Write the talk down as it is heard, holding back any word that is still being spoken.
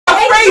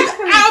afraid.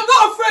 I'm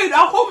not afraid.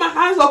 I'll hold my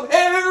hands up.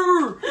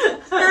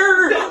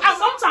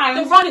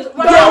 Sometimes the run is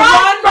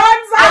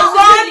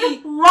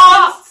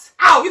runs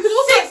out. You can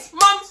do 6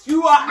 months.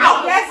 You are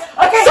out. Yes.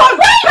 Okay. So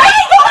wait.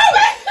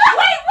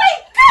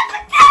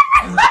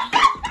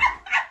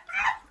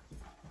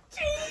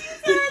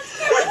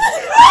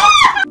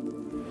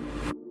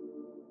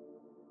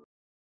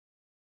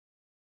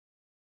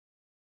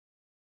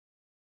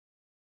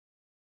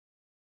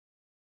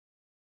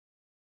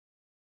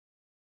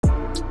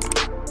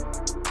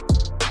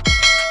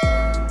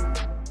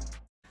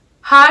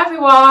 Hi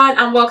everyone,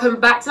 and welcome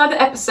back to another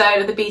episode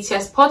of the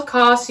BTS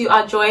Podcast. You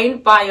are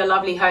joined by your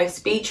lovely hosts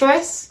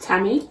Beatrice,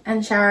 Tammy,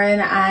 and Sharon,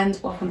 and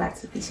welcome back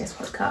to the BTS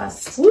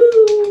Podcast.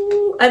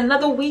 Woo!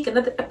 Another week,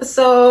 another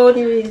episode.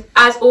 Period.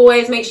 As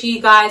always, make sure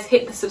you guys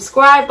hit the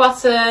subscribe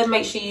button,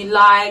 make sure you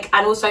like,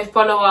 and also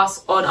follow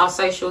us on our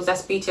socials.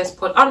 That's BTS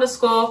Pod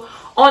 _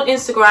 on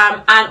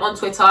Instagram and on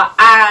Twitter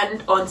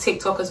and on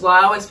TikTok as well.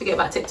 I always forget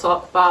about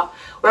TikTok, but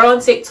we're on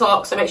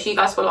TikTok, so make sure you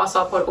guys follow us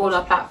up on all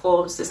our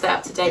platforms to stay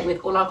up to date with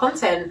all our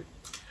content.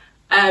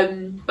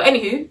 But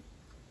anywho,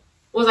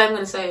 what was I even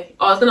going to say?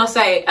 I was going to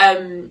say,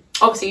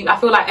 obviously, I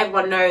feel like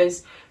everyone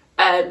knows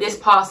this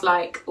past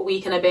like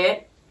week and a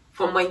bit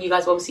from when you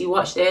guys obviously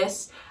watched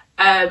this.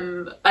 A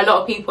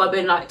lot of people have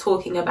been like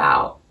talking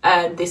about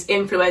this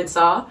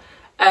influencer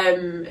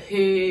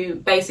who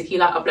basically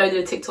like uploaded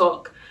a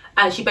TikTok,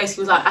 and she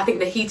basically was like, I think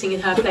the heating in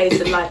her place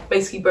had like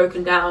basically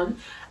broken down,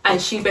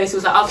 and she basically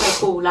was like, okay,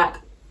 cool, like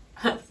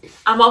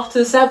I'm off to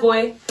the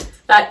Savoy,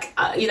 like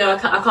you know,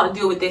 I can't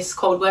deal with this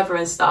cold weather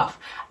and stuff.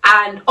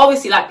 And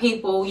obviously, like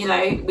people, you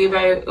know, we're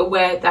very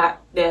aware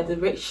that they're the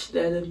rich,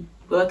 they're the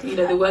working, you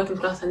know, the working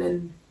class, and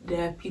then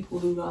there are people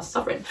who are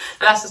suffering. And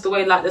that's just the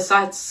way like the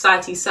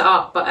society's set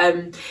up. But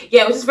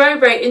yeah, it was just very,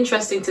 very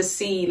interesting to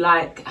see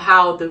like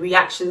how the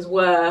reactions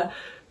were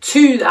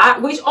to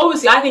that, which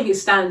obviously I think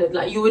is standard.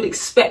 Like you would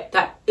expect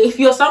that if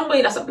you're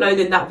somebody that's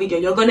uploading that video,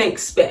 you're gonna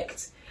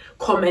expect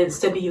comments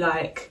to be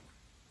like,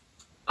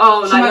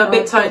 oh, like you're a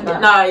bit tone deaf.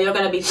 No, you're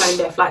gonna be tone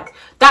deaf. Like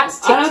that's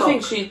TikTok. I don't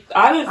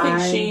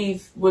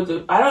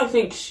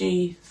think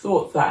she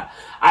thought that.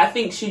 I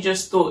think she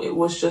just thought it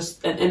was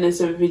just an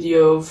innocent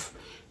video of,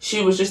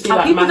 she was just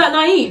like, people that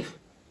naive.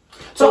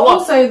 So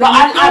also,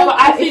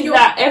 I think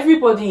that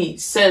everybody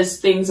says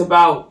things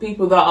about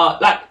people that are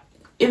like,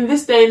 in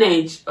this day and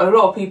age, a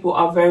lot of people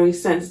are very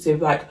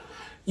sensitive. Like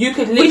you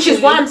could literally, which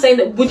is why I'm saying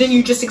that wouldn't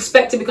you just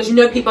expect it, because you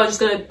know people are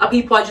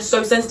just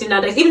so sensitive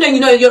nowadays. Even though you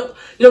know you're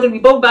not gonna be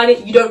bothered about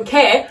it, you don't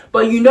care,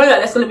 but you know that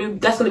that's gonna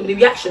be the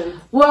reaction.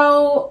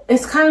 Well,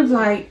 it's kind of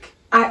like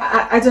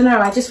I don't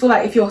know. I just feel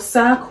like if your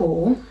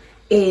circle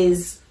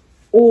is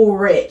all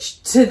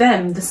rich, to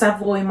them the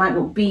Savoy might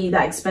not be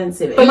that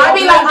expensive. It might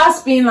be like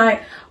us being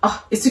like,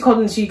 oh, it's too cold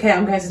in the UK,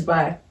 I'm going to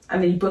Dubai,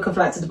 and then you book a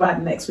flight to Dubai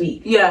the next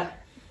week. Yeah.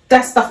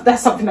 That's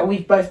something that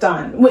we've both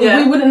done. We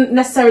wouldn't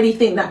necessarily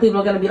think that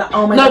people are going to be like,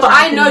 oh my god. No, but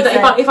I know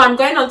that if I'm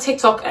going on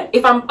TikTok,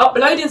 if I'm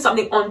uploading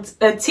something on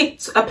a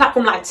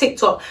platform like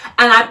TikTok,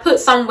 and I put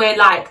somewhere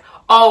like,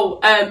 oh,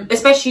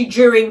 especially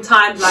during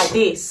times like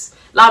this,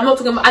 like I'm not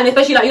talking about, and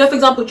especially like, you know, for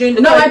example, during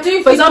the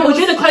during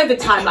the COVID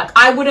time, like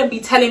I wouldn't be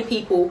telling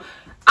people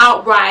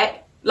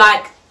outright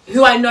like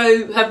who I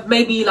know have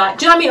maybe like,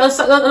 do you know what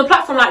I mean, on a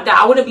platform like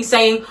that, I wouldn't be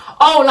saying,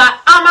 oh, like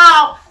I'm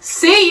out,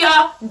 see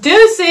ya,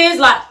 deuces.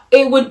 Like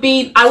it would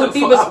be, I would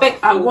be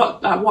respectful.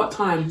 At what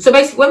time? So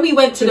basically, when we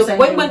went to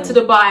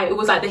Dubai, it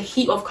was like the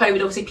heat of COVID.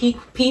 Obviously,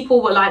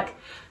 people were like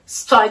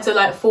starting to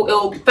like fall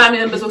ill. Family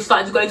members were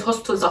starting to go into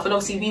hospital and stuff. And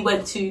obviously, we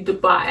went to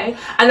Dubai.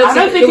 And I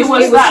don't think it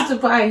was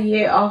Dubai a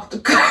year after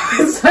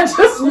COVID. So I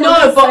just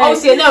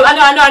obviously no,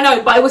 I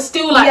know, but it was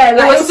still like, it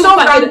was still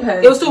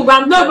rampant. It was still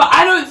rampant. No, but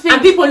I don't think,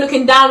 and people were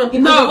looking down on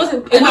people. No, it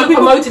wasn't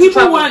promoted to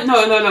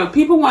travel.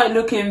 People weren't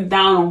looking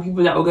down on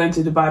people that were going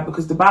to Dubai,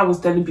 because Dubai was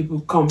telling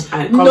people come.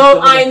 No,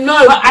 I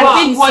know, but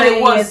I think what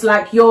it was is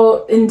like,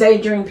 you're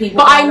endangering people.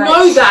 But I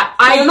know that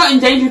you're not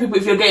endangering people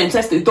if you're getting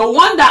tested. The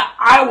one that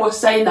I was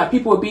saying that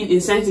people were being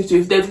insensitive to,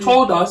 if they've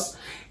told us,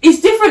 it's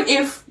different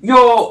if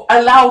you're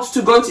allowed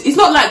to go to. It's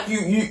not like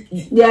you're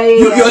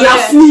now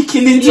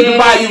sneaking into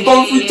Dubai. You've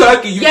gone through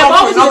Turkey. You've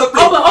gone through another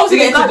place. But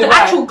obviously, the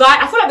actual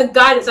guide. I feel like the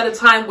guidance at the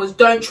time was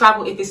don't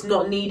travel if it's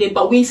not needed.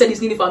 But we said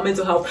it's needed for our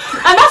mental health,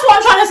 and that's what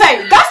I'm trying to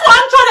say. That's what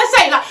I'm trying to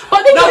say. Like,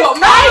 but the thing is,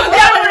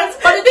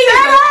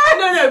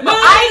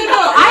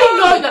 I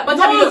know that. But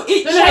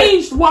it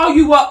changed while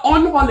you were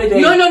on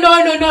holiday. No.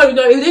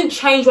 It didn't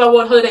change while we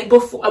were on holiday.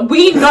 Before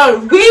we know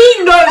what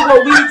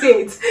we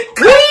did.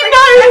 We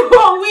know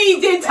what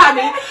we did,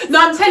 Tammy. No,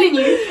 I'm telling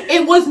you,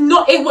 it was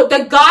not.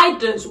 The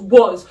guidance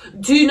was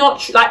do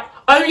not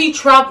only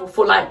travel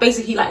for like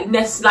basically like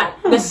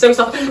necessary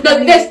stuff. And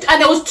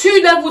there was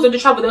 2 levels of the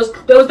travel.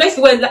 There was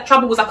basically where like,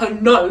 travel was like a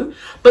no,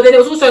 but then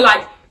there was also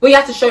like we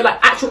had to show like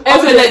actual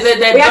evidence.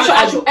 We had to show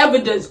actual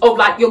evidence of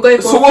like you're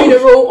going for a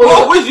funeral.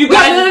 What was you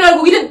guys? No,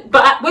 but we didn't.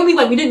 But when we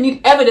went, we didn't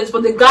need evidence.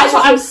 But the guidance. That's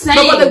what I'm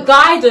saying. But the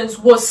guidance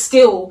was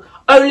still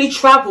only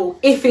travel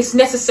if it's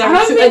necessary.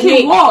 I don't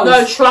think it was.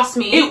 No, trust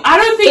me. I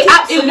don't think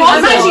it was.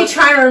 I'm actually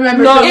trying to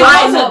remember. No, it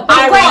wasn't.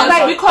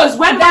 Because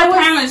when my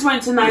parents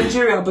went to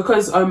Nigeria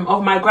because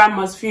of my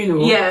grandma's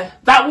funeral,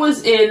 that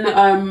was in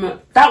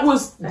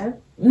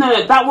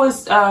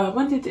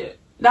when did it?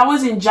 That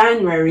was in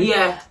January.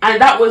 And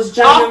that was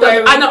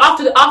January.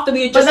 After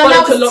we had just gone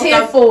into lockdown.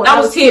 Tier 4. That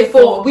was tier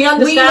 4. We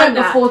understand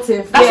that. Before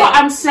tier 4. That's what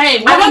I'm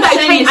saying. What I'm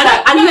saying is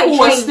that people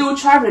were still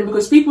traveling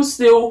because people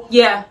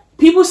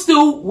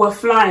still were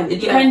flying,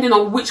 depending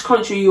on which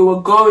country you were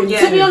going to.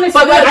 To be honest,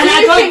 I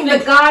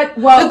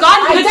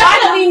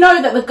definitely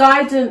know that the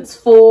guidance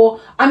for,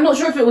 I'm not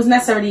sure if it was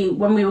necessarily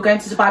when we were going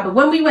to Dubai, but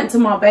when we went to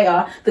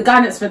Marbella, the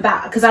guidance for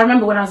that, because I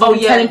remember when I was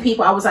telling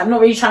people, I was like,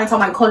 not really trying to tell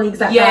my colleagues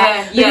that.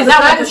 Because the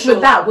guidance for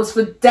that was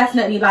for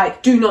definitely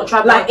like, do not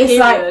travel. Like, it's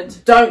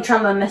like, don't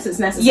travel unless it's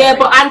necessary. Yeah,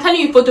 but I'm telling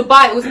you, for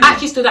Dubai, it was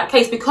actually still that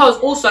case because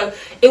also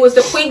it was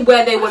the point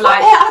where they were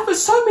like,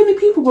 so many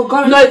people were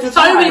going. No,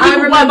 so many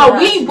people went, but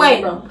we went.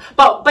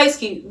 But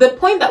basically, the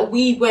point that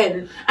we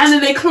went, and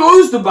then they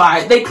closed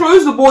Dubai. They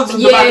closed the borders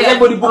of Dubai. And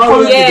everybody booked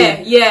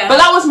holiday. But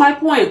that was my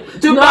point.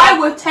 Dubai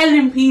were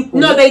telling people.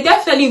 No, they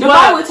definitely were.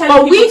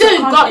 But we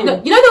didn't go. You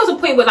know, there was a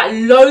point where like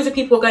loads of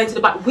people were going to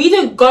Dubai. We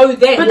didn't go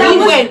there. But we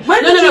went.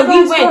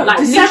 We went like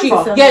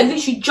December.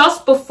 Literally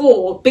just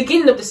before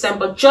beginning of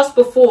December, just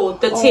before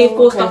the tier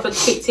 4 stuff had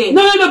kicked in.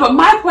 No. But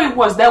my point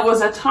was there was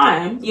a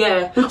time.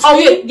 No,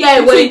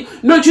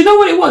 do you know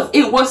what it was?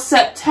 It was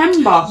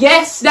September.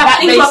 Yes, that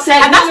they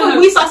said. And that's when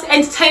we started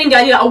entertaining the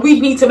idea that we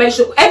need to make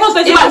sure everyone's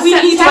going to Dubai. We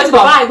need to go to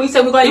Dubai. We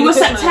said we're going. It was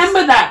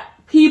September that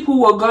people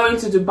were going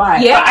to Dubai.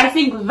 But I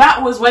think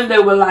that was when they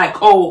were like,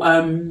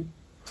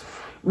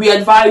 we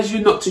advise you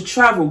not to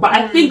travel. But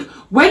I think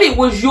when it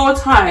was your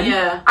time,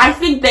 I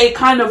think they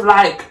kind of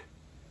like.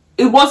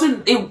 It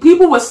wasn't.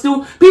 People were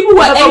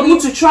able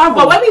to travel.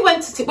 But when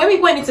we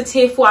went into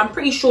tier 4, I'm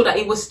pretty sure that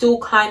it was still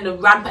kind of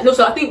rampant. And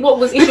also, I think what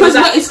was because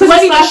it's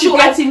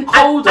getting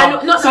colder.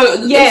 That's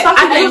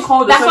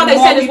why they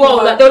said as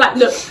well that they were like,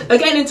 look, we're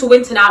getting into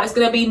winter now. It's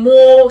going to be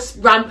more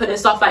rampant and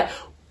stuff like.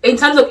 In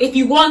terms of if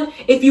you want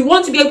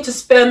to be able to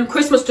spend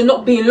Christmas to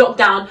not be in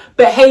lockdown,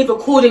 behave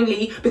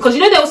accordingly because they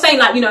were saying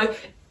like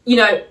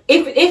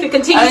if it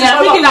continues to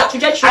go on that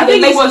trajectory, I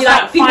think it was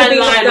like people being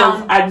line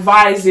of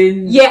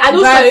advising, and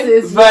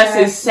also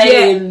versus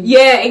saying,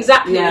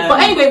 exactly.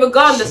 But anyway,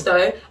 regardless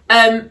though,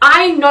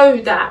 I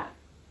know that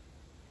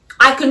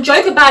I can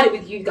joke about it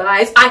with you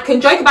guys. I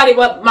can joke about it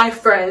with my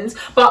friends,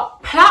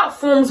 but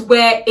platforms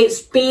where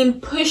it's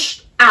being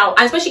pushed out,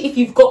 and especially if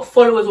you've got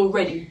followers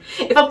already.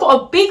 If I've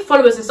got a big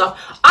followers and stuff,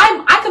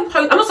 I can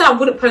post. I'm not saying I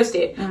wouldn't post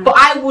it, but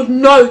I would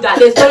know that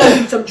there's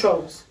gonna be some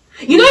trolls.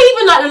 Even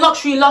like the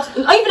luxury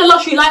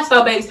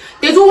lifestyle babes,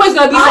 there's always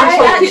gonna be some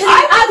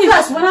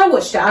trolls. When I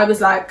watched it, I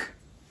was like,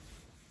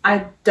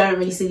 I don't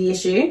really see the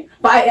issue.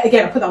 But I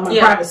put that on my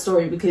private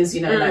story because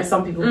like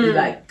some people be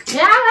like,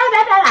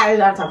 I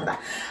don't have time for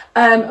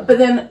that. But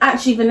then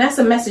actually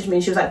Vanessa messaged me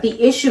and she was like, the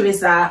issue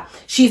is that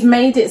she's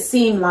made it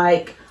seem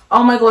like,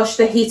 oh my gosh,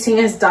 the heating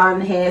is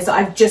done here, so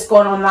I've just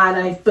gone online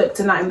and I've booked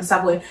a night in the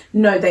Savoy.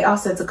 No, they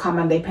asked her to come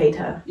and they paid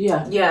her.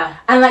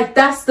 And like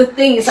that's the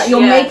thing, it's like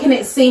you're making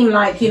it seem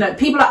like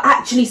people are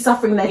actually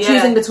suffering. They're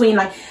choosing between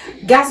like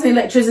gas and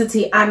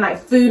electricity and like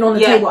food on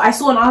the table. I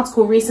saw an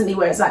article recently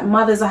where it's like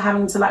mothers are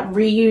having to like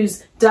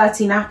reuse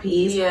dirty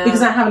nappies because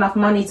they don't have enough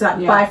money to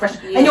like buy fresh.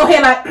 And you're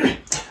here like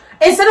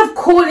instead of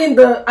calling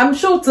I'm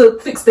sure to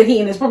fix the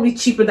heating, it's probably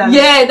cheaper than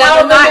you're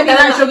going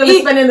to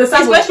spend in the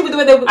Savoy. Especially with the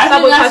way they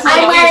I'm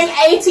wearing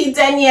 80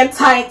 denier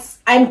tights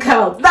and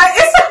curls. Like,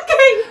 it's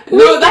okay.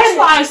 No, that's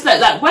why I said,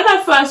 like, when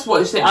I first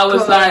watched it, I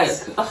was like,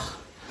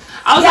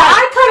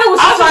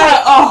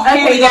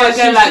 here we go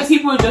again. Like,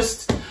 people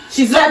just.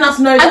 She's letting us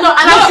know. I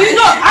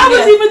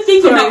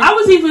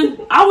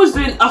was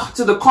doing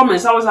to the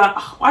comments. I was like,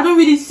 I don't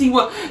really see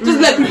what.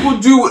 Just let people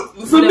do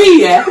it. For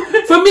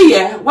me,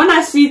 when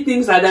I see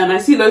things like that and I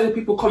see loads of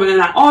people commenting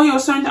like, oh, you're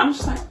so. I'm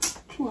just like.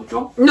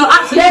 No,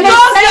 absolutely.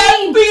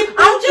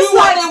 I'm just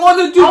like, they want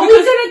to do. Are we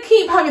gonna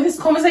keep having this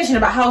conversation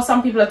about how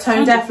some people are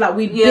tone deaf? Like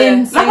we've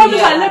been saying, I'm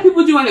just like, let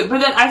people do it. But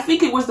then I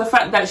think it was the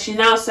fact that she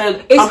now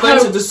said, I'm going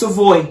to the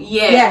Savoy.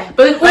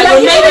 But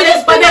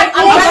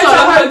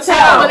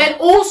then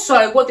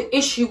also what the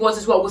issue was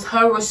as well was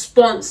her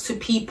response to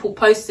people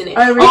posting it.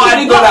 I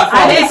didn't go that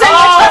far.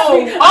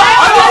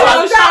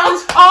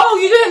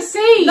 You didn't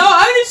see. No,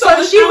 I only saw.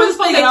 So she was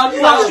like,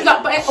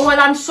 well,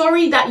 I'm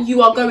sorry that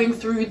you are going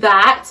through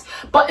that.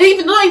 But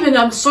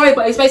I'm sorry,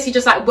 but it's basically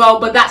just like, well,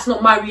 but that's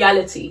not my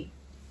reality.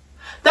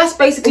 That's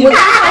basically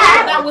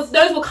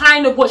those were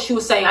kind of what she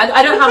was saying.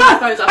 I don't have my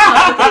phones up, I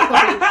can't look at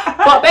it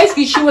properly. But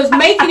basically she was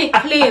making it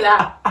clear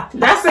that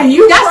that's a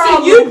you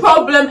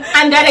problem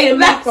and that ain't a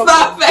me problem.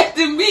 That's not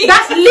affecting me.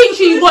 That's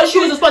literally what she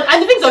was responding.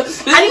 And the thing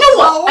is, and you know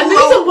what? And the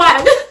reason why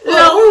and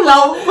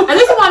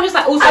this is why I'm just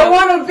like also I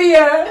wanna be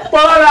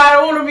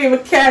a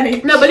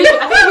mechanic. No, but I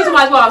think the reason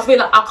why as well I was being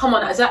like, oh come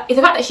on, is the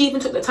fact that she even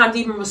took the time to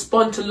even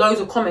respond to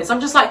loads of comments. I'm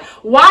just like,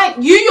 why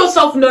you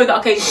yourself know that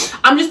okay,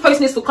 I'm just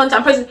posting this for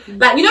content. I'm posting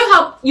like, you know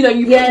how start,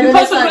 you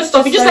post on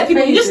stuff. You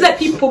just let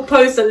people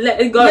post and let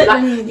it go.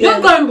 You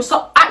don't go and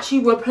stop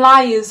actually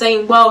replying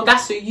saying, "Well,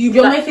 that's what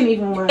you're making it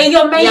even worse." And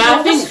you're making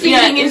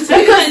it's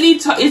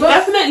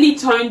definitely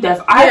tone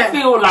deaf. I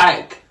feel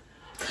like.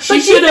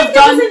 She should have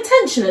done. It was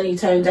intentionally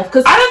tone deaf?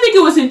 Because I don't think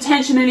it was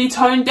intentionally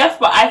tone deaf,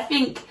 but I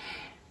think.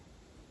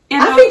 No,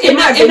 I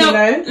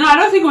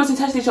don't think it was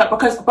intentionally tone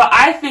deaf but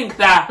I think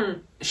that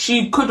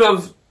she could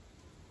have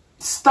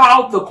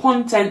styled the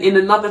content in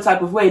another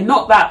type of way.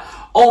 Not that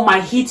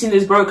my heating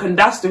is broken.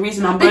 That's the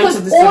reason I'm going to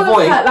the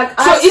Savoy.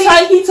 Is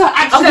her heater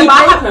actually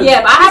broken?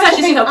 But I have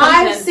actually seen her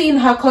content. I've seen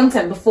her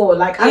content before.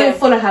 Like I don't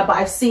follow her, but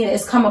I've seen it.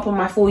 It's come up on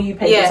my For You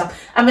page and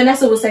stuff. And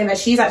Vanessa was saying that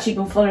she's actually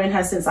been following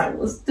her since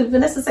did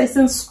Vanessa say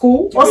since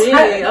school?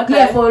 Really? Okay.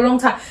 Yeah, for a long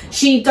time.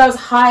 She does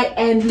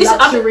high-end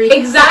luxury.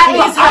 Exactly.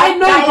 I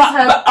know,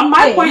 but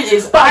my point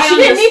is, but she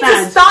didn't need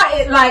to start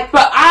it like.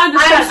 But I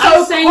understand.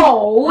 I'm so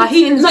cold. My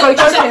heating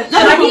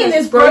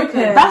is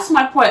broken. That's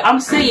my point. I'm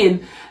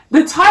saying.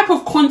 The type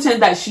of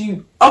content that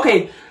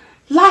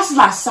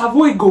last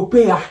Savoy go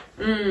pay her.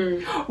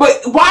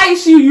 But why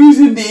is she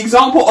using the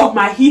example of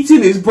my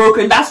heating is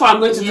broken? That's why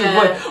I'm going to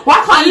Savoy.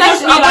 Why can't you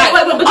just do you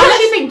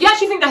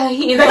actually think that her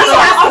heating is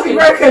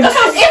broken?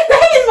 If the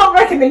heating is not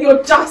broken, then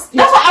you're just.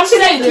 That's what I'm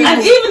saying.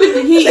 And even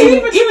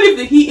if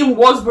the heating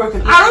was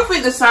broken, I don't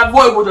think the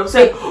Savoy would have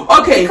said,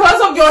 okay, because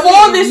of your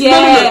this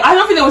moment, I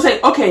don't think they would say,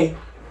 okay.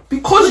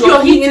 Because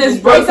your heating is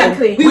broken,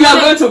 we are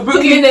going to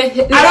book you. I don't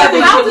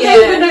think how do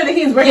they even know the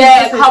heating's broken?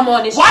 Yeah, come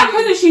on. Why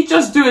couldn't she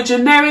just do a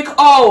generic?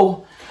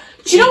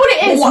 Do you know what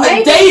it is?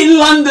 A day in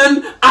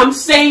London, I'm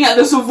staying at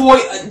the Savoy.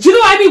 Do you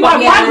know what I mean? Why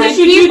didn't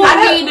she do that?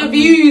 People need the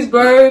views,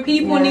 bro.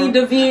 People need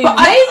the views. But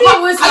maybe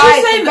it was are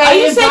you saying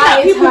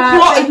that people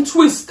plot and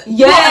twist?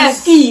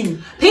 Yes.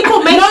 Scheme.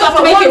 People make stuff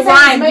to make it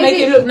rhyme,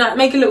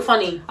 make it look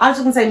funny. I was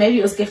just gonna say maybe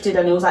it was gifted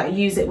and it was like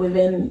use it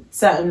within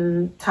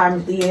certain time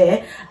of the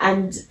year,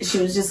 and she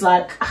was just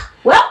like,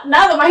 well,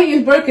 now that my heat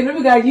is broken, let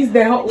me go use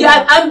their hot water.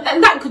 Yeah,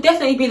 and that could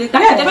definitely be the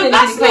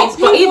case.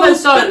 But even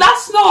so, but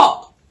that's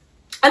not.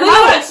 And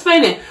how do I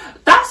explain it?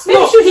 That's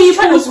not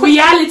people's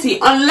reality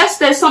unless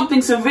there's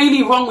something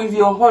severely wrong with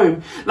your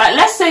home. Like,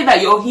 let's say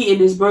that your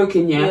heating is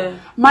broken,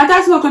 my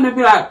dad's not going to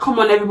be like, come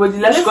on everybody,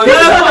 let's go to the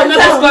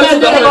hotel.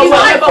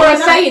 But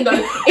I'm saying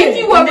though, if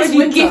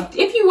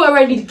you were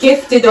already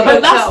gifted a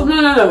hotel.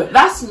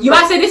 That's you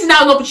might say this is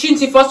now an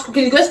opportunity for us to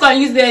quickly let's go and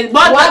use the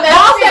while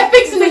they're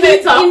fixing the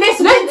heater in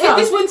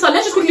this winter,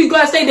 let's just quickly go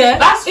and stay there.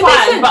 That's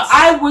fine, but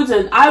I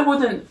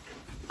wouldn't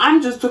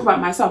I'm just talking about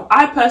myself.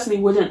 I personally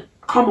wouldn't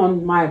come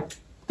on my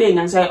thing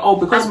and say,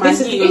 because my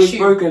heater is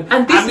broken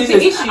and this is the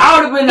issue. I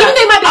would have been like,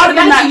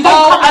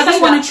 I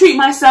just want to treat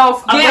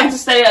myself. I'm going to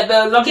stay at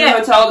the luxury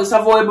hotel, the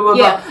Savoy, blah blah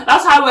blah.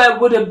 That's how I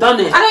would have done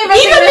it. I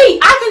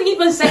can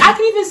even say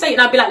it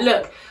and I'd be like,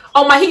 look,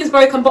 my heating's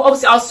broken, but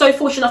obviously I was so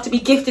fortunate enough to be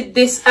gifted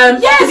this. So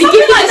it's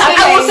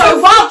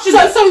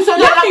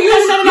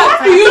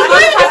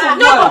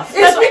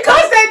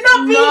because they're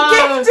not being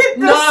gifted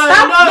the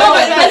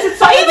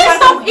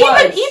stuff.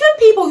 Even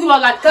people who are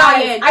like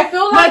high end. I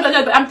feel like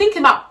but I'm thinking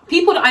about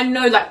people that I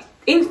know, like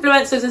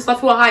influencers and stuff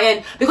who are high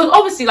end, because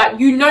obviously that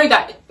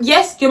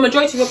yes, your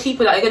majority of your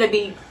people that are going to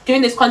be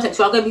doing this content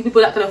to are going to be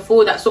people that can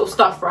afford that sort of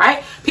stuff,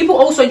 right? People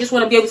also just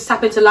want to be able to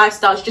tap into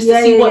lifestyles just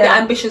to see what their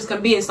ambitions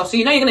can be and stuff, so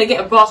you're going to get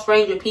a vast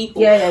range of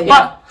people.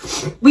 But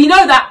we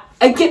know that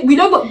again, we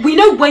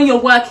know when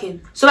you're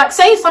working, so like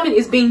saying something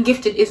is being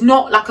gifted is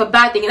not like a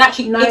bad thing, and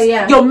actually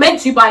you're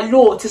meant to by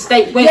law to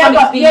state when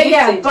something's being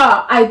gifted.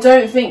 But I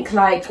don't think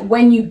like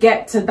when you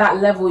get to that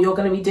level you're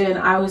going to be doing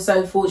I was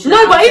so fortunate.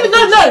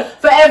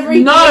 For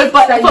every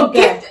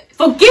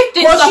for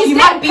gifted stuff you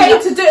might be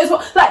paid to do it as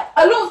well. Like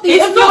a lot of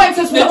these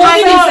influencers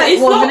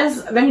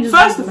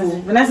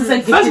Vanessa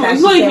said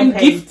it's not even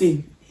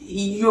gifting.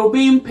 You're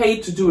being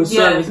paid to do a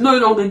service. No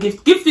longer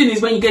gifting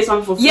is when you get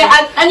something for free.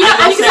 And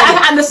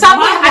the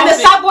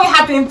Savoy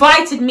have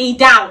invited me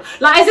down.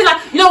 Like, as in, like,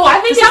 you know what?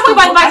 I think the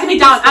Savoy invited me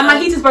down, and my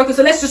heater's broken.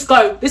 So let's just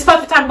go. This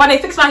perfect time. While they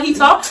fix my heater,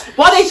 let's go.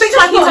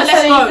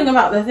 Anything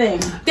about the thing.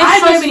 There's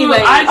so many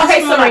ways.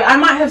 Okay, sorry, I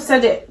might have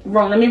said it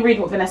wrong. Let me read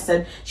what Vanessa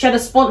said. She had a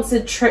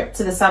sponsored trip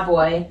to the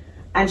Savoy,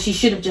 and she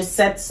should have just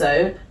said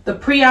so. The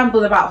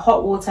preamble about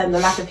hot water and the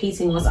lack of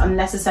heating was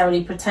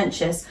unnecessarily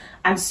pretentious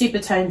and super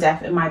tone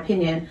deaf, in my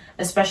opinion,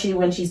 especially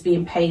when she's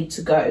being paid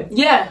to go.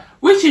 Yeah,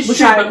 which is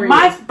true.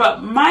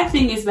 But my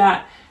thing is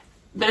that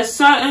there's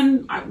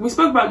certain. We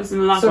spoke about this in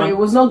the last one. Sorry, it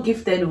was not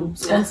gifted or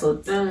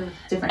sponsored.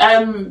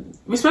 Different.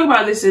 We spoke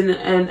about this in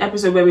an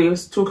episode where we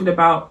was talking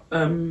about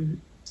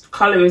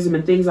colorism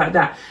and things like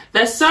that.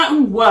 There's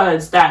certain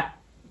words that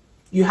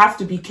you have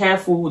to be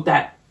careful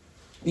that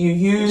you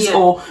use,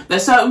 or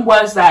there's certain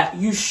words that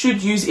you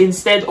should use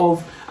instead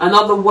of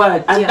another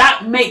word, and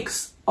that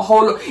makes a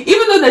whole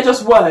even though they're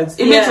just words,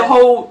 it makes a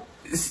whole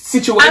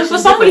situation. And for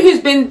somebody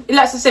who's been,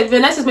 let's just say,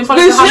 Vanessa's been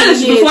following for how many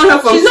years?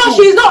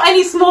 She's not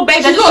any small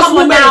baby. She's not a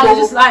small baby.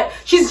 Just like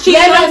she's no. Do you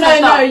know what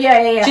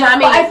I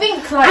mean? But I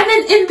think, like, and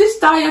then in this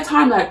dire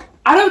time, like,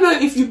 I don't know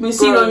if you've been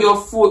seeing on your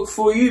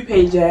for you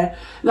page,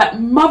 like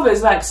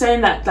mothers like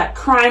saying that, like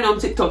crying on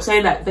TikTok,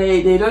 saying that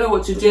they don't know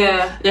what to do.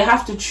 Yeah. They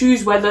have to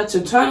choose whether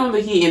to turn on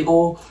the heating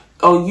or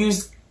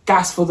use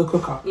gas for the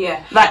cooker.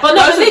 Yeah. Like, but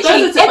no,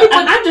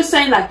 and I'm just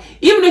saying, like,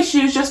 even if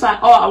she was just like,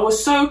 oh, I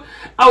was so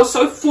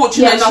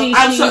fortunate enough.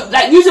 I'm so,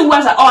 like, using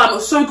words like, oh,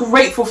 I'm so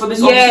grateful for this.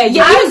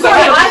 Yeah.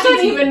 I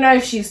don't even know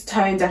if she's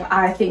tone deaf.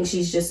 I think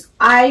she's just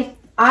I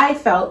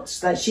felt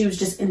that she was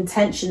just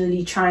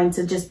intentionally trying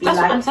to just be That's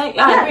like, what I'm saying.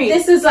 I agree.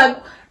 This is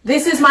my reality. Do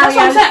you know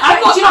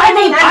what I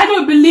mean? I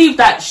don't believe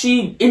that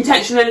she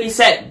intentionally.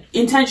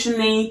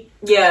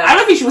 Yeah. I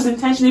don't think she was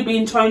intentionally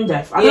being tone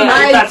deaf. I don't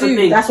know if that's a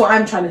thing. That's what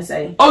I'm trying to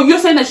say. Oh, you're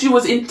saying that she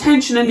was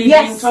intentionally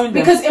being tone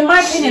deaf? Because in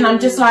my opinion, I'm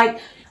just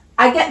like,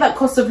 I get that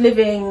cost of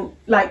living,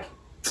 like,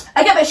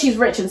 I get that she's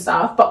rich and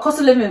stuff, but cost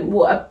of living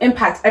will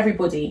impact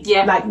everybody.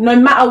 Yeah. Like, no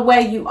matter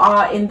where you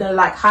are in the,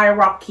 like,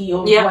 hierarchy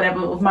or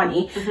whatever of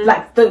money,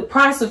 like, the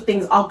price of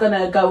things are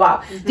gonna go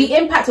up. The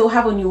impact it will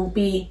have on you will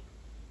be,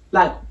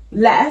 like,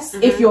 less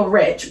if you're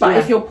rich, but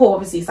if you're poor,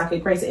 obviously, it's like a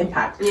greater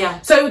impact.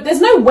 Yeah. So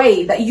there's no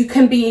way that you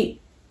can be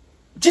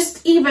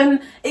just even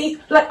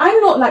like,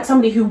 I'm not like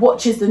somebody who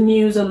watches the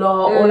news a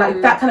lot or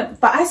like that kind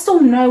of, but I still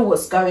know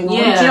what's going on. Do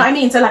you know what I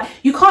mean? So like,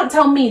 you can't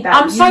tell me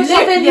that you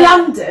live in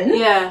London.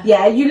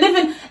 You live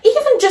in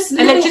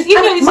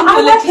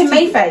I work in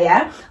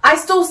Mayfair. I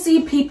still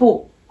see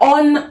people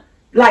on,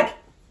 like,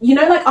 you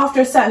know, like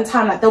after a certain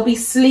time, like they'll be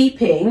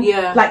sleeping,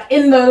 like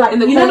in the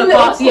corner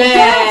parts,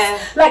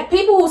 like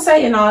people will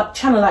say in our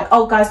channel, like,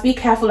 oh guys, be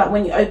careful, like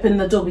when you open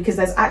the door, because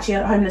there's actually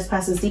a homeless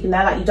person sleeping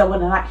there, like you don't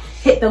want to like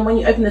hit them when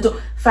you open the door.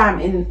 Fam,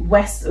 in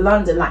West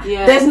London, like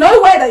there's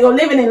no way that you're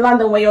living in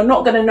London where you're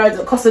not going to know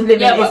the cost of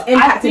living is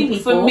impacting people.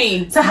 For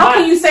me, so how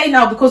can you say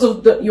now because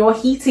of your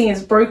heating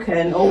is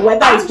broken or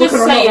whether it's broken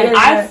or not?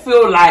 I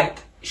feel like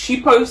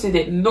she posted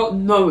it not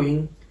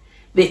knowing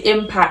the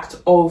impact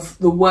of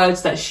the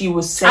words that she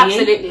was saying.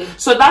 Absolutely.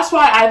 So that's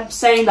why I'm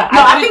saying that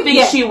I don't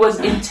think she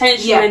was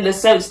intentional in the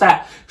sense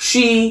that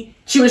she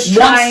was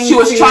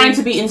trying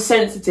to be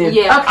insensitive.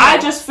 Yeah. Okay. I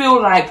just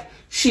feel like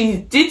she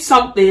did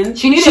something.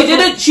 She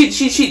didn't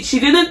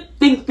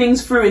think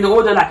things through in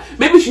order. Like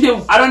maybe she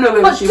didn't. I don't know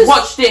whether she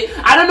watched it.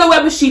 I don't know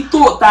whether she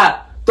thought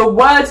that the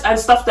words and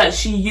stuff that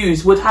she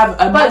used would have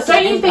a massive impact.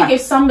 But don't you think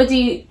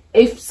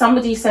if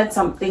somebody said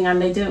something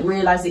and they didn't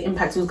realize the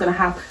impact it was going to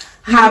have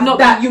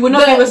that, you would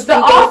not be the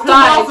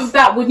aftermath of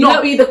that would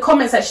not be the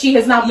comments that she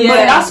has now been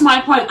But that's my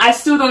point. I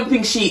still don't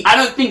think she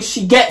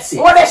gets it.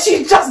 Or that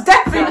she's just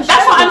definitely.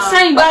 That's what I'm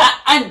saying. But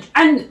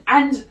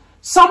and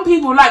some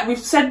people, like we've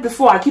said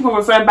before, I keep on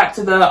referring back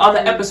to the other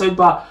episode,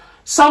 but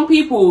some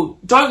people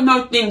don't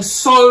know things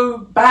so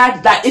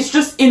bad that it's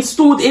just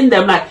installed in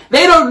them. Like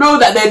they don't know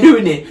that they're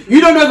doing it.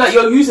 You don't know that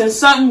you're using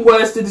certain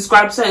words to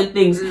describe certain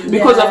things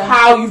because of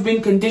how you've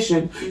been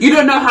conditioned. You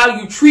don't know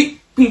how you treat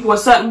people a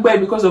certain way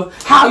because of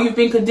how you've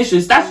been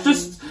conditioned. That's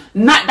just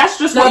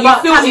what you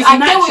feel is natural. I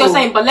get what you're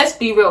saying, but let's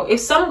be real.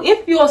 If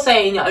you're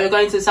saying you're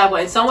going to the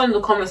sidewalk and someone in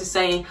the comments is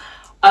saying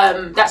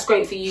that's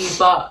great for you,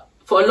 but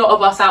for a lot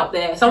of us out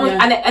there,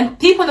 and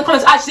people in the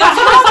comments actually,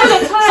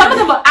 some of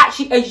them are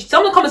actually educated.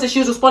 Some of the comments that she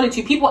was responding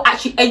to, people are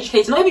actually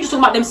educated, not even just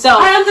talking about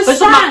themselves. I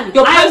understand.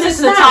 You're closest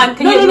to the time.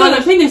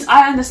 The thing is,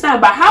 I understand,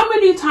 but how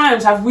many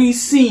times have we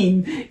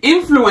seen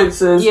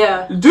influencers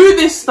do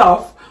this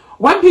stuff?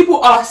 When people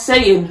are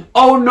saying,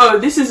 "Oh no,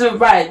 this isn't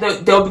right,"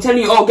 they'll be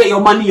telling you, "Oh, get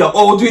your money up,"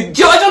 or do you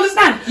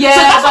understand? Yeah,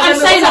 so that's what I'm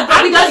saying.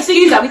 We don't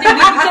see that. We think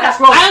that's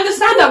wrong. I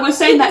understand that we're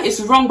saying that it's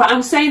wrong, but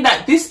I'm saying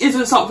that this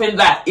isn't something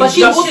that. But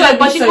she's also a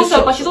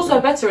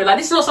veteran. Like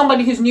this is not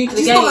somebody who's new to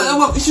the game.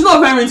 She's not a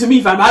veteran to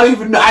me, fam. I don't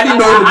even know. I didn't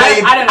know the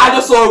babe. I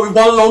just saw her with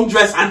one long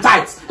dress and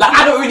tights. Like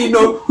I don't really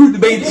know who the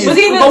babe is. Was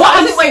it a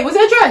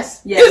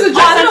dress? Yeah, it was a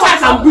dress and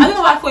tights and boots. I don't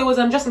know why I thought it was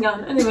a dressing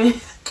gown. Anyway.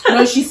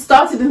 No, she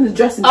started in the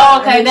dressing gown. Oh,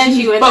 okay, then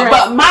she went.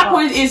 But my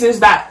point is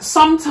that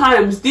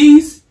sometimes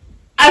these,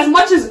 as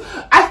much as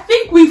I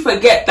think we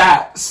forget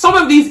that some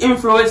of these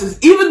influencers,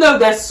 even though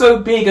they're so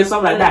big and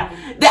stuff like that,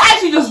 they're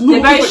actually just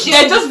normal. They're just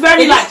shielded.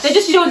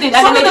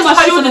 Some of them are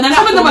shielded, and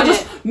some of them are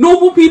just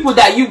normal people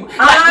that you.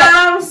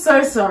 I'm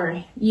so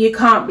sorry. You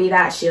can't be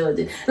that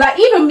shielded. Like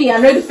even me, I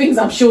know the things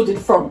I'm shielded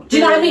from. Do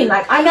you know what I mean?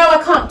 Like I know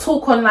I can't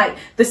talk on like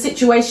the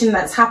situation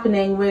that's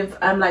happening with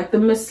like the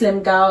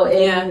Muslim girl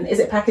in is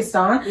it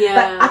Pakistan? Yeah.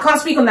 Like, I can't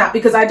speak on that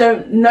because I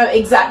don't know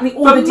exactly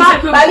all the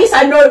details. But at least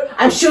I know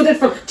I'm shielded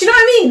from. Do you know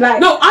what I mean?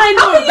 Like no, I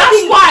know.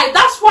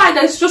 That's why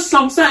there's just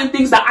some certain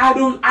things that I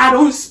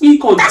don't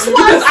speak on. That's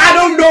because I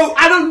don't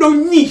know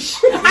niche.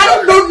 I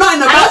don't know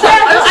nothing about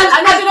that.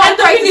 And you're not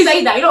afraid to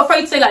say that. You're not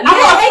afraid to say that. I'm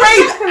not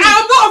afraid.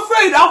 I'm not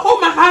afraid. I'll hold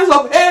my hands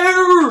up.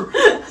 I'll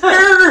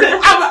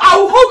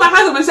hold my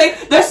hands up and say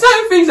there's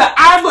certain things that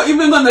I'm not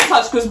even gonna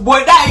touch because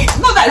boy,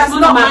 it's not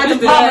my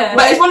business.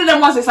 But it's one of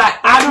them ones. It's like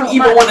I don't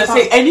even want to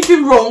say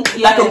anything wrong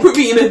that can put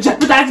me in a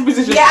jeopardizing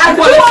position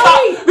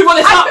before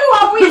they start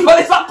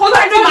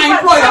contacting my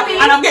employer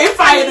and I'm getting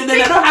fired and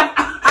then I don't have.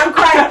 I'm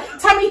crying.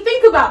 Tammy,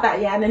 think about that,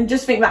 and then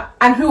just think that.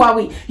 And who are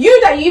we? You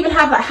even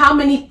have like how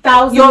many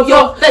thousands? Your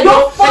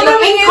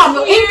following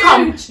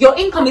income. your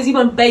income is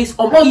even based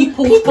on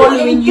people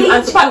following you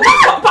and but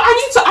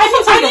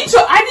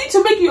I need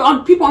to make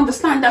people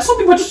understand that some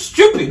people are just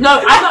stupid. No,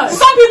 I know.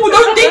 Some people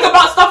don't think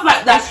about stuff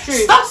like that. That's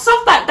true.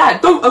 Stuff like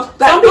that don't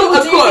some people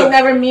do think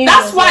they're immune.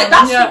 That's why it's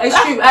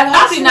true.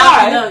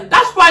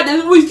 That's why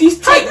there's always these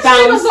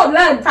takedowns. She's not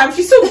learned, fam.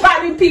 She's still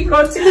battling people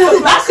on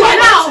TikTok. That's why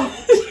now.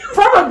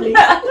 Probably.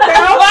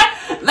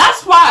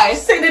 That's why.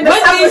 Sitting in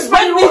the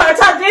sun all her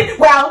time.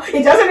 Well,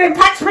 it doesn't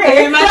impact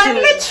me. Like,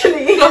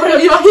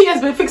 literally. Your heat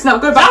has been fixed now.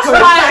 Go back. That's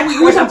why we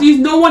always have to use.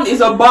 No one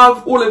is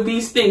above all of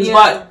these things,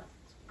 but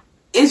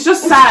it's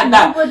just sad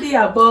that nobody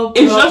above.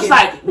 It's just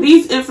like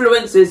these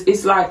influencers.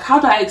 It's like, how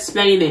do I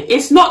explain it?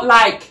 It's not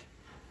like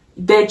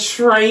they're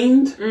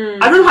trained.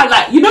 I don't know how,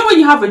 like, you know, when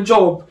you have a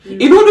job,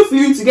 in order for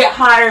you to get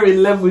higher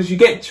in levels, you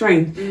get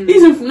trained.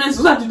 These influencers,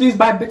 all they have to do is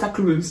buy better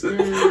clothes,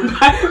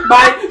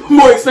 buy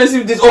more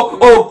expensive this,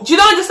 or do you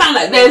not understand?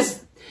 Like,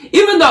 there's,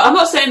 even though I'm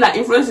not saying that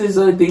influencers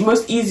are the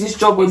most easiest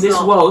job in this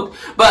world,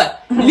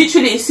 but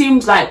literally it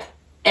seems like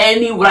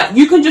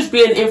you can just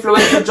be an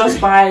influencer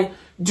just by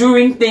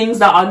doing things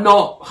that are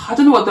not, I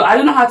don't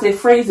know how to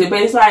phrase it,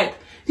 but it's like,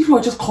 these people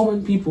are just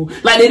common people.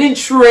 Like, they didn't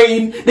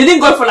train, they didn't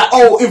go for like,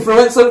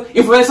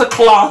 influencer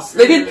class.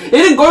 They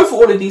didn't go for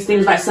all of these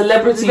things like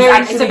celebrities.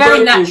 It's a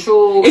very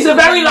natural. It's a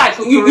very like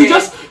you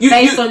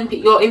based on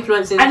your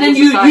influences, and then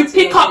you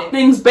pick up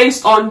things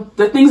based on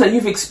the things that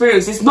you've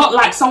experienced. It's not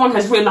like someone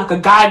has written like a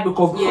guidebook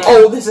of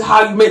this is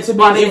how you're meant to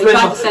be an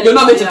influencer. You're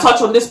not meant to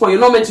touch on this point.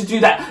 You're not meant to do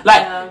that.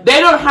 Like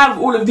they don't have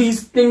all of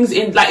these things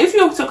in. Like if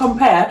you were to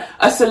compare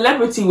a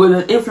celebrity with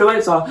an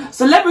influencer,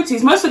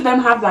 celebrities, most of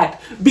them have like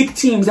big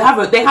teams. They have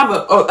a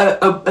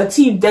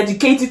team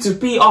dedicated to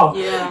PR.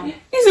 Yeah.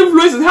 These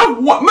influencers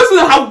most of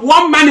them have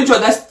one manager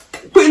that's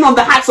putting on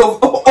the hats of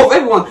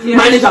everyone. Yeah.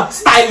 Manager,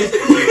 stylist,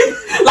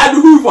 like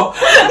the Hoover.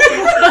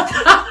 Like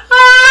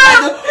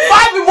the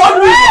 5-in-1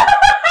 Hoover.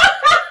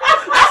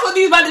 That's what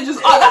these managers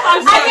are. That's what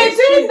I'm saying. And they're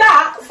doing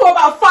that for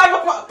about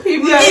 5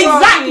 people. Yeah,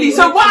 exactly.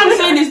 So what I'm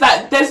saying is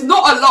that there's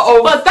not a lot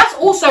of. But that's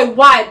also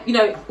why, you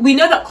know, we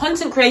know that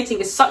content creating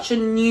is such a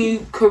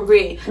new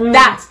career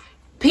that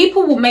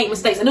people will make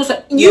mistakes, and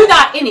also you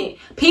that are in it,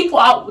 people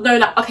are knowing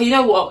like, okay, you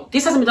know what,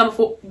 this hasn't been done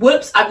before.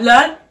 Whoops, I've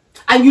learned.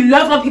 And you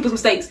learn from people's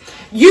mistakes.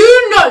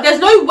 You know, there's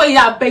no way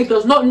that a babe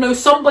does not know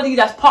somebody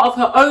that's part of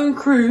her own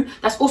crew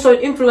that's also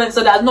an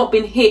influencer that has not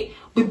been hit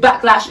with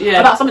backlash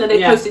about something that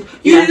they posted.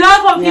 You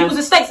learn from people's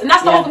mistakes, and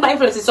that's the whole thing about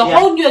influencers. It's a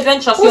whole new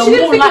adventure. So she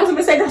didn't think it was a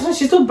mistake. That's why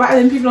she's still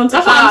battling people on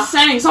TikTok. That's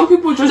what I'm saying. Some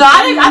people just. So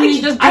I think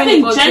she just.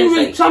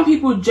 Some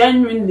people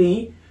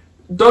genuinely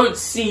don't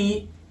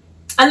see.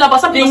 I know, but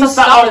some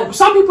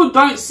people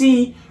don't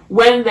see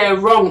when they're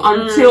wrong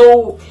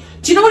until.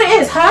 Do you know what it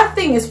is? Her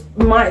thing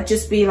might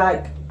just be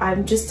like,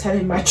 I'm just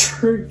telling my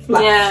truth.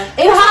 Like, yeah.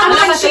 In her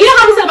mind, you know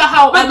how we said about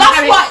how. But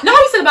that's what. No,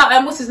 how we said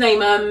about what's his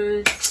name?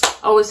 I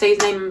always say his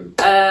name.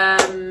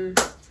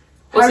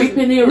 Harry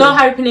Pinero. No,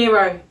 Harry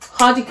Pinero.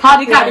 Hardy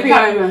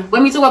Caprio.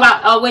 When we talk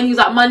about when he was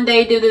like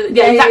Monday, exactly.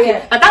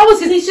 Yeah. Like, that was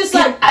his. He's just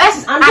like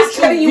that's I'm just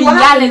telling you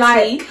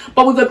reality,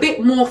 but with a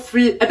bit more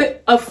a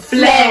bit of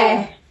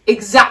flair.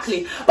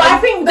 Exactly. But I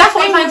think that's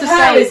what I'm trying to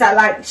say is that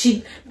like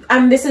she.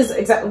 And this is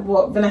exactly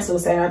what Vanessa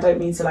was saying. I don't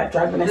mean to like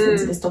drag Vanessa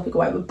into this topic or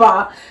whatever,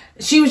 but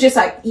she was just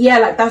like, yeah,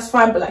 like that's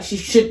fine, but like she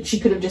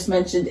could have just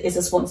mentioned it's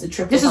a sponsored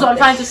trip. This is what I'm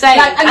trying to say.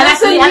 Like, and that's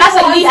the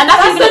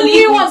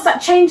nuance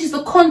that changes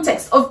the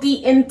context of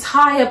the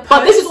entire post.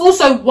 But this is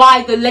also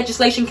why the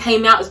legislation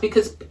came out, is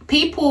because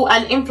people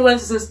and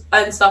influencers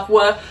and stuff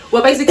were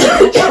basically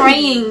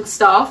portraying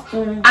stuff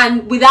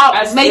and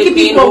without making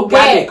people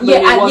aware.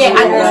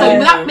 And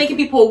without making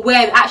people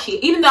aware that actually,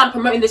 even though I'm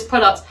promoting this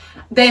product,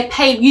 they're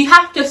paying. You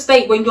have to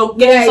state when you're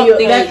getting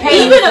something,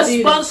 even a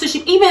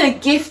sponsorship, even a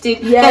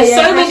gifted. There's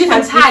so many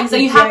different tags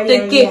that you have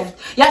to gift.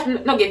 You have to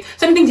not gift.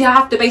 So many things you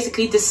have to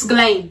basically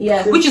disclaim.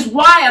 Which is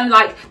why I'm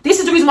like, this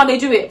is the reason why they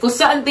do it for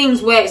certain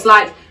things where it's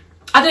like,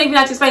 I don't even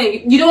have to explain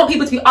it. You don't want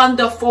people to be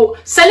under fault.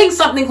 Selling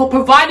something or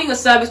providing a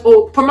service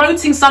or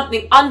promoting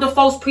something under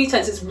false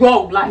pretense is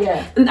wrong. Like,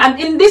 and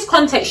in this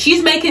context,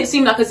 she's making it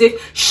seem like as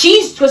if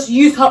she's just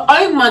used her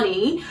own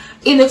money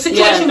in a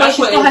situation where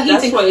she's got her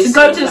heating to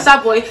go to the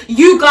Savoy.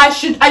 You guys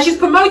should, and she's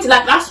promoting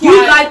like that's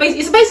you guys.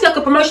 It's basically like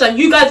a promotion. Like,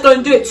 you guys go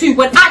and do it too.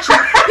 When actually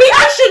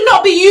people should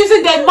not be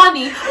using their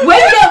money when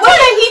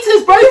their heater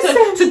is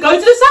broken to go to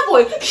the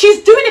Savoy.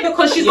 She's doing it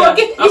because she's got a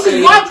gift. This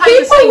is why I'm trying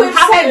to say you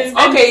have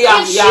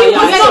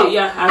to.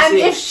 And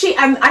if she,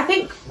 and I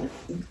think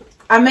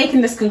I'm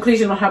making this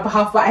conclusion on her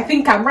behalf, but I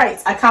think I'm right.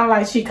 I can't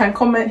lie. She can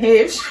comment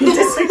here if she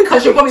disagrees,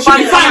 because she'll probably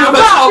find it out.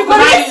 But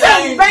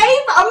listen,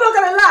 babe, I'm not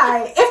gonna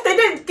lie. If they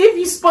didn't give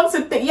you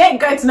sponsored thing, you ain't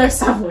going to no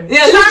Savoy.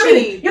 Yeah,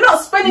 literally. You're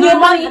not spending your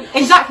money.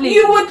 Exactly.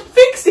 You would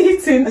fix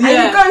heating and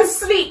you go and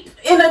sleep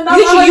in another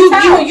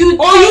hotel. You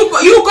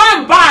go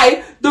and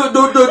buy the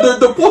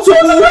portable.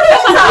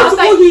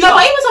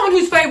 But even someone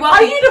who's very wealthy,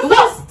 are you the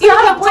first?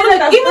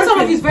 Even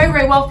someone who's very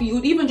very wealthy, you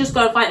would even just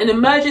go and find an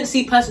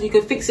emergency person who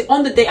can fix it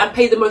on the day and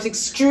pay the most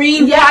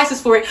extreme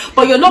prices for it.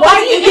 But you're not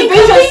going to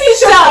individual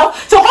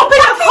yourself to hop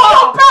in a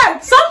car.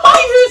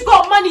 Somebody who's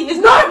got money is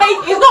not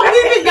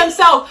moving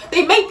themselves.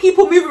 They make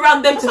people move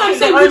around them to fix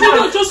their own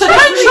money. So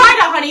don't try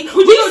that, honey.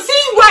 We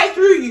see right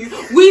through you.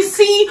 We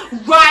see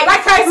right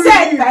like I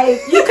said, babe,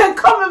 you can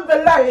comment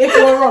below if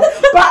you're wrong.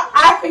 But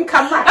I think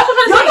I'm right. That's what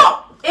I'm saying.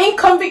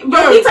 Inconvenient.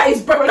 Your heater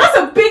is broken. That's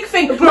a big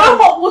thing. No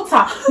hot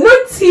water, no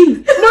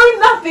tea, no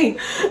nothing.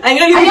 And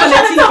you're trying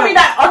to tell me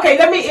that, okay,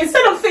 let me,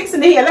 instead of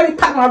fixing it here, let me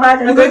pack my bag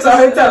and go to a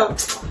hotel.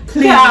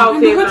 Please.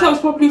 The hotel's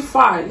probably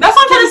fine. That's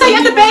what I'm trying to say. You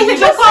have to basic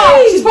your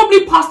car. She's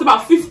probably passed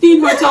about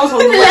 15 hotels on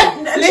the way.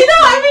 Do you know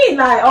what I mean?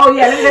 Like, oh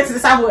yeah, let me go to the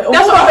Savoy.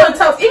 That's what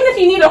hotels. Even if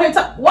you need a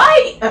hotel,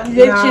 why?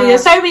 Literally,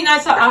 there's so many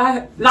nice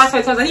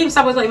hotels. And even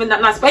Savoy's not even that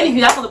nice. But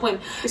anyway, that's not the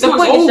point. The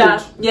point is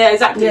that, yeah,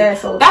 exactly. Yeah,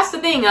 that's the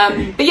thing.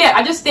 But yeah,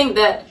 I just think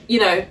that, you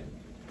know,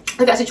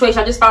 in that situation,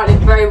 I just found it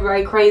very,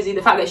 very crazy.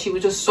 The fact that she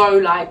was just so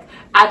like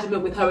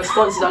adamant with her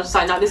responses. I was just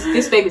like, no,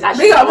 this baby's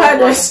actually. Big up her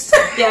this.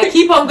 Yeah,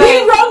 keep on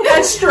going. Be wrong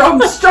and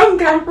strong,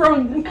 strong and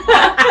wrong.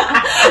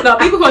 No,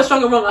 people who are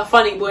strong and wrong are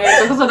funny, boy.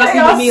 Because that's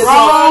even me as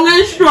well. Strong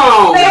and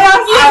strong.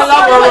 I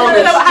love a wrong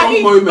and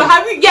strong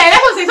moment. Yeah,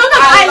 that's what I'm saying.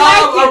 Sometimes I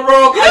like it.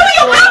 You know when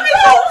you're having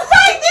to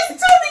fight this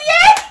to the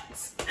end.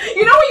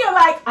 You know when you're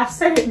like, I've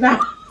said it now.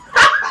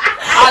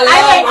 I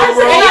love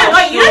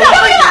you know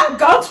that like,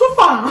 go too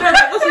far. You know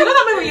that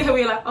moment where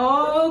you're like,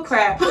 oh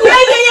crap. Yeah.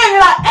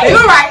 You're like, hey,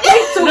 you're right.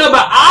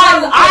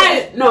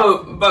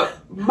 No, but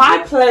my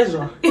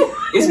pleasure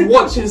is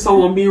watching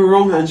someone be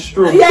wrong and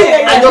strong.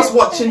 Yeah. And just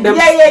watching them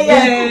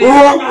be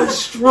wrong and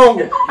strong.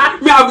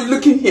 Me, I'll be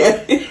looking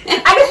here. And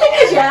the thing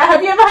is,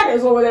 have you ever had it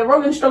as well where they're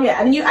wrong and strong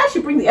and you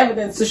actually bring the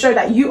evidence to show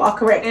that you are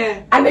correct,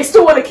 and they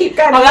still want to keep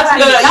going? Oh, that's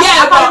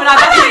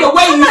the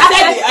way you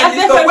said it, and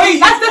it's the way you.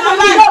 That's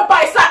definitely not.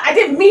 But it's like I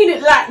didn't mean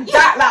it like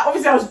that. Like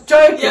obviously I was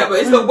joking. Yeah, but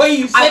it's the way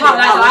you said it.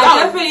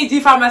 I definitely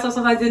do find myself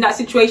sometimes in that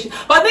situation.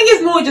 But I think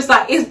it's more just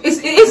like it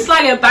is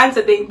slightly a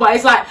banter thing. But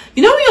it's like,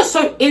 you know when you're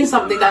so in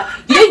something that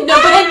you didn't know,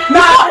 but then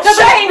the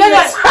shame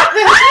is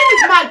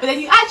mad. But then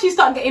you actually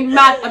start getting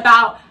mad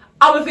about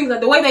other things, like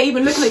the way they're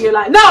even looking at you,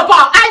 like, no,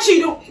 but actually,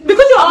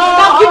 because you're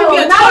not giving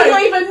me a now you're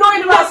even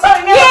annoyed about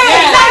something else.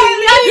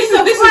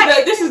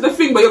 This is the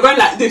thing, but you're going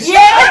like this.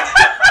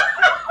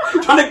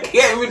 Trying to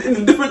get it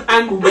in a different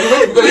angle, but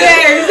exactly.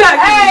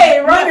 Hey,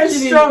 wrong and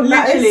strong.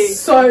 That is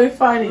so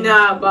funny.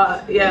 Nah,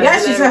 but you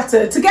actually just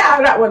have to get out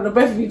of that one. The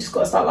both of you just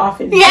got to start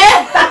laughing.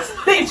 Yeah, that's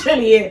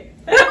literally it.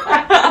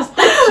 That's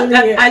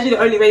actually the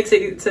only way to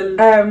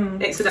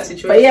exit that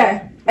situation. But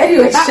yeah,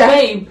 anyway, that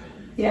babe.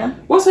 Yeah.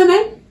 What's her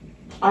name?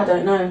 I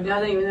don't know. I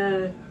don't even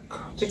know.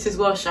 It is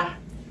Washa.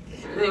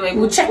 Anyway,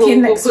 we'll check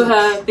in next week. We'll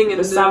put her thing in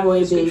the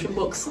description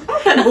box. Or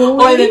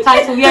the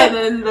title,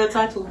 the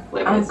title.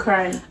 I'm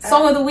crying.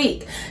 Song of the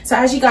week. So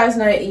as you guys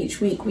know,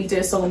 each week we do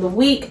a song of the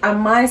week, and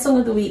my song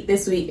of the week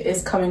this week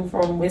is coming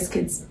from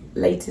Wizkid's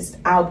latest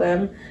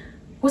album.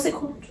 What's it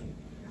called?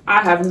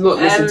 I have not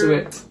listened to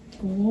it.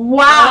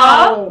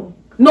 Wow.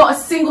 Not a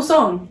single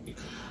song.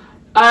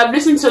 I've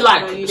listened to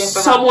like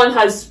someone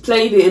has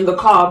played it in the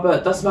car,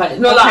 but that's about it.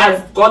 Not like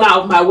I've gone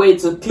out of my way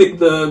to click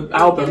the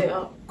album.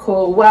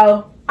 Cool.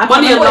 Well, I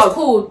can't remember what it's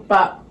called,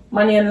 but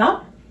Money and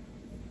Love.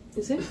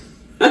 Is it?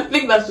 I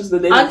think that's just the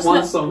name of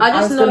one song.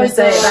 I was gonna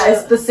say that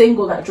is the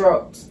single that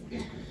dropped.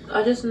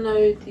 I just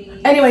know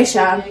the. Anyway,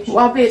 Sha,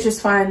 while Beatrice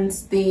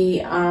finds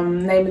the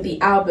name of the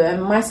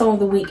album, my song of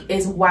the week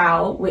is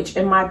 "Wow," which,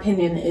 in my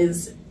opinion,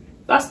 is.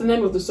 That's the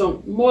name of the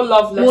song. More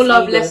love, less ego. More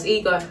love, less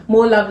ego.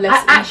 More love,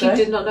 less ego. I actually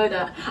did not know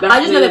that. I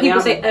just know that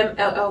people say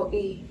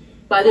MLLE,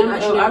 but I didn't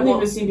actually know. I've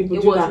never seen people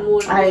do that.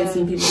 I ain't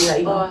seen people do that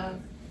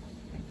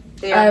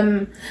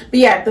either. But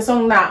yeah, the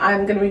song that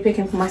I'm going to be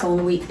picking for my song of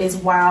the week is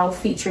 "Wow"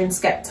 featuring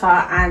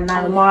Skepta and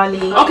Naira Marley.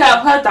 Okay,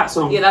 I've heard that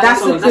song. Yeah,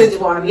 that's a good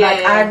one.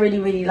 Yeah, I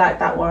really like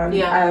that one.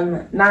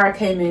 Yeah. Naira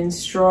came in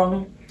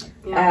strong,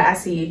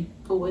 as he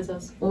always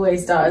does.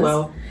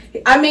 Well,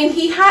 I mean,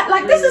 he had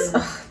like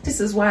this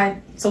is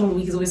why song of the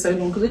week is always so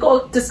long, because we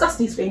got to discuss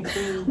these things.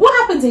 What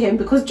happened to him?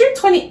 Because during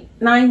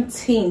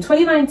 2019 it was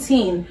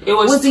 2019. It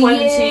was the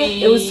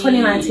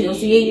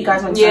year you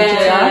guys went to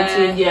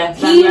Nigeria.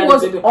 He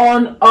was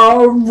on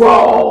a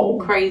roll.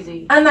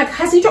 Crazy. And like,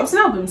 has he dropped an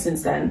album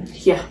since then?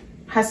 Yeah.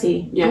 Has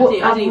he? Yeah.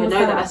 I didn't even know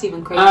that. That's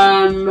even crazy.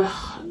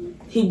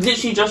 He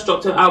literally just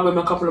dropped an album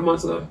a couple of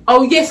months ago.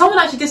 Oh yeah, someone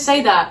actually did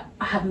say that.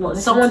 I have not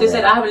listened. Someone did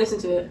say that. I haven't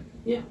listened to it.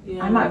 Yeah.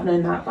 I might have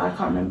known that, but I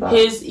can't remember.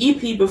 His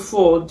EP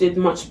before did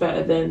much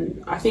better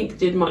than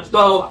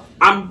though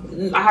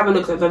I haven't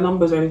looked at the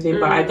numbers or anything,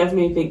 but I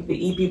definitely think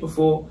the EP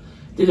before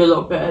did a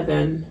lot better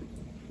than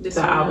this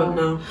album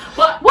now.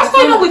 But what's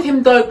going on with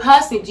him though,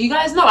 personally? Do you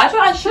guys know? I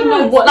don't actually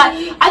know what.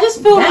 Like, I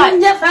just feel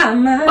like,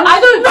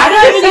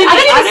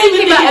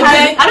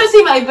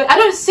 but I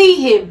don't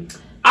see him.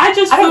 I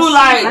just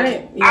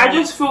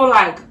feel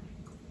like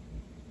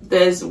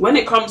there's, when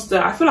it comes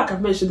to, I feel like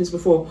I've mentioned this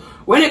before,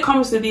 when it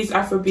comes to these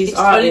Afrobeat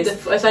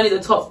artists, it's only the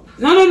top.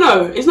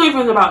 No. It's not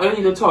even about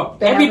only the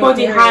top.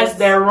 Everybody has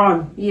their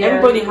run. Yeah.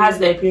 Everybody has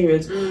their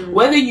periods.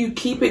 Whether you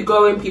keep it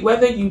going,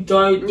 whether you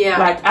don't. Yeah.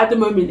 Like at the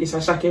moment, it's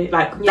Ashake.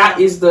 Like that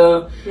is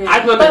the.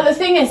 Yeah. But the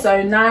thing is,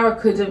 though, Naira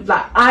could have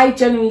I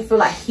genuinely feel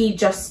like he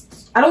just.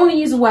 I don't want to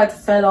use the word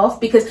fell off,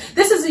 because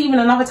this is even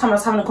another time I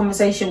was having a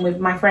conversation with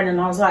my friend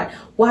and I was like,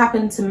 what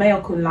happened to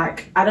Mayokun?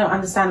 Like, I don't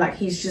understand. Like,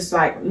 he's just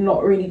like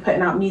not really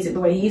putting out music the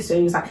way he used to.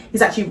 He was like,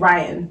 he's actually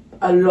writing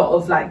a lot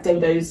of like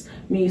Davido's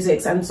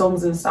music and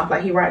songs and stuff.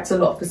 Like, he writes a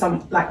lot for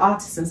some like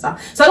artists and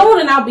stuff. So I don't want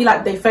to now be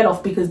like they fell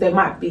off, because they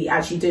might be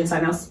actually doing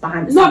something else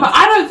behind the scenes. No, but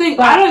I don't think.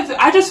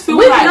 I just feel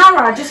with like Naira,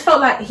 I just felt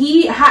like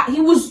he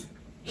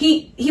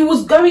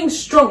was going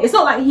strong. It's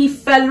not like he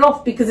fell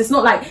off, because it's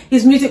not like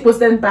his music was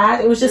then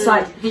bad. It was just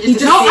like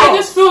I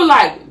just feel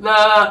like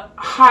the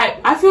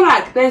hype. I feel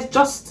like there's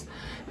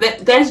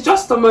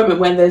just a moment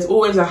when there's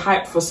always a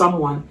hype for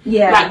someone.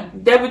 Yeah,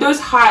 like Davido's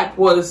hype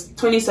was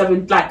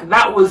 27. Like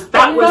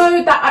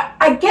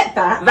I get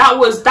that. That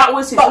was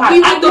his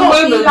hype. At the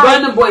moment,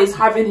 Burna Boy is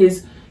having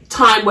his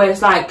time where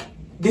it's like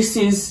this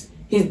is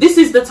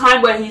the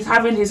time where he's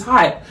having his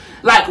hype.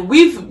 Like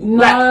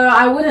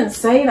I wouldn't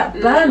say that.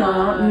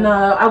 Burna,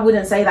 no, I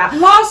wouldn't say that.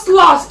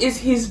 Last is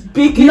his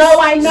biggest. No,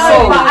 I know,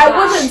 song. But I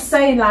wouldn't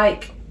say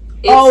like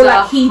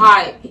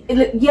hype.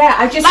 Yeah,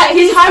 I just like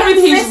he's having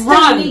his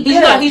run.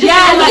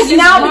 He's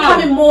now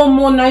becoming more and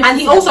more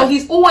noticeable. And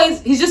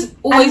he's just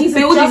always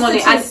building on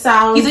it. And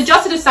sound. He's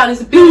adjusted his sound.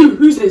 He's building.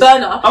 Who's this?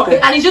 Burna. Okay,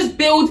 and he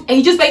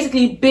just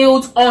basically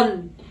builds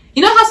on.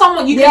 You know how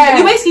someone you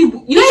basically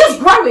just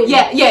growing.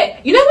 Yeah.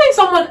 You know when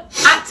someone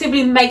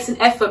actively makes an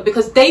effort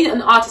because they're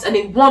an artist and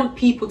they want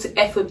people to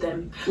effort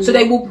them, so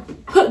they will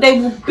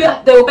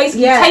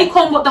basically take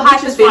on what the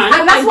hype has been.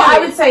 And that's what I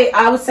would say.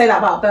 I would say that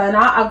about Burna.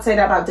 I would say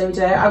that about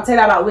Davido. I would say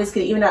that about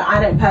Wizkid, even though I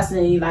don't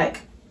personally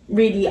like.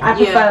 Really, I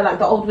prefer like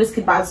the old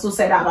Wizkid, but I still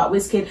say that about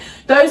Wizkid.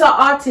 Those are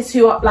artists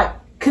who are like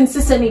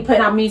consistently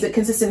putting out music,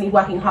 consistently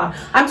working hard.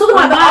 I'm talking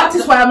about the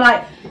artists where I'm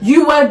like,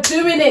 you were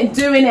doing it,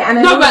 and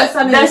then all of a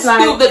sudden it's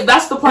like,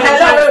 that's the point.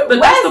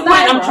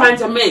 I'm trying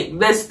to make.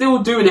 They're still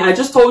doing it. I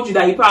just told you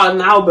that he put out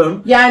an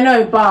album. Yeah, I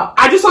know, but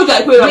I just told you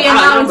that he put out an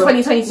album. We are now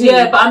in 2022.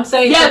 Yeah, but I'm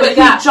saying, but he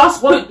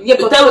just put. There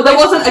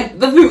wasn't.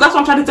 That's what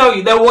I'm trying to tell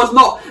you. There was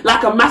not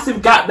like a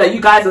massive gap that you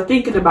guys are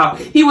thinking about.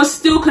 He was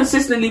still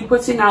consistently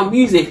putting out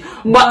music,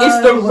 but it's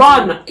the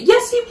run.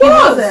 Yes, he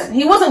was.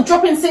 He wasn't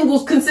dropping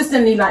singles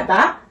consistently like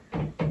that.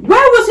 Where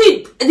was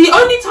he? The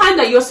only time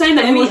that you're saying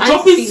that he was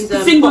dropping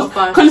singles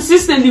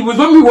consistently was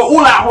when we were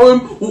all at home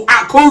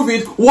at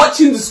COVID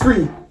watching the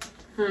screen.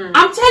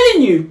 I'm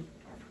telling you.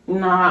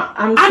 Nah,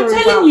 I'm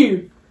telling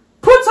you.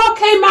 Puta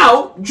came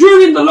out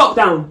during the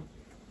lockdown.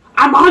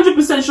 I'm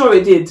 100% sure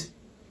it did.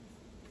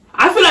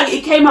 I feel like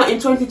it came out in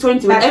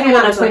 2020 when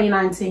everyone had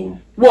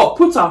 2019. What,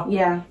 Puta?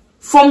 Yeah.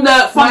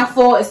 My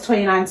thought is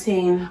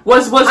 2019. I'm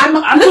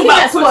looking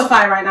at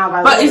Spotify right now, by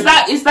the way.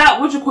 But is that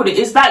what you call it?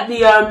 Is that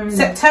the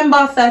September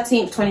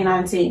 13th,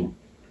 2019?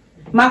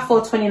 My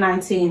thought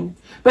 2019.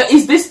 But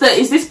is this the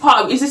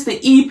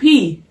EP?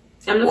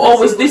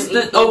 Was this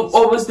the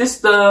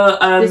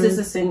This is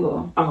the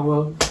single. Oh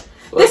well.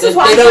 This is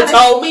what they don't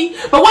tell me.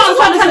 But what I'm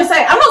trying to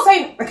say, I'm not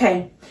saying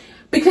okay.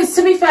 Because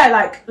to be fair,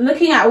 like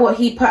looking at what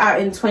he put out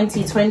in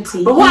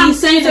 2020, but what I'm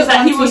saying is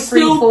that he was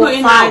still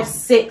putting out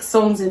 6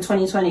 songs in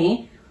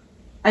 2020,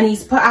 and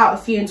he's put out a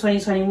few in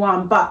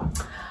 2021.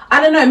 But I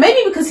don't know,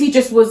 maybe because he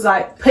just was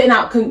like putting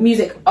out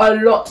music a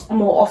lot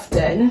more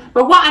often.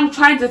 But what I'm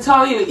trying to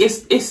tell you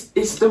is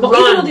the run.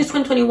 Even all this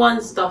 2021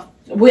 stuff.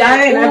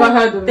 I ain't never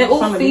heard of them. They're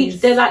all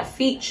they're like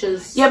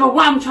features. Yeah, but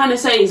what I'm trying to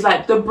say is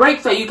like the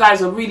break that you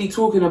guys are really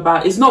talking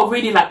about is not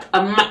really like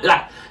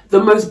the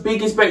most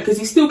biggest break, because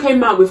he still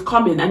came out with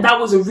Coming, and that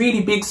was a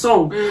really big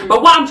song.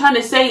 But what I'm trying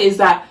to say is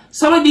that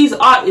some of these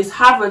artists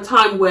have a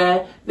time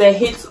where their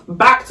hits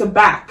back to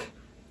back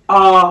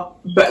are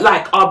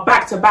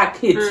back to back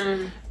hits.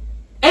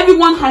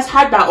 Everyone has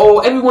had that,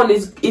 or everyone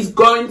is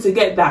going to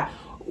get that.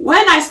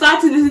 When I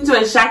started listening to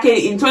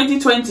Ashake in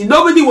 2020,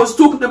 nobody was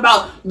talking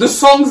about the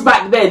songs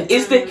back then.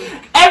 It's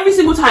every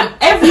single time,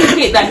 every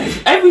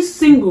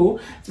single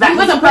that he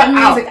doesn't put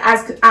music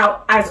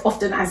out as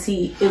often as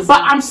he is.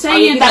 But I'm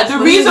saying that the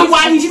reason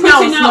why he's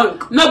putting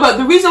out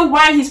the reason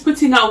why he's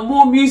putting out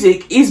more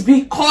music is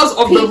because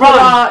of the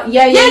run.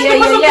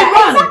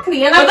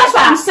 Exactly. And that's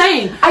what I'm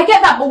saying. I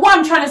get that, but what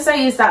I'm trying to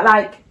say is that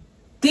like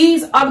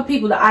these other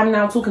people that I'm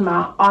now talking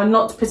about are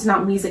not putting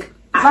out music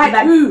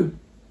like who?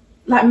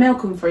 Like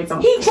Malcolm, for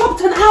example. He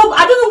dropped an album.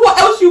 I don't know what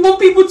else you want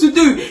people to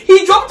do.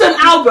 He dropped an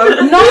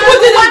album.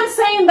 I'm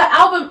saying the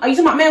album. Are you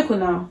talking about Malcolm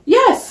now?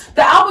 Yes.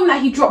 The album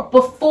that he dropped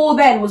before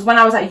then was when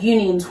I was at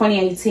uni in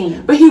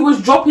 2018. But he was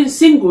dropping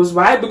singles,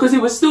 right? Because he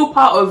was still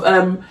part of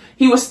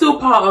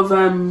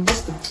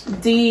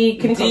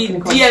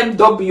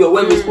DMW or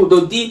whatever it's called,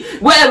 or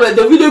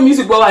the Video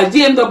Music Worldwide,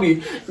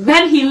 DMW.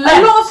 Then he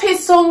left.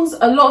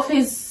 A lot of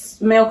his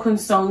Malcolm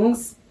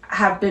songs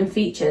have been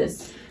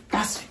features.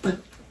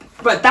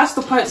 But that's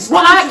the point. Can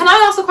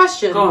I ask a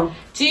question? Go on.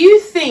 Do you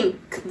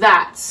think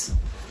that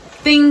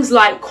things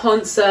like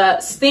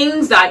concerts,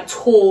 things like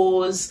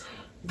tours,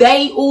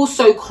 they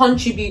also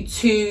contribute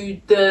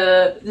to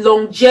the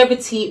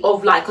longevity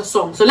of like a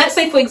song. So let's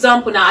say, for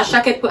example, now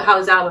Ashake put out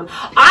his album.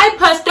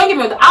 Don't get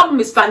me wrong, the album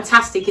is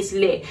fantastic, it's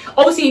lit.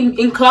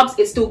 Obviously in clubs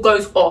it still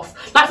goes off.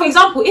 Like for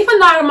example, if a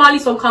Naira Marley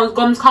song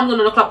comes on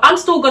in a club, I'm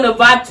still gonna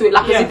vibe to it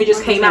like as if it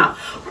just came out.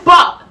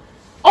 But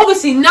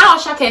obviously now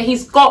Ashake,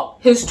 he's got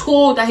his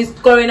tour that he's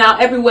going out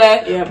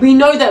everywhere. Yeah. We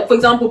know that, for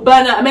example,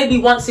 Burna, maybe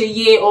once a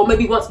year or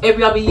maybe once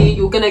every other year,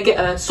 you're going to get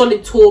a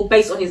solid tour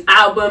based on his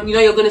album. You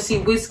know, you're going to see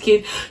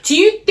Wizkid. Do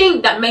you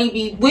think that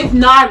maybe with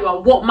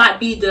Naira, what might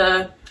be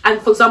and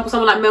for example,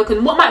 someone like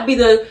Malcolm, what might be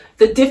the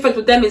difference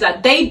with them is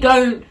that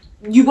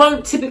you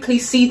won't typically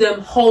see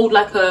them hold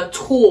like a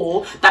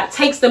tour that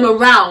takes them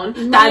around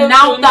that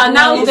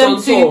allows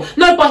them to.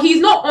 No, but he's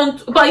not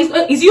on. But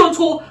is he on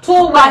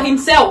tour by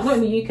himself? Not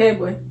in the UK,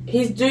 boy.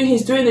 He's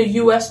doing a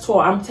US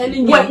tour. I'm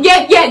telling you. Well,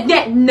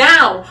 yeah.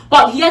 Now,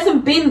 but he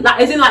hasn't been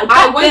like as in like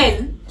back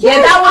then. Yeah,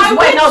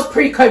 that was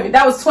pre-COVID.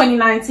 That was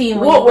 2019.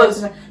 What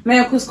was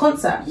Miracle's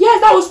concert? Yeah,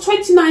 that was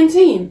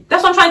 2019.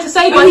 That's what I'm trying to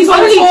say. But he's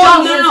only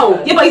just now.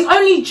 Yeah, but he's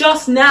only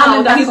just now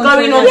that he's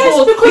going on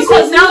tour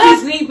because now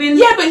he's leaving.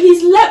 Yeah, but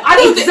he's left.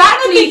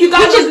 Exactly.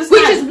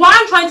 Which is why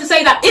I'm trying to say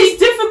that it's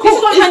difficult. This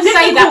is what I'm trying to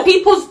say,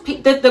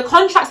 that the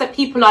contracts that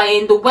people are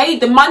in,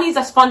 the monies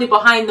that's funded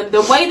behind them,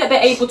 the way that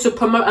they're able to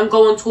promote and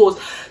go on tours,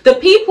 the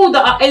people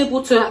that are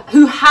able to,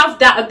 who have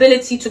that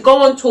ability to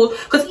go on tours,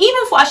 because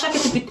even for Ashake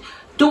to be.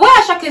 The way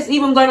Ashake is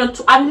even going on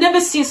tour, I've never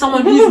seen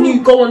someone who's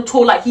new go on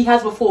tour like he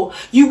has before.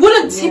 You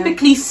wouldn't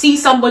typically see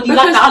somebody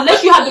like that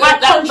unless you have the right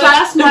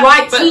contract, the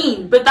right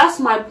team. But that's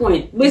my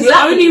point. Exactly. The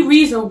only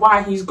reason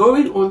why he's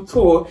going on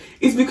tour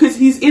is because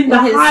he's in the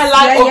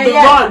highlight of the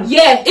run.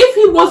 Yeah. If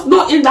he was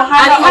not in the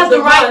highlight of the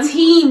run, he has the right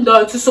team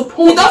though to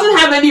support. He doesn't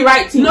have any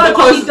right team. No,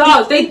 because he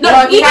does. He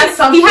has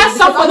somebody.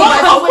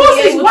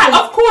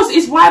 Of course,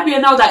 it's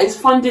YBNL that is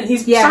funding.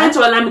 He's trying to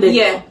align with it.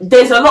 Yeah.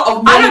 There's a lot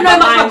of money. I don't know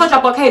much about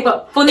contract, okay,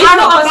 but for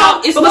Naira.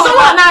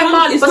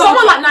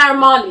 Someone like Naira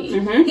Marley,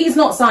 he's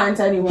not signed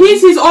to anyone. He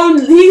has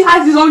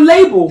his own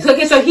label.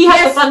 Okay, so he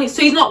has to fund it.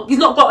 So he's not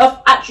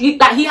got actually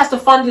like he has to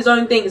fund his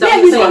own things. Yeah,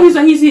 isn't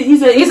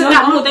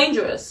that more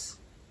dangerous?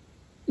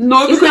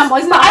 No, because I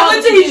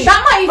went to his show.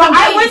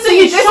 This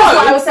is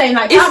what I was saying.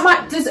 Like that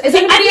might. Is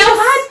anybody else?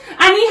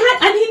 And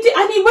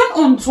he went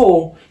on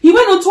tour. He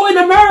went on tour in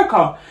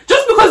America.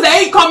 Just because they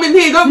ain't coming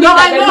here, don't mean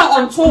that they're not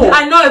on tour.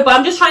 I know, but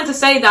I'm just trying to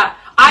say that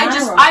I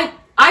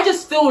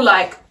just feel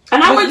like.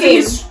 And I went to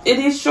his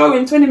show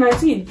in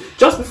 2019,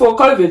 just before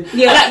COVID.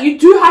 Yeah. And like, you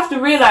do have to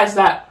realise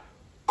that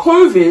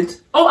COVID...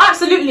 Oh,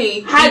 absolutely.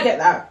 Had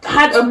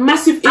a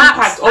massive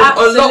impact on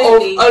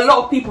a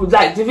lot of people.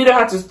 Like, Davido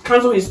had to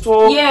cancel his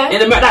tour. Yeah.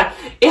 In America. Like,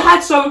 it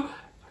had so...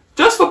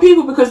 Just for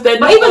people because they're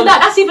but even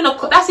that's even a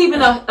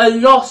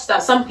loss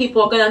that some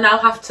people are going to now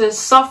have to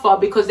suffer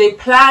because they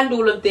planned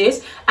all of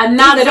this and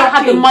now they don't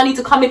have the money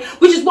to come in,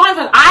 which is why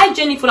I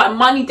genuinely feel like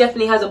money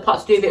definitely has a part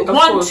to do with it.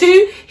 One,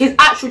 two, his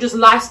actual just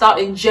lifestyle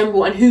in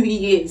general and who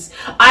he is.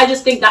 I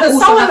just think that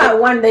someone like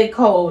One Day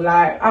Cole,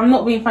 like, I'm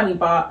not being funny,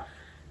 but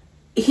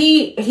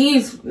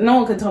he's no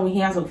one can tell me he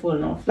hasn't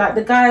fallen off. Like,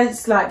 the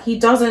guy's like, he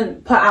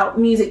doesn't put out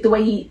music the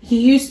way he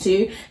used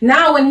to.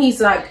 Now when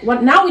he's like,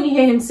 now when you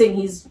hear him sing,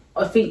 he's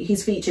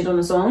featured on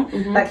a song.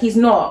 Like, he's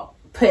not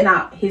putting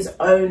out his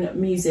own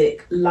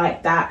music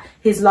like that.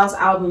 His last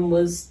album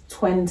was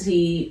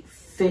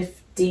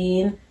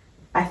 2015,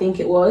 I think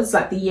it was,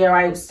 like the year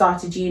I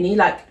started uni.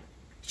 Like,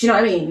 do you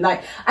know what I mean?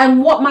 Like,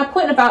 and what my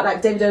point about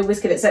like Davido,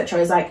 Wizkid, etc.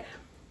 is like,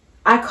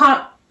 I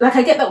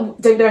get that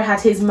Davido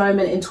had his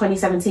moment in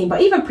 2017,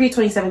 but even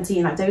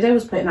pre-2017, like Davido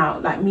was putting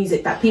out like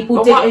music that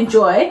people did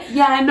enjoy.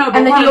 Yeah, I know. But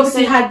and then he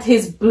obviously had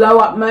his blow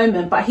up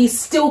moment, but he's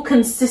still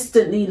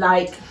consistently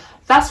like.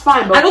 That's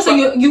fine, but and also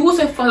you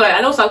also follow.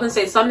 And also I can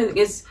say something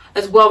is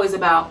as well is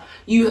about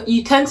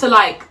you tend to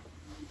like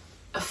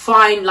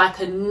find like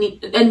a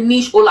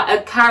niche or like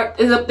a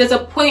character. There's a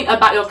point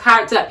about your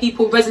character that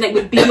people resonate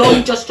with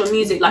beyond just your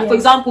music. Like for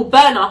example,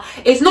 Burna,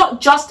 it's not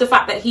just the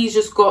fact that he's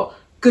just got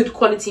good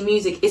quality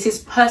music. It's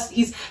his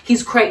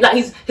his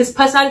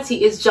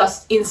personality is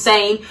just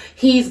insane.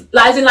 He's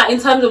like, as in like in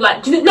terms of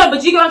like, do you get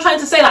what I'm trying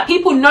to say? Like,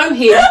 people know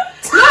him.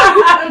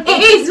 No,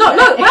 it is no.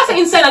 When I say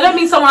insane, I don't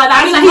mean someone like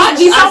that. I mean, like,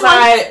 he's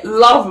I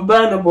love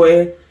Burna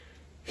Boy,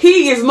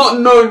 he is not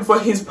known for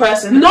his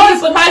personality. No,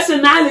 his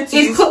personality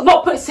is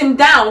what puts him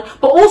down.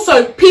 But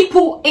also,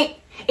 people.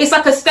 It's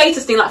like a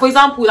status thing. Like, for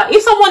example, like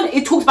if someone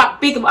talks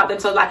big about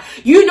themselves, like,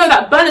 you know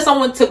that Burna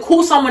someone to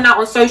call someone out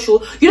on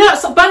social. You know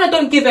that Burna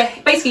don't give a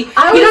basically.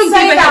 I would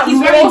say that he's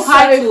very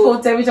entitled for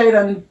Davido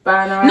than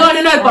Burna. No,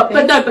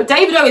 but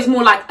Davido is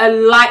more like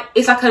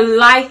it's like a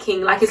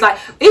liking. Like, it's like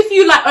if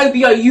you like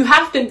OBO, you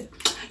have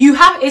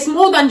it's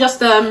more than just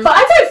But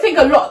I don't think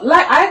a lot.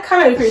 Like, I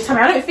kind of agree with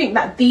Tammy. I don't think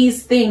that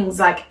these things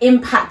like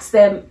impact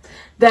them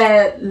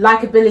their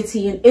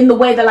likability in the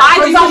way that, like,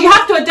 for example, you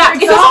have to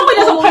adapt.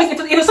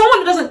 If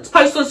someone doesn't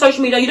post on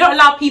social media, you don't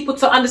allow people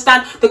to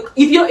understand.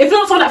 If you're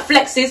not someone that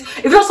flexes,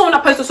 if you're not someone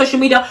that posts on social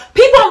media,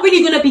 people aren't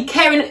really going to be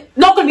caring.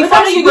 Not going to be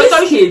following you on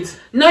social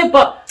media.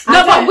 But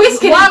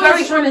Wizkid. What I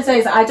was trying to say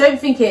is, I don't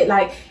think it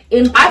like.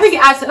 I think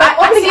it adds.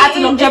 I think it adds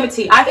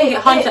longevity. I think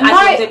it adds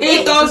longevity.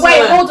 It doesn't.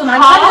 Wait, hold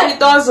on. It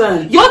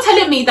doesn't. You're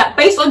telling me that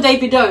based on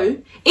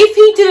Davido, if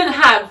he didn't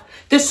have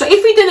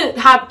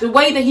the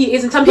way that he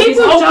is in terms of his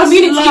whole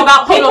community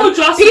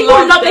people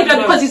love Davido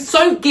because he's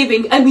so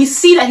giving, and we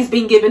see that he's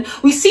been given.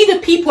 We see the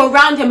people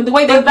around him and the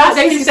way they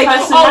his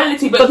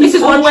personality. But this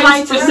is what I'm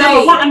trying to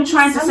say. What I'm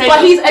trying to say.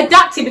 But he's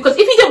adapted, because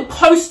if he didn't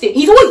post it,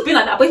 he's always been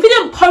like that. But if he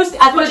didn't post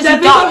it as much as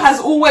he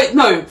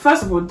does,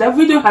 first of all,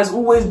 Davido has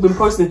always been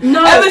posting.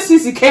 No, ever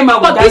since he came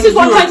out. But this is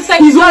what I'm trying to say.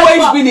 He's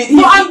always been it.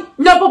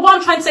 But what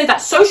I'm trying to say is that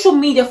social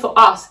media for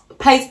us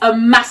plays a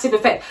massive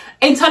effect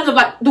in terms of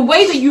like the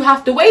way that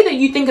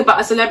you think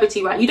about a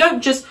celebrity, right? You don't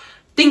just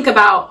think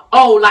about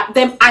like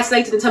them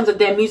isolated in terms of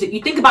their music.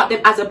 You think about them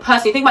as a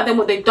person. You think about them,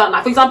 what they've done.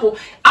 Like, for example,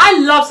 I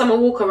love Summer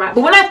Walker, right?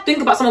 But when I think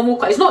about Summer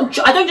Walker, it's not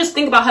I don't just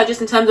think about her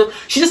just in terms of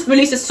she just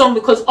released a song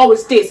because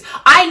it's this.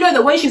 I know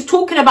that when she's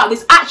talking about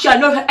this, actually I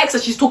know her ex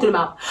that she's talking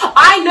about.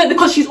 I know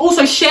because she's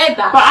also shared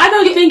that. But I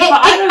don't think it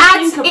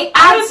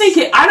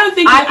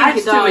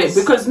adds to it,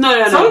 because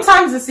no.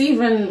 Sometimes it's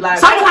even like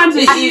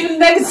it's even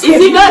negative. It's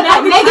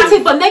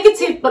even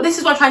negative. But this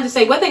is what I'm trying to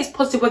say. Whether it's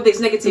positive, whether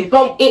it's negative,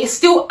 but it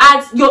still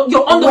adds.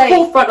 You're on the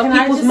forefront of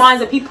people's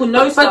minds, and people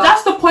know stuff. But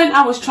that's the point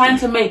I was trying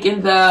to make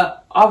in the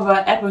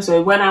other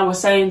episode, when I was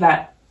saying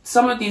that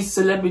some of these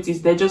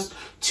celebrities, they're just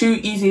too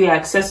easily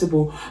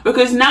accessible.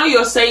 Because now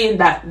you're saying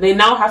that they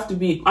now have to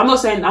be, I'm not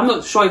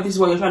sure if this is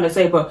what you're trying to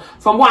say, but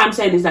from what I'm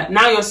saying is that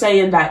now you're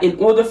saying that in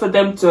order for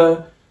them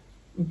to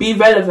be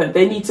relevant,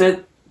 they need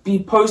to be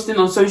posting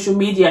on social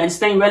media and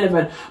staying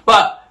relevant.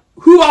 But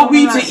who are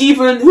we to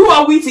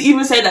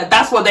even say that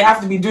that's what they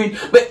have to be doing?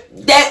 But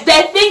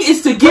their thing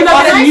is to give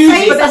us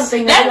music.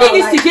 Their thing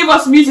is to give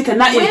us music, and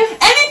that is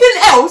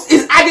anything else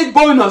is added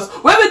bonus.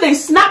 Whether they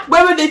snap,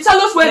 whether they tell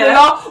us where they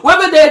are,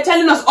 whether they're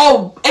telling us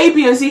A,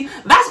 B, and C,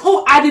 that's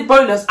all added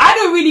bonus. I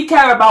don't really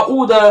care about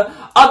all the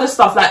other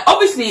stuff. Like,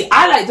 obviously,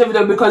 I like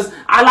Davido because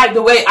I like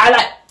the way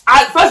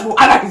first of all,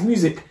 I like his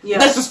music. Yeah.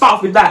 Let's just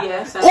start with that.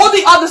 Yeah, all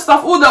the other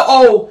stuff,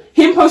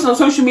 him posting on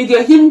social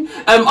media, him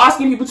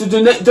asking people to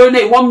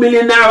donate 1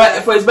 million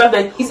naira for his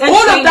birthday.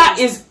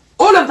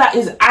 All of that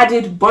is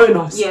added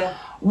bonus. Yeah.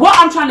 What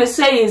I'm trying to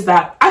say is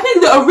that I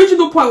think the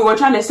original point we were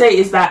trying to say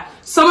is that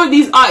some of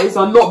these artists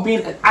are not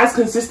being as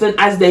consistent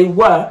as they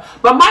were.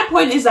 But my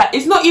point is that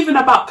it's not even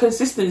about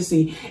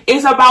consistency.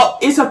 It's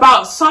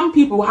about some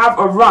people have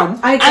a run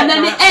and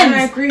then it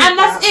ends, and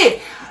that's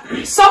it.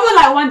 Someone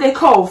like One Day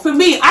Cole, for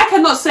me, I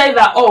cannot say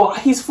that,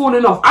 he's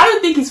fallen off. I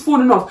don't think he's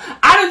fallen off.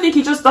 I don't think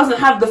he just doesn't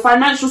have the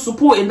financial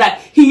support in that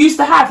he used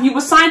to have. He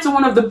was signed to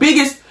one of the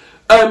biggest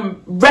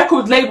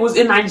record labels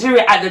in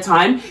Nigeria at the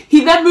time.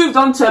 He then moved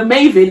on to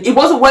Maven. It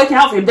wasn't working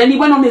out for him. Then he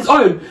went on his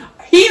own.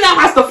 He now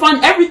has to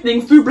fund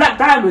everything through Black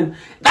Diamond.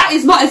 That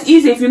is not as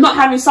easy if you're not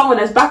having someone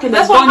that's backing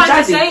that's Don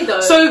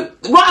Jazzy. So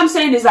what I'm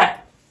saying is that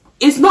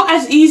it's not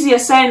as easy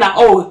as saying that,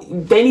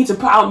 they need to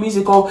put out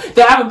music or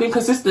they haven't been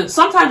consistent.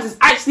 Sometimes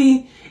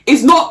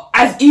it's not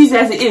as easy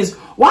as it is.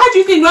 Why do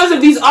you think loads of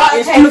these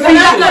artists do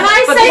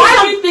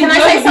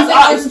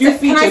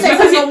features?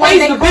 Because it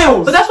pays the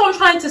bills. But that's what I'm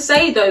trying to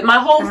say, though. My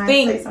whole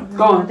thing.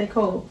 Go on. They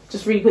call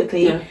just really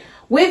quickly. Yeah.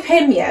 With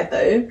him,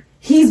 though,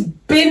 he's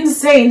been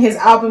saying his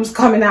album's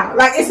coming out.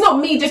 Like, it's not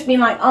me just being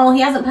like,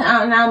 he hasn't put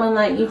out an album,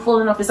 like, you've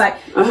fallen off. It's like,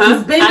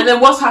 he's been... And then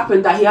what's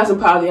happened that he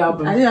hasn't put out the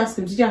album? I didn't ask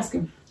him. Did you ask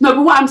him? No,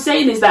 but what I'm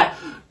saying is that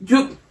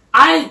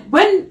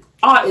when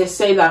artists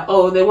say that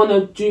they want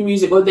to do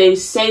music, or they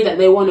say that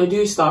they want to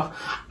do stuff,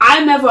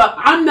 I'm never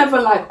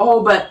like,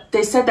 but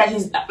they said that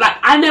he's like,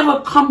 I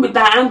never come with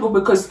that angle,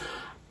 because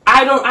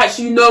I don't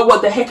actually know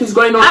what the heck is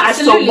going on as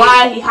to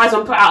why he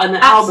hasn't put out an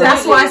album.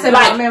 That's why I said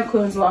about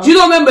Miracle as well. Do you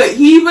not remember?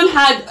 He even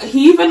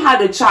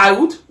had a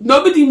child.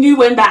 Nobody knew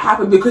when that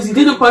happened because he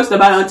didn't post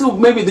about it until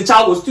maybe the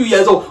child was 2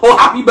 years old.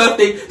 Happy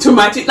birthday to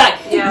my child.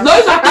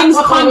 Loads of things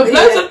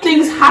loads of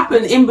things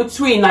happen in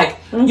between. Like,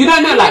 you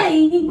don't know.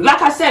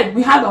 Like I said,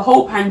 we had a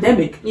whole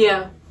pandemic.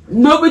 Yeah.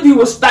 Nobody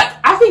was like,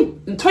 I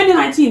think in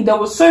 2019 there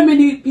were so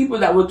many people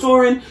that were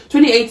touring.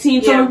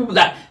 2018, so many people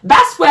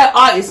that's where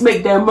artists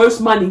make their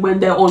most money, when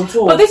they're on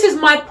tour. But this is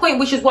my point,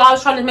 which is what I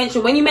was trying to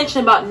mention. When you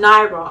mentioned about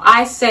Naira,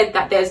 I said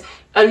that there's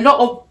a lot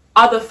of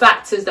other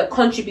factors that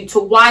contribute to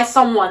why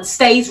someone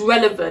stays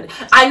relevant.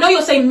 I know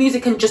you're saying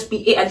music can just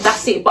be it and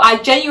that's it, but I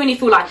genuinely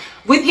feel like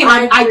with him,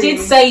 I did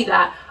say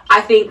that. I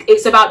think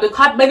it's about the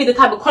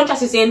type of contract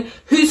he's in,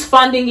 who's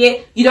funding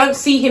it. You don't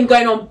see him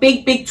going on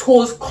big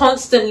tours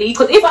constantly,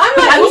 because you don't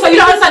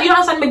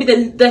understand maybe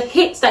the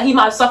hits that he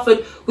might have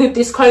suffered with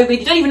this COVID.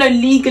 You don't even know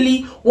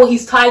legally what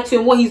he's tied to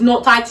and what he's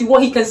not tied to,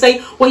 what he can say,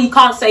 what he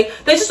can't say.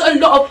 There's just a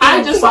lot of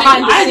things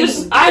behind the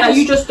scenes that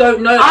you just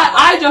don't know.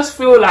 I just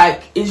feel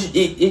like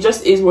it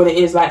just is what it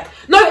is. Like,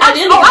 no, at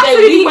the end of the day,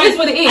 is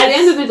what it is. At the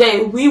end of the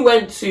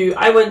day,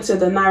 I went to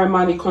the Naira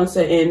Marley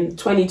concert in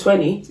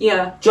 2020.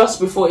 Yeah. Just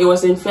before, it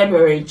was in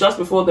February, just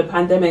before the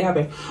pandemic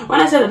happened. When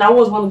I said that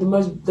was one of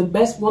the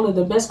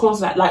best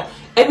concerts. Like,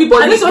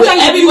 everybody,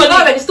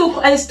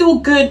 it's still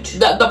good.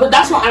 But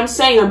that's what I'm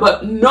saying.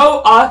 But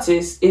no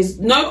artist is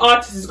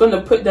going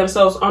to put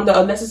themselves under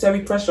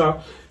unnecessary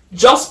pressure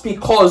just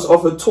because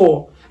of a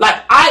tour.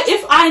 Like,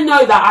 if I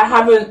know that I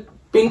haven't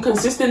been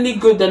consistently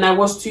good than I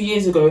was 2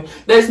 years ago,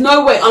 there's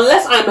no way,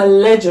 unless I'm a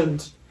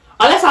legend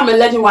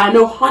where I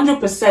know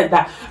 100%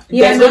 that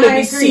there's going to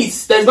be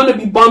seats, there's going to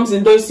be bums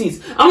in those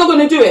seats, I'm not going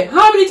to do it.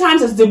 How many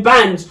times has the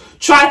band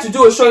tried to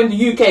do a show in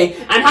the UK,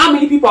 and how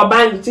many people are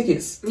buying the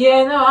tickets?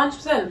 Yeah, no,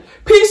 100%.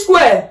 P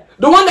Square,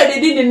 the one that they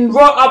did in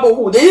Royal Albert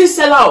Hall, they didn't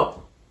sell out.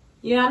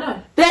 Yeah, I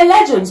know. They're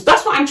legends.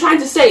 That's what I'm trying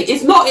to say.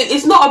 It's not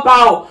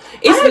about.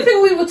 I don't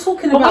think we were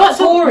talking about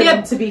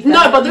touring, to be fair.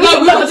 No, but we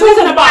were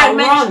talking about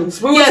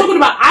runs. We were talking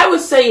about. I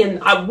was saying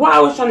what I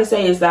was trying to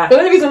say is that the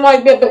only reason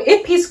why, but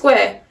if P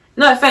Square,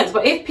 no offense,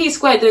 but if P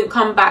Square didn't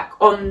come back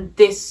on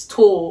this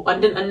tour and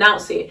didn't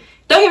announce it,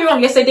 don't get me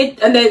wrong, yes they did,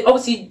 and then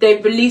obviously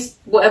they released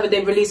whatever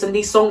they released and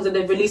these songs that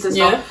they've released and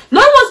stuff. Yeah.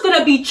 No one's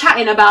gonna be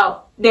chatting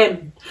about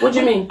them. What do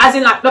you mean? As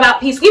in, like, about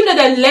Peace, even though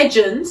they're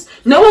legends,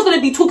 no one's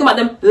gonna be talking about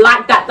them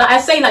like that. Like I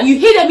say, like, you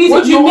hear their music,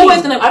 what do you mean?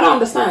 Always gonna. I don't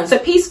understand. So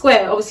P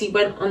Square obviously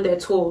went on their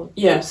tour.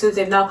 Yeah. Since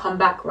they've now come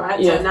back, right?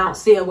 Yeah. To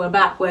announce, yeah, we're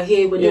back, we're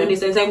here, we're doing this.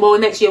 They're saying, well,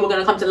 next year we're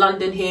gonna come to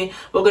London here,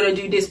 we're gonna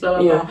do this, blah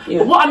blah blah. Yeah.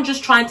 But what I'm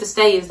just trying to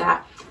say is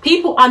that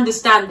people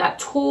understand that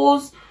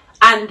tours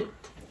and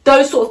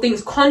those sort of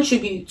things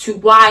contribute to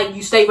why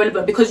you stay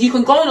relevant, because you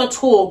can go on a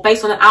tour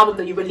based on an album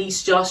that you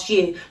released last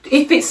year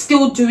if it's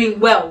still doing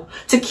well,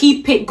 to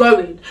keep it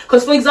going.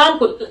 Because, for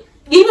example,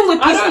 even with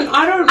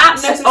I don't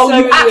necessarily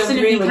you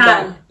absolutely can.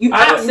 That. You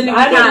absolutely can.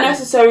 I don't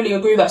necessarily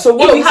agree with that. So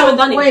what? You haven't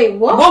done it. Wait,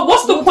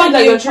 what's the point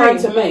that you're trying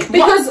to make?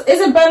 Because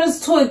isn't Burna's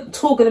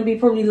tour going to be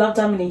probably Love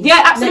Damini?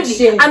 Yeah, absolutely. Next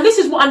year? And this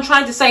is what I'm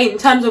trying to say in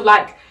terms of,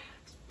 like,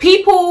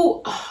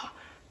 people.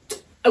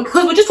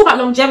 Because we're just talking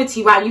about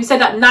longevity, right? You said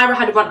that Naira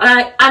had a run,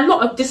 and I'm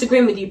not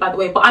disagreeing with you, by the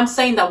way, but I'm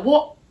saying that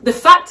what the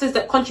factors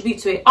that contribute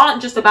to it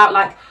aren't just about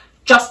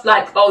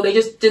oh, they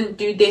just didn't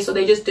do this or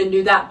they just didn't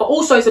do that, but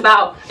also it's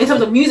about, in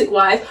terms of music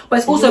wise, but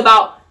it's also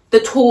about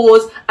the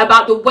tours,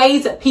 about the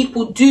ways that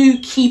people do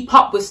keep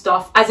up with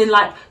stuff, as in,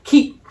 like,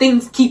 keep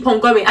on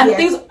going, and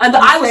things, and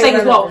that I was saying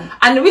as well.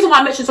 And the reason why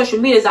I mentioned social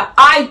media is that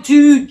I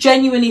do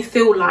genuinely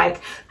feel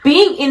like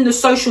being in the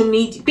social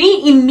media,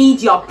 being in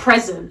media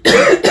present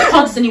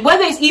constantly,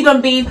 whether it's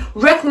even being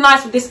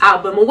recognized with this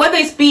album or whether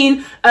it's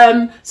being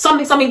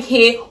something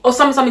here or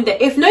something there.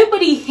 If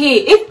nobody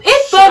here, if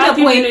Burna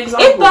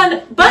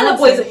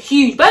Boy is a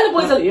huge, Burna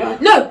Boy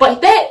is no,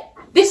 but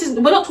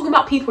we're not talking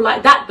about people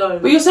like that though.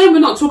 But you're saying we're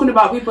not talking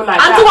about people like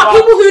that. I'm talking about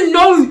people who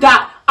know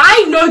that.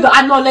 I know that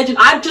I'm not a legend.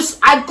 I've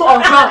got a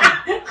run.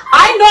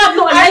 I know I'm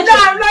not a legend.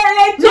 I'm not a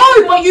legend. No,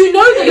 but you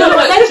know that you're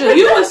not a legend.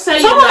 You were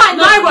saying someone like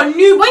Naira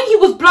knew when he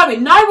was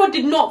blowing. Naira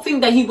did not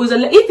think that he was a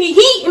legend. If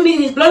he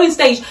in his blowing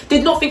stage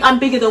did not think I'm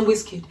bigger than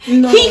Wizkid.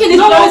 No. He in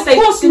his blowing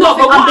stage did not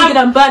think I'm bigger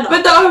than Burna.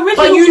 But the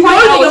original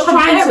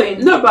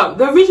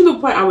the original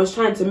point I was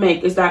trying to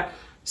make is that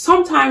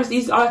sometimes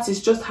these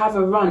artists just have a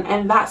run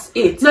and that's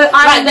it. No,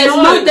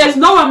 there's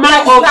no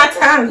amount of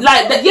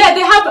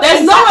they have.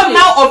 There's no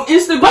amount of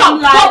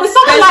Instagram but with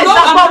someone like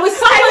that, but with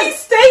someone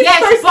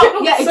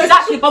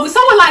exactly. But with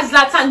someone like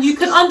Zlatan, you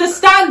can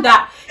understand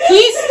that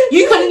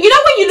you know when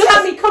you look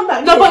at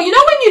but you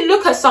know when you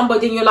look at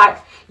somebody and you're like,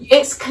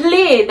 it's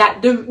clear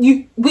that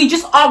we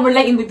just aren't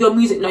relating with your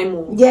music no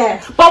more. Yeah.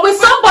 But with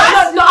somebody,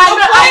 I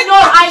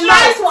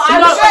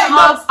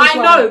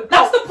know.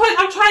 That's the point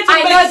I'm trying to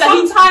make.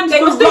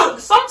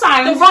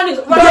 Sometimes the run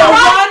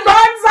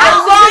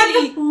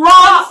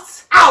runs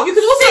out. You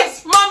can also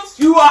 6 months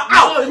you are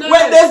out.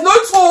 When there's no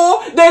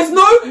tour, there's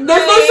no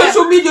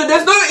social media,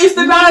 there's no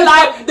Instagram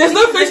live, there's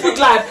no Facebook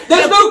live,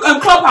 there's no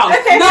Clubhouse,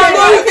 there's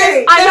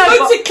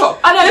no TikTok.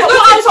 There's no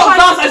TikTok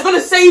dance that's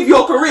gonna save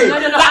your career.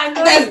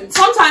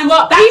 Sometimes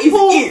that is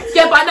it.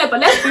 Yeah, but I know. But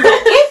let's be real.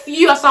 If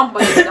you are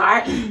somebody,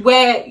 right,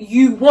 where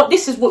you want,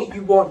 this is what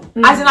you want,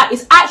 as in, like,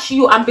 it's actually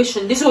your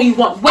ambition. This is what you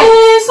want. Wait,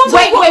 is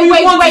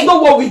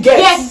not what we get.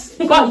 Yes,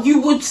 but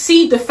you would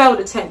see the failed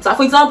attempts. Like,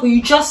 for example,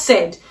 you just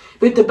said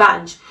with the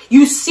band,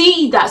 you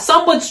see that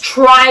someone's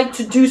tried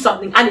to do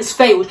something and it's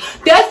failed.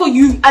 Therefore,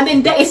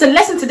 it's a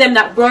lesson to them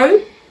that,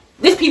 bro,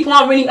 these people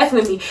aren't really effing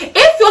with me.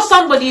 If you're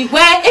somebody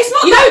where it's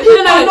not,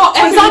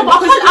 for example,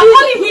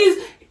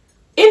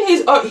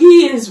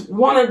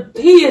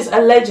 he is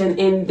a legend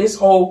in this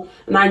whole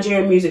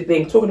Nigerian music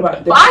thing. Talking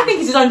about, but I think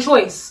it's his own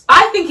choice.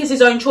 I think it's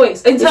his own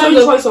choice in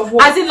terms of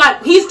what? As in,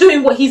 like, he's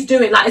doing what he's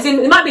doing. Like, as in,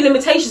 it might be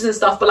limitations and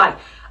stuff, but like,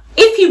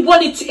 if he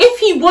wanted to, if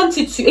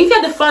he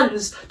had the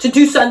funds to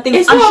do certain things,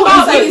 it's not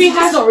about he's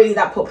not really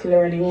that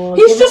popular anymore.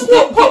 He's just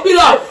not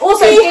popular.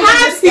 Also, he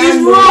had his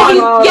run.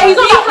 Yeah, he's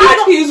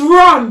not his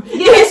run.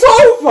 It's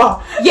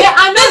over. Yeah,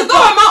 I know. There's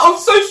no amount of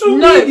social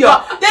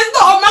media. There's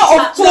no amount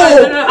of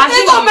tour.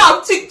 There's no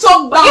amount of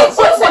TikTok dance.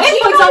 If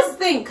you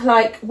think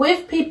like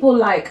with people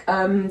like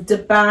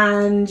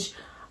D'banj,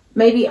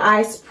 maybe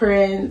Ice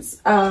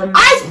Prince.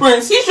 Ice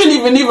Prince, he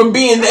shouldn't even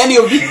be in any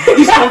of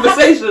these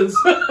conversations.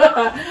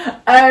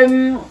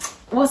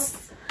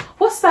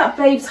 What's that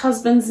babe's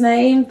husband's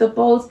name? The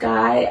bald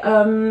guy.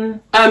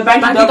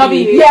 Banky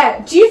W.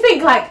 Yeah. Do you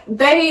think like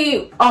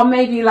they are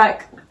maybe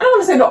like, I don't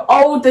want to say the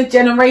older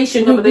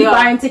generation who would be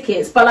buying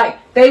tickets, but like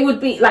they would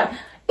be like,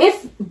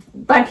 if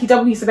Banky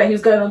W said that he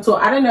was going on tour,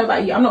 I don't know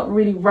about you, I'm not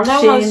really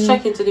rushing. No one's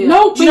checking to do that.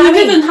 No, but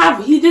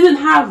he didn't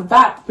have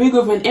that big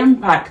of an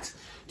impact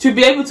to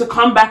be able to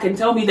come back and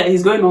tell me that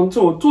he's going on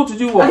tour. Tour to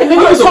do what? Okay,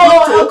 maybe it's a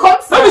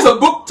concert. Maybe it's a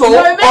book tour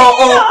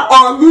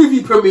or a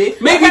movie premiere.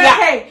 Maybe that.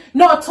 Okay,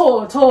 not a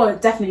tour,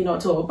 definitely not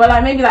a tour. But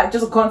like maybe like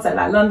just a concert,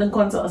 like London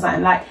concert or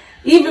something. Like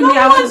even he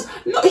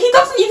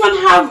doesn't even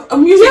have a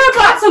music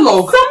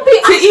catalogue. Some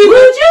people,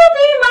 would you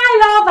be my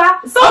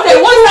lover?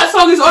 Okay, once that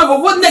song is over,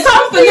 what's the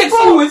next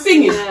song we're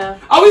singing? Yeah.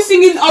 Are we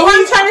singing? What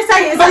I'm trying to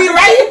say is that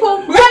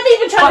people. What I'm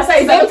even trying to say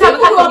is that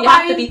you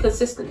have to be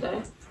consistent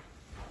though.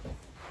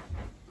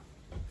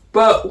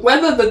 But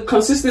whether the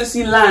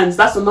consistency lands,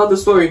 that's another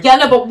story. Yeah,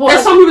 no, but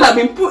there's some people that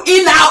have been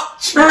putting out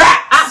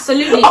tracks.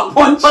 Absolutely.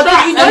 Upon but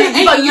tracks. You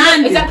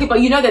know, exactly.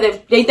 But you know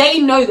that they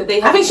know that they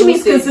have. I think she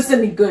means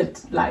consistently good.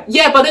 Like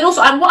yeah, but then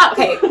also, and what?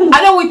 Okay,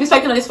 I know we've been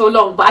speaking on this for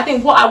long, but I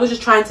think what I was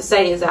just trying to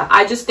say is that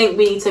I just think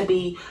we need to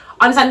be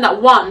understanding that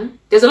one,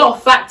 there's a lot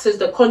of factors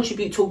that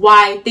contribute to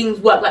why things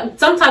work. Like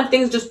sometimes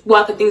things just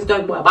work and things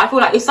don't work. But I feel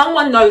like if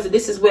someone knows that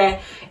this is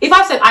where, if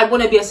I said I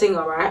want to be a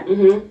singer, right?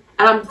 Mm-hmm.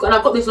 And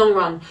I've got this long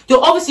run,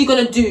 you're obviously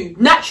gonna do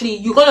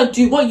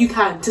what you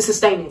can to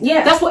sustain it.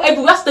 Yeah, that's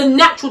the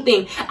natural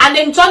thing. And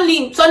then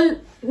suddenly,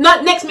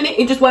 next minute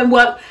it just won't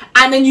work.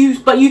 And then you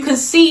can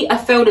see a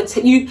failed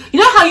attempt. You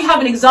know how you have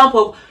an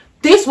example of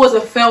this was a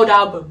failed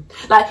album.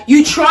 Like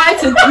you tried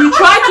to do,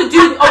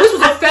 oh, this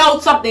was a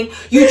failed something.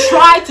 You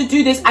tried to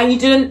do this and it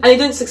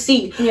didn't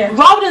succeed. Yeah.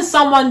 Rather than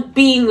someone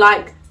being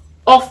like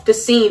off the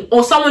scene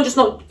or someone just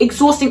not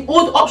exhausting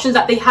all the options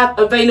that they have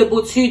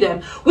available to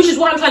them, which is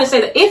what I'm trying to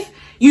say, that if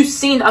you've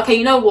seen, okay,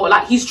 you know what,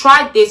 like he's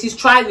tried this, he's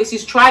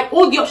tried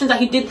all the options that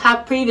he did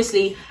have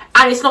previously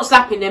and it's not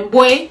slapping them,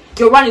 boy,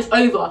 your run is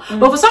over.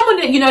 But for someone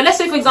that, you know, let's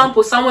say for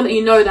example, someone that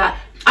you know that,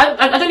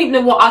 I don't even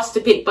know what artist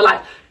to pick, but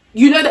like,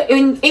 you know that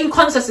in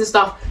concerts and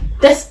stuff,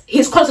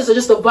 his concerts are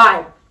just a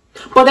vibe.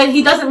 But then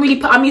he doesn't really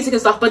put out music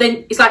and stuff. But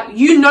then it's like,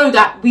 you know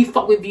that we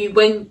fuck with you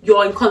when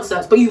you're in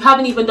concerts, but you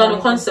haven't even done a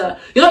concert.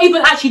 You're not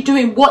even actually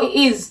doing what it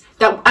is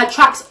that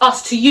attracts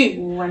us to you.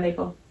 When they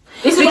go.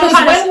 It's because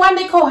when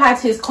Nicole had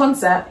his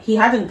concert, he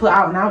hadn't put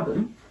out an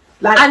album.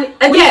 Like, and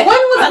yeah, when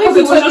was I think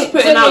he was just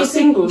putting out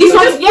singles. This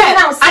was, yeah,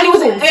 and it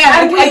was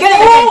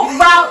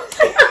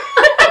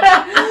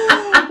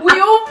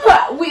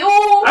we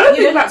all. I don't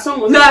think that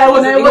song was. No,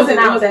 it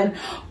wasn't.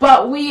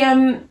 But we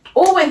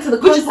all went to the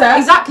concert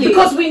exactly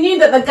because we knew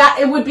that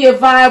it would be a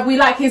vibe. We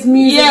like his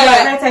music.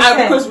 Yeah,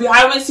 and because we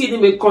haven't seen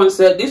him in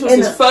concert. This was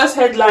his first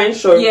headline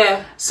show.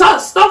 Yeah, so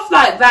stuff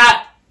like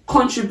that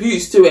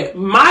contributes to it.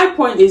 My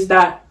point is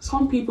that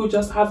some people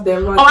just have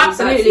their run. Oh,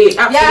 absolutely.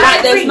 Yeah,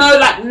 like there's no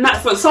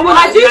like for someone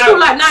like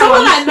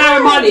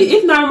Naira Marley.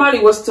 If Naira Marley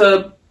was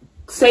to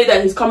say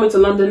that he's coming to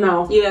London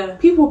now, yeah,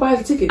 people buy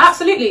the tickets.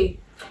 Absolutely.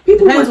 It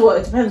depends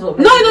what. No. If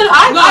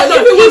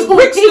it was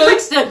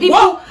Brixton, people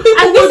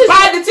would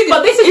buy the tickets.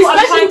 But this is what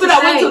I'm trying to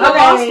say. Went to the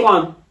last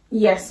one.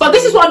 Yes. But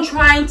this is what I'm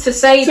trying to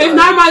say. So if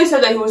Naira Marley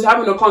said that he was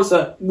having a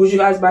concert, would you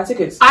guys buy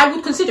tickets? I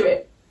would consider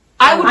it.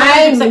 I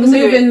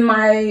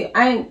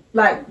ain't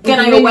like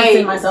getting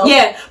away myself.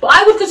 Yeah, but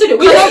I would consider it.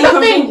 When you say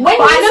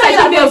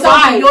that, for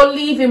example, you're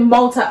leaving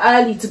Malta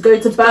early to go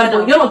to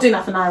Birmingham, you're not doing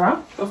that for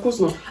Naira. Of course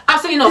not.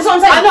 Absolutely not. That's what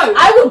I'm saying. I know.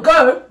 I would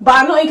go, but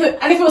I'm not included.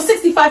 And if it was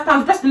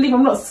 £65, best believe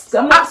I'm not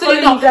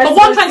absolutely not. But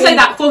what I'm trying to say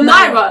that for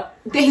Naira,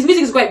 his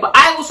music is great, but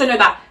I also know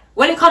that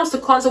when it comes to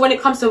concert, when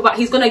it comes to what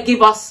he's gonna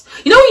give us,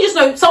 you just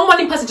know someone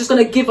in person just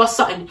gonna give us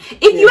something.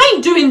 If you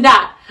ain't doing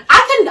that,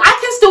 I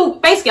can still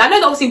basically, I know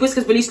that obviously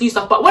Wizkid's released new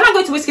stuff, but when I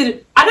go to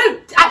Wizkid, I don't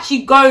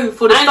actually go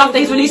for the stuff that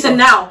he's releasing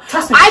now.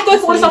 I go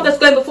for all the stuff that's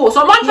going before.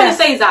 So what I'm trying to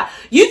say is that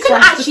you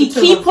can actually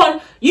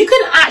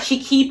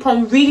keep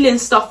on reeling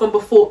stuff from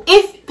before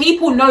if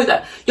people know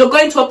that you're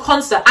going to a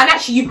concert and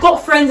actually you've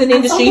got friends in the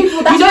industry.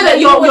 You know that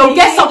your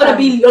guests are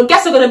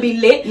gonna be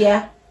lit.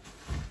 Yeah.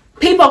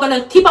 People are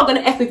gonna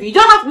F with you.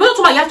 We're not talking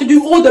about you have to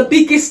do all the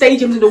biggest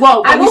stadiums in the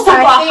world. And also,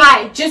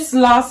 just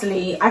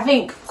lastly, I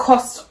think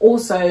cost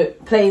also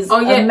plays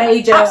a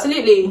major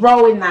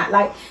role in that.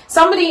 Like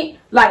somebody,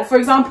 like for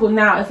example,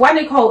 now if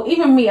Nicole,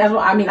 even me as well,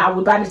 I mean, I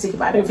would buy the ticket,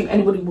 but I don't think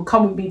anybody would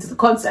come with me to the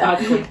concert.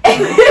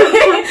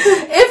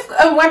 If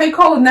when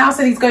Nicole now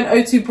said he's going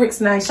O2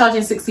 Bricks now, he's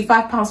charging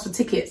 £65 for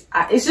tickets.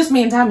 It's just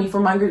me and Tammy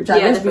from my group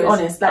chat, let's be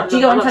honest. Like, do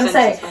you get what I'm trying to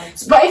say?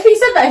 But if he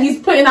said that he's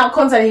putting out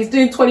content, he's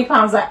doing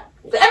 £20, like,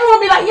 everyone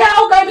will be like, yeah,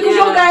 I'll go because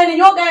you're going and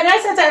you're going. And I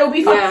said that it'll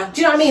be fun. Yeah.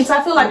 Do you know what I mean? So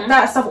I feel like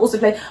that stuff also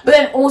plays. But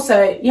then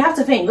also, you have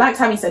to think, like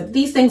Tammy said,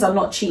 these things are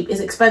not cheap. It's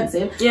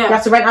expensive. Yeah. You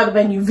have to rent out the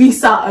venue,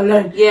 Visa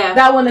alone. Yeah.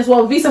 That one as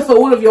well. Visa for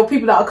all of your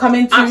people that are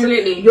coming to.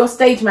 Absolutely. Your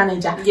stage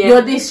manager. Yeah.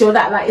 You're this, you're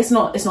that. Like, it's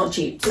not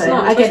cheap. So it's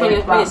not, I get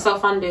it. When it's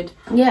self-funded.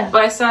 Yeah.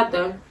 But it's sad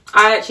though.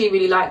 I actually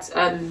really liked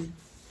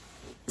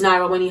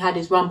Naira when he had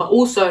his run. But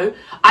also,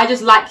 I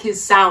just like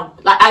his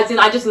sound. Like, as in,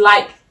 I just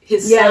like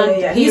his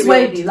sound. Yeah. He's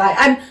wavy. Like,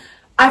 and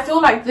I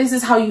feel like this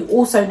is how you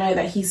also know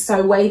that he's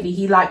so wavy.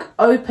 He like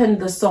opened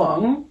the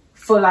song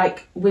for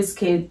like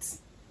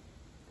Wizkid's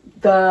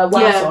the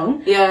Wow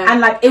song,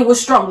 and like it was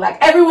strong. Like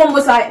everyone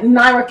was like,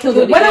 Naira killed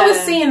it. When I was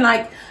seeing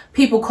like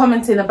people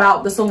commenting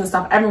about the song and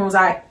stuff, everyone was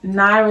like,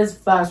 Naira's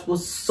verse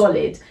was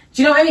solid.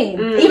 Do you know what I mean?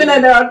 Even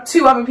though there are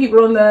two other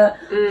people on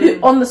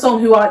the song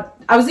who are,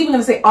 I was even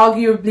going to say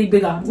arguably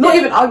bigger. Not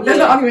even there's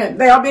no argument.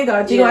 They are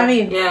bigger. Do you know what I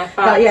mean? Yeah.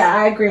 But yeah,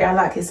 I agree. I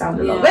like his sound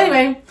a lot. But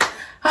anyway.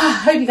 I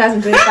hope you guys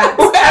enjoyed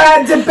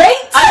that debate.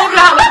 I don't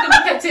know how much can be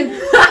kept in.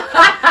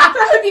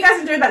 I hope you guys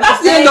enjoyed that.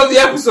 That's the end of the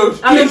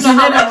episode. I don't know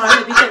how much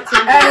can be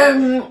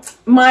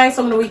kept in. My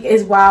song of the week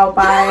is Wow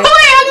by... Oh wait,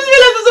 I just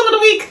realised the song of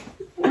the week.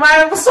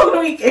 My song of the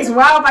week is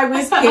Wow by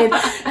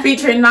Wizkid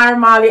featuring Naira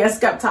Marley and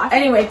Skepta.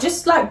 Anyway,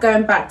 just like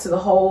going back to the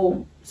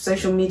whole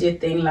social media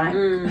thing, like...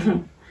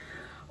 When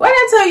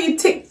I tell you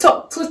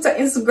TikTok, Twitter,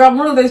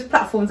 Instagram, all of those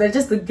platforms, they're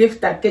just the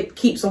gift that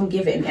keeps on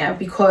giving, yeah?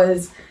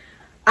 Because...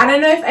 I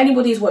don't know if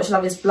anybody's watched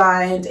Love is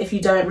Blind. If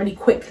you don't, really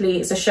quickly,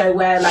 it's a show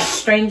where like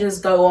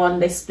strangers go on,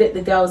 they split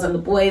the girls and the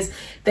boys.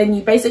 Then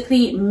you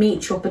basically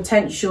meet your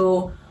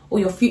potential or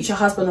your future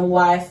husband or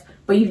wife,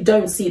 but you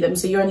don't see them.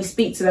 So you only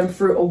speak to them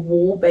through a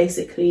wall,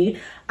 basically.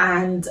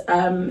 And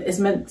it's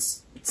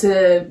meant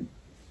to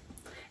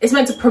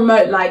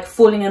promote like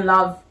falling in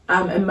love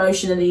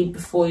emotionally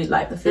before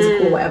like the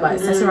physical, whatever,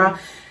 etc.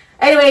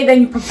 Anyway, then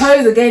you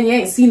propose again, you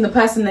ain't seen the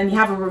person, then you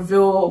have a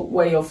reveal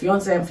where you're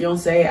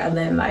fiance, and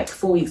then like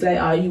 4 weeks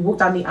later, you walk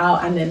down the aisle,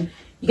 and then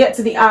you get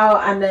to the aisle,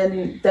 and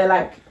then they're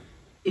like,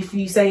 if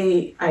you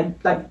say, do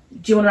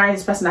you want to marry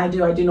this person? I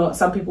do not.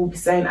 Some people will be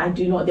saying, I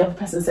do not. The other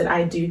person said,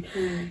 I do.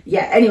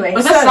 Yeah, anyway.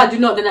 But that's I do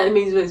not, then that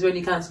means it's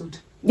already cancelled.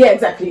 Yeah,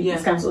 exactly. Yeah.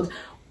 It's cancelled.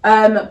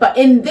 But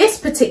in this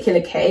particular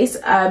case,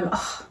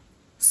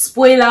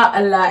 spoiler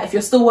alert, if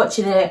you're still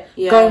watching it,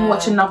 go and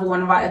watch another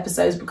one of our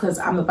episodes, because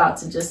I'm about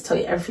to just tell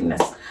you everything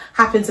that's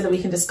happened so that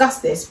we can discuss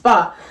this.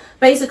 But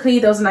basically,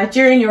 there was a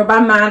Nigerian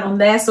Yoruba man on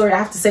there. Sorry, I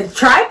have to say the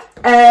tribe.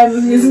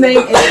 His name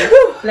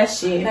is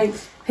bless you.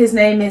 Thanks. His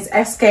name is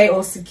SK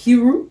or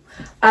Sikiru,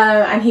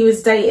 and he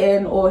was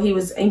dating, or he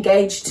was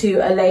engaged to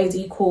a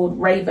lady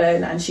called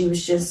Raven, and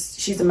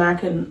she's an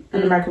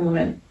American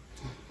woman.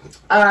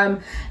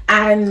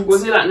 And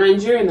was he like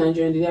Nigerian?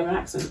 Did he have an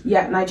accent?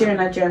 Yeah, Nigerian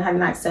had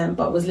an accent,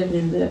 but was living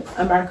in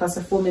the America,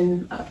 so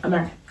forming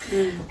American.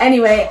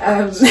 Anyway,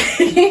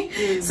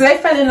 so they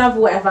fell in love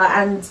or whatever,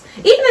 and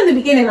even in the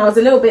beginning I was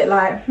a little bit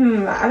like,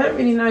 I don't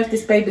really know if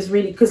this babe is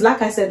really, because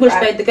like I said, which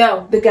babe? The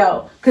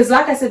girl, because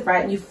like I said,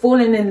 right, you've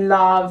fallen in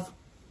love.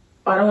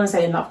 I don't want to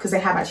say in love, because they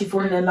have actually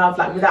fallen in love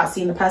like without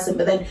seeing the person,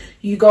 but then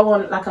you go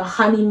on like a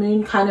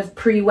honeymoon kind of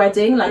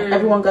pre-wedding, like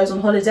everyone goes on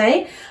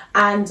holiday,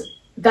 and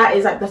that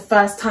is like the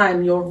first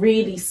time you're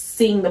really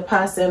seeing the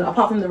person,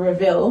 apart from the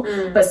reveal,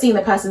 but seeing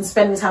the person,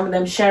 spending time with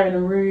them, sharing a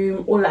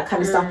room, all that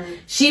kind of stuff.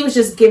 She was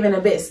just giving a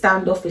bit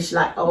standoffish,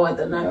 like, oh, I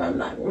don't know, I'm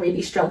like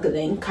really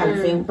struggling kind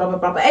of thing, blah blah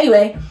blah. But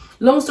anyway,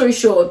 long story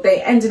short,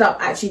 they ended up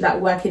actually like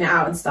working it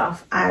out and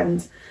stuff,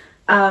 and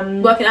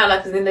working out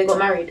like as in they got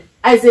married,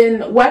 as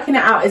in working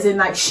it out as in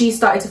like she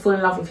started to fall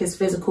in love with his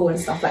physical and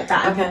stuff like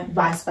that, and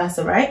vice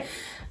versa, right?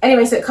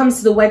 Anyway, so it comes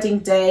to the wedding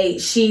day,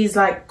 she's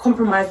like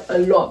compromised a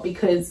lot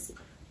because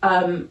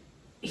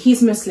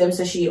he's Muslim,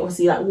 so she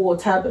obviously like wore a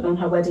turban on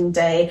her wedding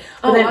day,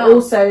 but then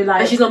also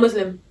like, and she's not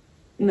Muslim.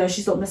 No,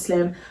 she's not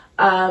Muslim.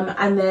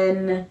 And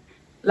then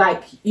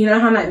like, you know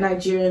how like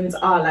Nigerians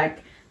are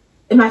like,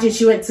 imagine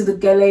she went to the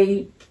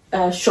gele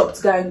shop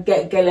to go and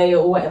get gele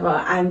or whatever,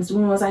 and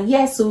someone was like,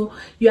 yeah, so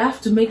you have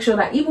to make sure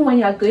that even when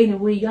you're going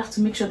away, you have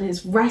to make sure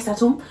there's rice at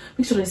home,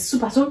 make sure there's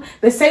soup at home.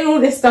 They're saying all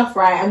this stuff,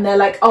 right? And they're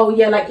like, oh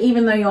yeah, like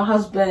even though your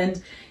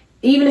husband,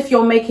 even if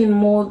you're making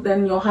more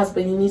than your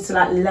husband, you need to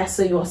like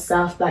lesser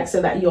yourself, like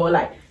so that you're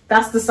like,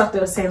 that's the stuff they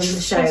were saying on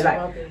the show. That's like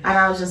rubbish. And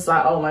I was just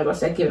like, oh my gosh,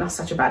 they're giving us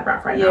such a bad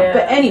rap right now.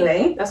 But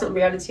anyway, that's not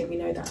reality, and we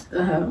know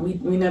that.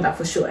 We know that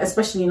for sure,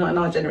 especially not in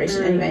our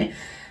generation.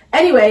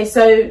 Anyway,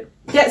 so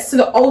gets to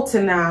the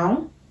altar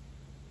now.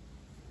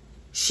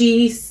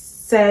 She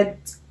said,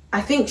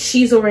 I think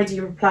she's already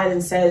replied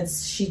and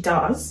says she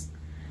does,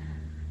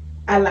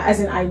 and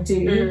as in I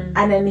do,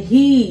 and then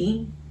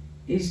he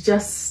is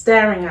just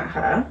staring at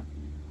her.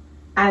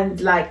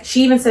 And like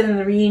she even said in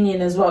the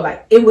reunion as well,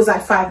 like it was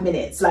like 5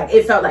 minutes, like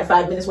it felt like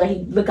 5 minutes where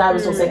the guy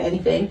was not saying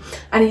anything,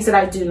 and he said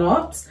I do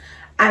not.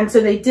 And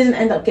so they didn't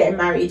end up getting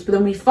married. But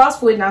then we fast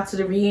forward now to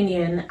the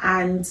reunion,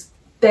 and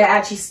they're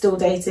actually still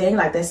dating,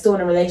 like they're still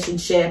in a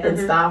relationship and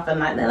stuff, and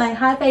like they're like,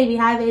 hi baby,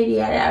 blah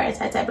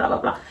blah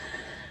blah.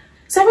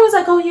 So everyone's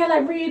like, oh yeah,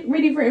 like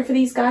really rooting for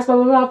these guys, blah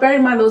blah blah. Bear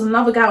in mind there was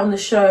another guy on the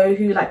show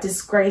who like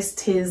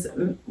disgraced his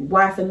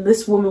wife, and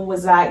this woman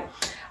was like,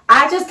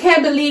 I just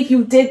can't believe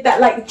you did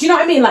that. Like, do you know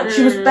what I mean? Like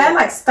she was bare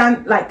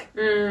like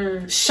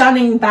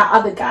shunning that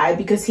other guy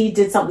because he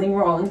did something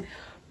wrong.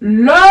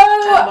 Lo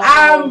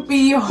and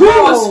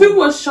behold, who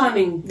was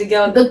shunning?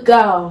 The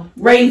girl,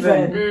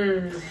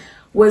 Raven.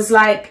 Was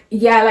like,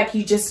 yeah, like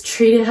you just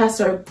treated her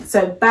so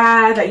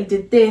bad, like you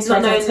did this,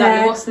 not knowing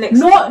that what's next,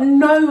 not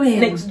knowing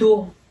next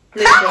door,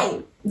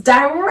 hey,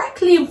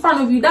 directly in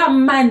front of you, that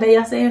man that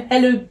you're saying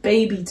hello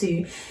baby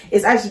to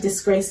is actually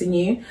disgracing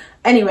you.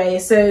 Anyway,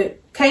 so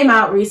came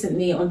out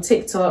recently on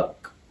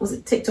TikTok. Was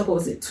it TikTok or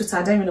was it Twitter?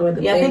 I don't even know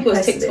whether. Yeah, I think it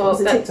was TikTok.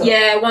 TikTok.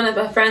 Yeah, one of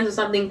her friends or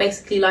something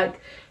basically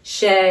like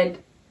shared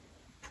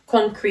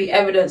concrete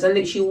evidence and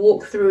literally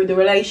walked through the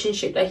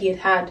relationship that he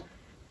had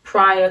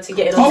prior to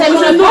getting on.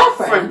 One of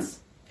her friends.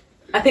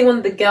 I think one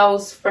of the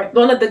girls'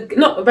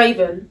 not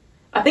Raven.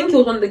 I think it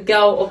was one of the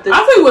girl of the. I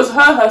think it was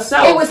her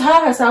herself. It was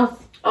her herself.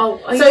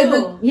 Oh,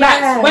 so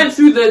that went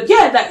through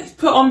that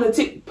put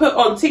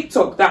on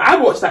TikTok. That I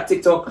watched that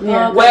TikTok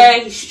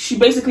where she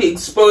basically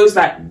exposed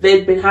that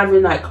they'd been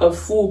having like a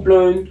full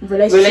blown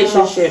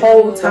relationship the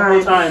whole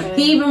time.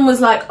 He even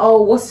was like,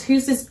 oh,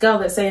 who's this girl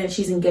that's saying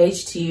she's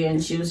engaged to you?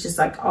 And she was just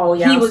like, oh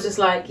yeah. He was just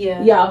like,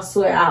 yeah, I'll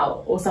sort it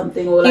out or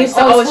something, or like,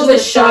 oh, it's for the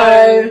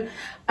show,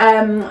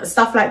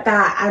 stuff like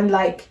that. And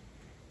like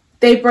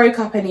they broke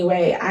up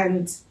anyway,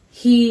 and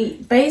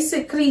he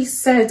basically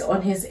said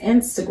on his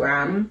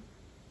Instagram,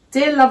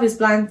 dear Love is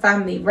Blind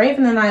family,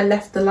 Raven and I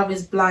left the Love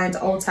is Blind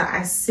altar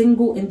as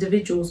single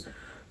individuals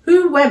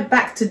who went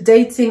back to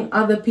dating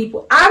other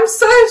people. I'm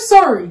so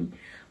sorry.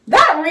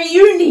 That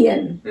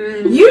reunion,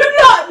 you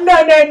lot,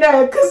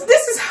 no, because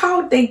this is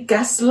how they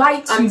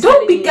gaslight you.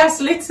 Don't be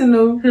gaslighting,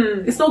 no.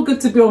 It's not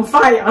good to be on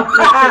fire.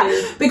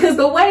 Because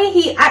the way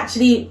he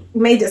actually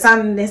made it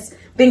sound in this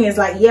thing is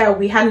like, yeah,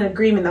 we had an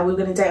agreement that we were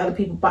going to date other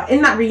people, but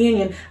in that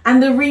reunion,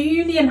 and the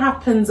reunion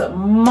happens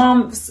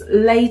months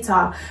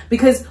later,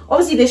 because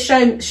obviously this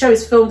show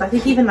is filmed I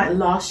think even like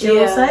last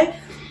year or so,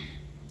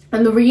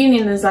 and the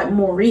reunion is like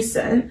more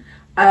recent,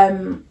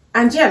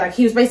 and yeah, like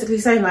he was basically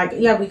saying like,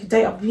 yeah, we could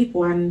date other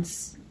people and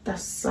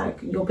that's like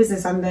your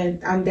business, and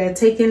they're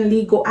taking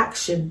legal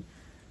action.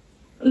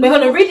 We're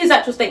going to read his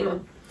actual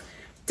statement.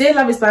 Dear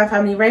Love is Blind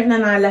family, Raven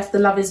and I left the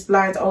Love is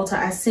Blind altar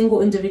as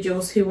single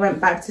individuals who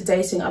went back to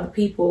dating other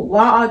people.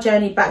 While our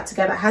journey back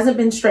together hasn't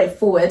been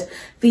straightforward,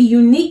 the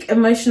unique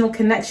emotional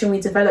connection we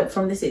developed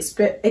from this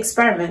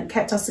experiment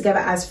kept us together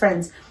as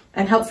friends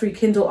and helped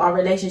rekindle our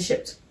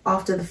relationship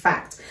after the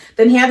fact.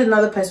 Then he had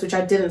another post which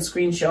I didn't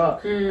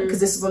screenshot because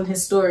this was on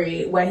his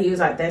story, where he was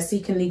like, they're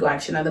seeking legal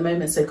action at the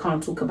moment, so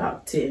can't talk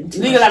about it.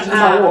 Legal action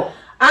like what?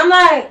 I'm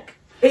like,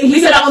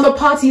 he said on the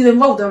parties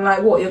involved. I'm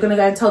like, what? You're gonna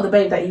go and tell the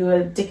babe that you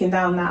were dicking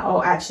down that?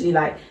 Oh, actually,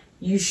 like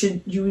you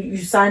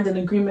signed an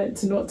agreement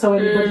to not tell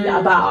anybody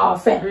about our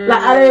affair.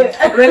 Like I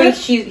don't. Really,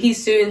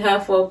 he's suing her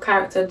for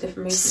character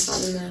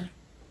defamation.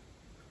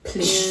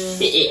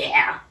 Please,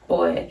 yeah,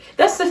 boy.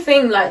 That's the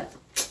thing. Like,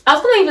 I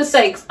was gonna even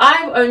say, because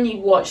I've only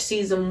watched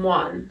season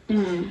 1.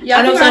 Yeah,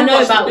 I know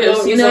about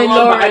season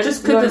 1, but I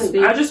just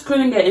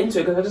couldn't get into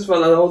it because I just felt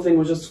like the whole thing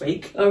was just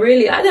fake. Oh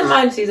really? I didn't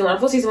mind season 1. I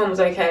thought season 1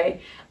 was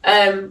okay.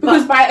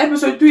 Because by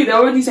episode 3 they're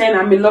already saying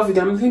I'm in love with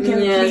them. I'm thinking,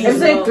 please,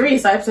 episode 3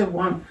 is episode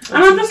 1,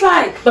 and I'm just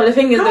like, but the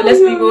thing is that, let's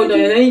be real though,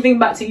 anything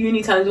back to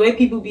uni times, the way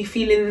people be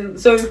feeling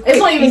so, it's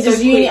not even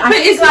just uni, but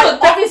it's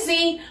like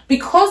obviously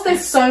because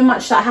there's so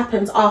much that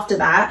happens after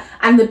that,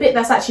 and the bit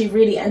that's actually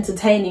really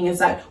entertaining is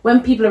like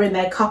when people are in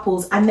their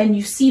couples and then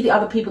you see the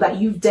other people that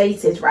you've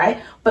dated,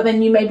 right, but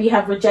then you maybe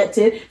have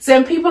rejected, so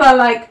when people are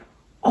like,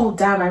 oh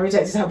damn, I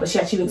rejected her, but she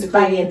actually looks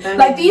banging.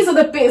 Like these are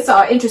the bits that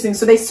are interesting,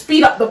 so they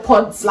speed up the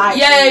pods. Like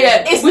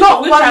it's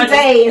not one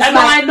day. It's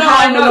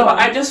I know, but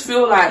I just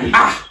feel like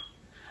I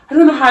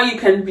don't know how you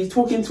can be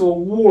talking to a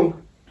wall.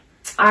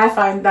 I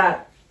find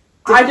that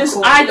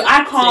difficult.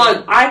 I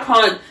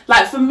can't.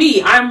 Like for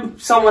me, I'm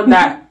someone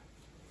that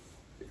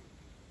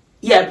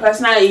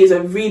personality is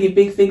a really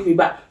big thing for me.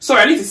 But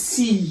sorry, I need to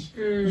see.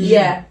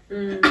 I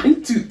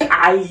need to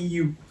eye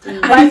you.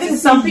 But I think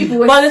some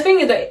people. But the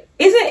thing is that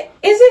is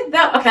it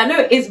that okay? I know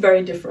it is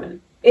very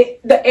different. I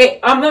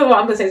know what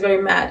I'm gonna say is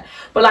very mad,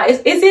 but like,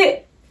 is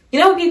it? You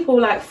know, when people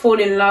like fall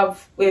in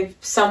love with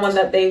someone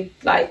that they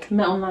like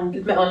met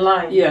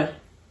online. Yeah.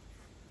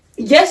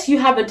 Yes, you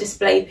have a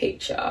display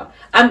picture.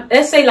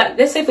 Let's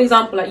say for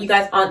example, like you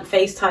guys aren't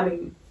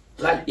FaceTiming.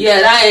 Like, yeah,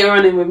 that ain't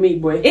running with me,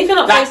 boy. If you're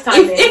not like,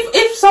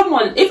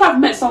 FaceTiming, if I've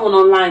met someone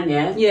online,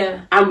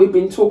 yeah, and we've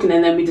been talking,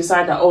 and then we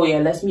decide that, oh yeah,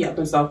 let's meet up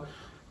and stuff,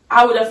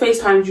 I would have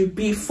FaceTimed you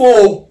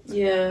before.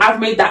 Yeah,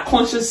 I've made that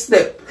conscious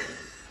step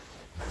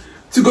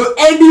to go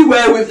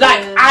anywhere with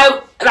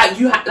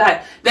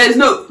there's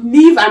no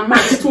Neve and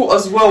Max taught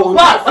us well on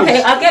that.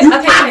 Okay, I get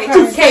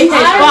okay,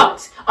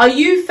 but are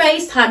you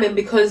FaceTiming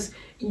because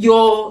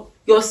you're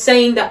you're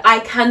saying that I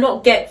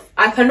cannot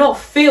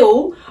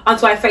feel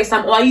until I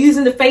FaceTime, or are you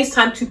using the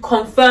FaceTime to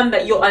confirm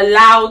that you're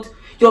allowed?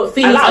 Your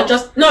feelings are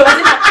just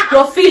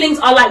your feelings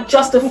are like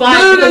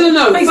justified.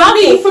 No.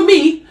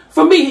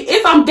 For me,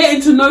 if I'm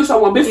getting to know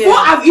someone before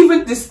I've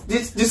even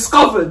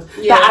discovered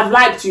that I've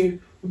liked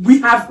you,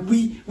 we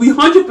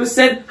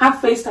 100%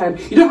 have FaceTime.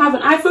 You don't have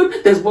an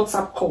iPhone, there's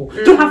WhatsApp call.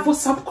 You don't have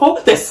WhatsApp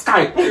call, there's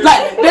Skype.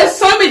 Like there's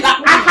so many.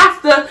 Like I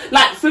have to,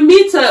 like, for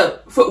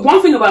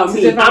one thing about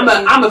me, I'm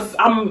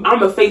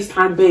a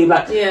FaceTime babe.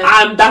 Like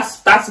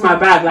that's my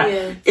bag.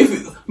 Like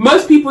if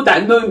most people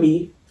that know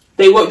me,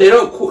 they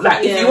don't call,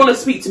 like if you want to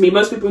speak to me,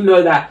 most people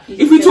know that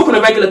if we talk on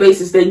a regular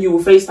basis, then you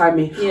will FaceTime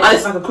me. And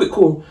it's like a quick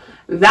call.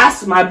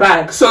 That's my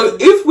bag. So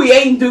if we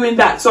ain't doing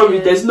that, sorry,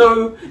 there's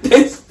no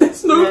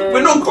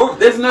we're not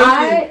there's no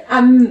I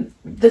am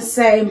the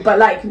same, but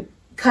like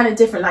kind of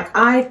different. Like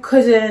I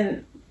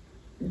couldn't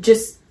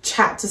just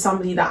chat to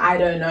somebody that I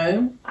don't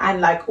know,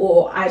 and like,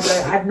 or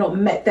I've not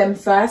met them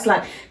first.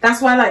 Like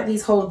that's why like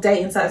these whole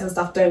dating sites and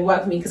stuff don't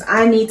work for me, because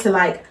I need to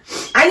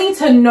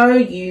know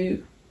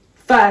you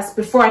first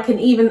before I can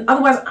even,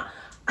 otherwise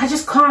I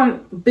just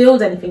can't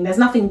build anything. There's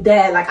nothing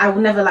there. Like I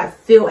will never like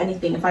feel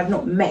anything if I've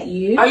not met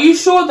you. Are you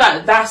sure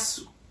that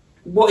that's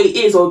what it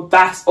is, or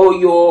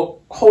you're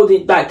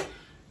holding like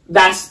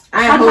that's?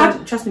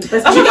 Trust me.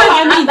 That's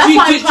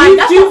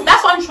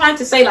what I'm trying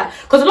to say. Like,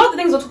 because a lot of the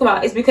things we're talking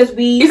about is because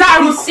is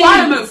that a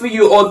requirement for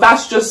you, or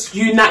that's just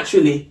you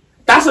naturally?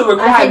 That's a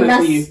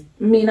requirement for you.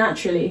 Me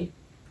naturally.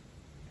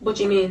 What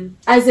do you mean?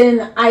 As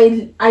in,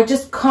 I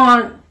just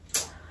can't.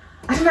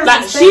 I don't know,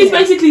 like she's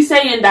basically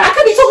saying that I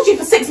could be talking to you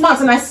for 6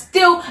 months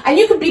and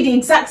you could be the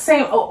exact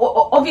same,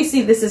 or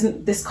obviously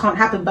this can't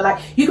happen, but like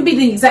you could be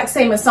the exact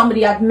same as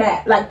somebody I've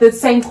met, like the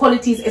same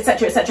qualities,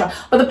 etc.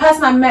 But the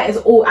person I met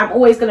I'm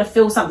always going to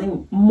feel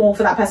something more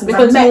for that person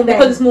because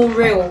it's more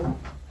real.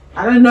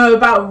 I don't know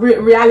about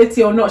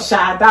reality or not,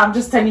 Shad. I'm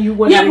just telling you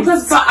what. Yeah,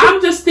 but I'm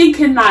just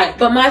thinking like.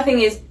 But my thing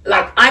is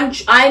like I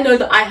know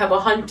that I have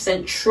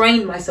 100%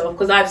 trained myself,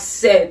 because I've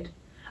said.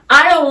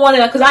 I don't want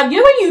to, because when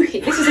you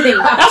hit, this is the thing.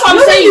 That's what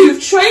I'm saying.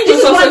 You've trained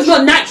yourself, so it's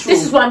not natural.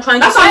 This is what I'm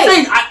trying to say. That's what I'm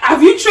saying.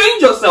 Have you trained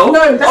yourself?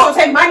 No, that's what I'm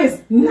saying. Mine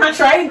is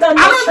natural. I don't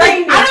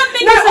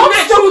think it's a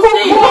natural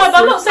thing.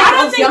 I'm not saying. I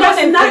don't think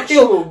that's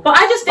natural. But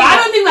I just think. I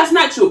don't think that's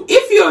natural.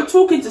 If you're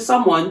talking to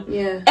someone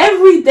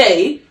every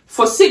day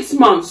for 6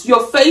 months,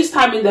 you're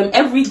FaceTiming them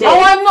every day.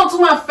 Oh, I'm not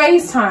talking about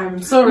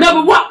FaceTime. Sorry.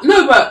 No,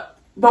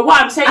 but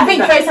what I'm saying. I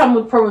think FaceTime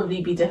would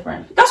probably be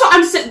different. That's what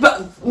I'm saying.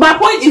 But my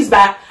point is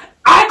that.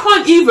 I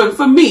can't even,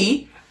 for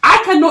me,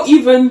 I cannot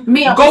even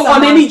go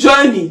on any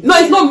journey. No,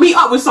 it's not meet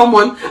up with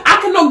someone. I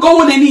cannot go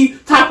on any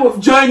type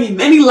of journey,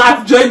 any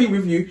life journey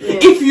with you. Yeah.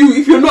 If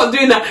you're not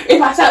doing that.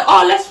 If I said,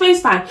 oh, let's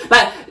FaceTime.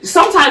 Like,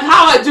 sometimes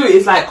how I do it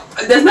is like,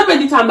 there's never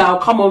any time that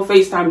I'll come on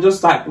FaceTime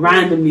just like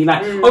randomly.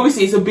 Like,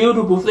 obviously it's a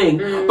buildable thing.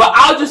 But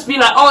I'll just be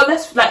like, oh,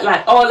 let's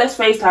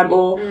FaceTime.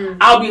 Or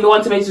I'll be the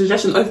one to make a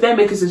suggestion. Or if they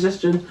make a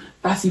suggestion,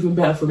 that's even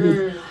better for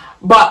me.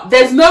 But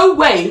there's no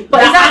way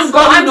that I'm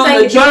going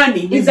on the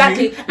journey with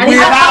exactly. You and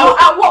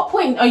at what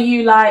point are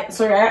you like,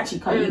 sorry, I actually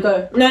can't you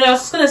go? No, I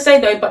was just going to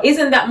say though, but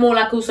isn't that more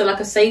like also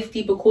like a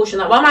safety precaution?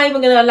 Like, why am I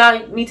even going to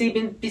allow me to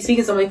even be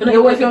speaking to someone if you're not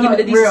going to give me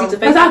the decency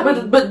to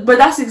FaceTime? But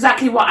that's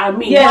exactly what I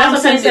mean. Yeah,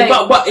 that's what I'm saying.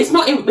 But it's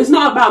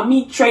not about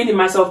me training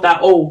myself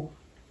that, for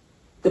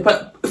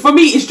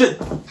me it's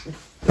just...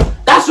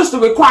 That's just a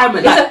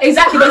requirement.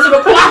 Exactly, but it's a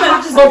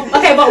requirement.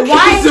 Okay, but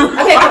why?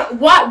 Okay, but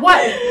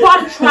what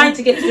I'm trying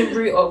to get to the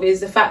root of is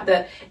the fact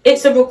that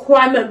it's a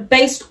requirement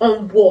based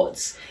on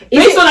what?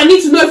 I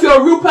need to know if you're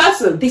a real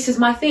person. This is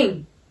my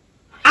thing.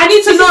 I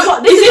need to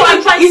know. This is what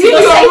I'm trying to say. You're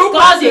a real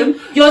person.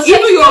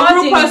 Either you're a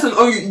real person,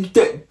 or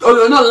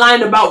you're not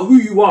lying about who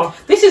you are.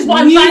 This is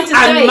what I'm trying to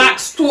say. And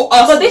Max taught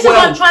us. But this is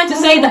what I'm trying to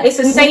say, that it's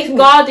a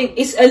safeguarding.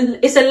 It's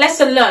a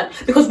lesson learned,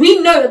 because we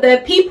know that there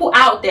are people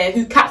out there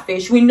who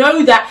catfish. We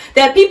know that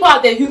there are people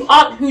out there who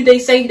aren't who they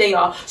say they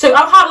are. So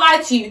I can't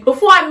lie to you.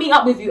 Before I meet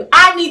up with you,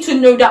 I need to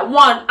know that,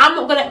 one, I'm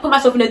not going to put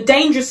myself in a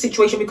dangerous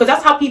situation, because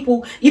that's how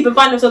people even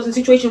find themselves in a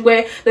situation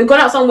where they've gone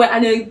out somewhere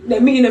and they're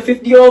meeting a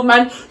 50-year-old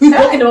man who's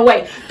walking them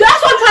away.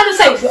 That's what I'm trying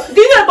to say. Do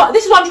you know? But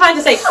this is what I'm trying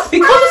to say.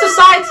 Because of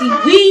society,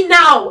 we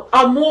now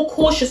are more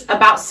cautious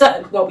about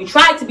certain. Well, we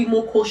try to be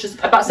more cautious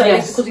about certain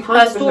things because we've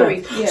heard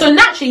stories. Yeah. So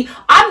naturally,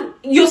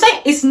 you're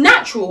saying it's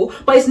natural,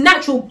 but it's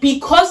natural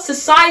because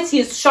society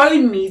has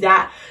shown me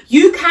that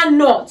you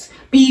cannot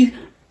be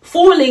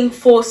falling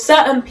for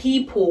certain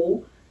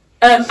people.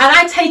 And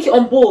I take it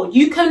on board.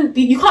 You can't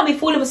be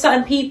falling for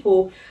certain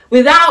people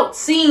without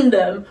seeing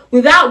them,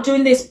 without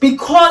doing this,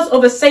 because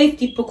of a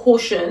safety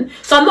precaution.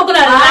 So I'm not going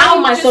to allow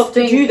myself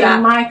to do that.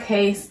 In my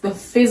case, the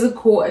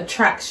physical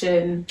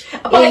attraction,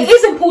 but it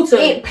is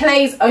important. It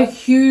plays a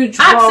huge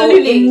role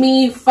in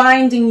me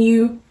finding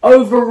you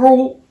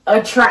overall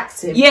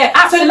attractive. Yeah,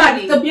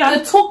 absolutely. So like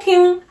the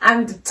talking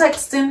and the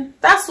texting,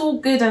 that's all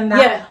good and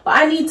that. Yeah. But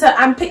I need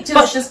to, and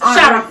pictures just aren't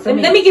enough for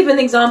me. Let me give you an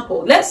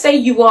example. Let's say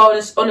you are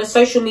on a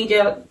social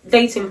media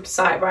dating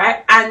site,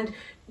 right? And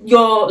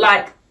you're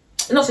like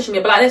not social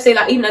media, but like let's say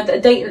like even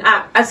a dating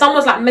app, and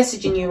someone's like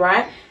messaging you,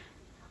 right?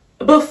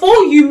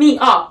 Before you meet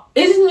up,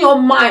 isn't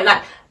your mind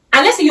like,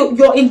 and let's say you're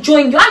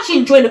actually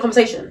enjoying the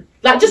conversation,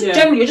 like just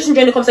generally you're just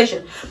enjoying the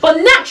conversation, but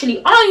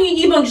naturally aren't you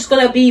even just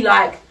gonna be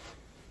like,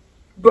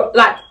 bro,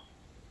 like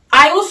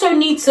I also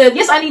need to,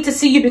 yes, I need to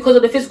see you because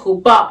of the physical,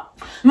 but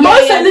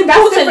most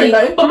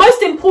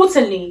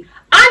importantly,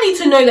 I need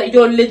to know that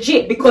you're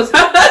legit because in a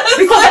social, do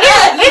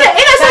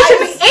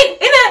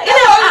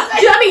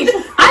you know what I mean?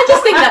 I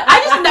just think that I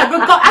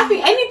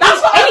think any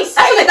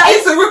that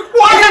is a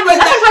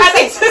requirement.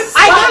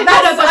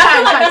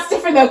 That's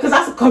different though, because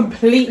that's a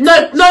complete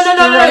no.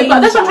 But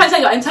that's what I'm trying to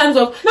say. Like, in terms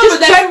of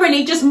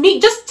generally just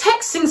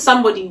texting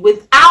somebody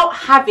without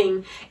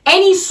having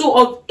any sort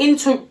of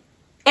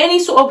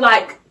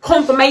like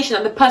confirmation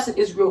that the person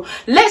is real.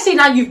 Let's say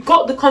now you've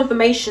got the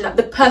confirmation that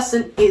the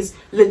person is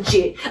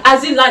legit,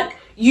 as in like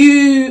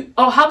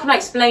how can I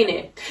explain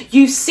it?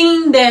 You've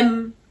seen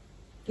them.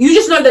 You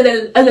just know that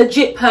they're a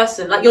legit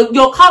person. Like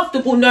you're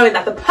comfortable knowing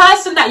that the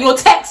person that you're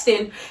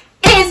texting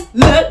is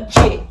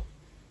legit.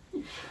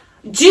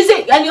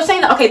 And you're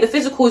saying that, okay, the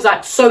physical is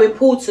like so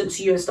important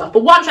to you and stuff.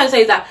 But what I'm trying to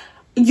say is that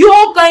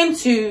you're going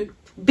to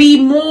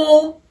be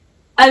more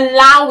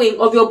allowing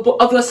of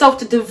yourself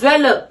to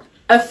develop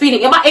a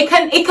feeling. It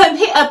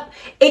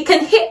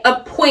can hit a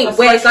point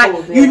where it's like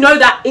you know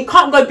that it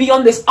can't go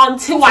beyond this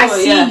until I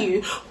see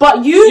you.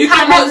 But you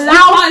can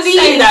allow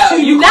feelings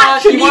to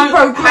naturally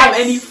progress.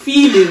 Any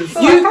feelings?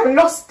 I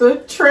lost the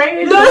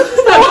train. No.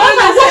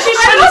 What she's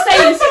trying to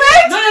say is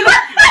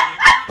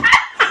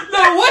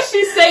no. What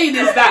she's saying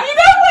is that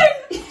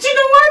do you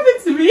know what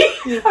happened to me?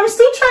 I'm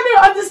still trying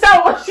to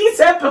understand what she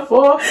said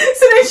before.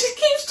 So then she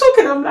keeps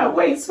talking. I'm like,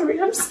 wait,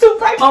 sorry, I'm still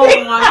back. Oh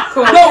my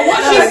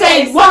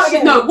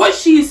god. No, what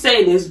she's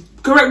saying is,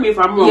 correct me if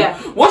I'm wrong. Yeah.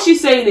 What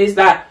she's saying is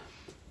that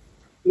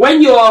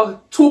when you're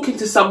talking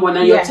to someone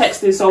and you're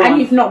texting someone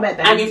and you've not met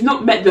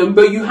them,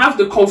 but you have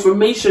the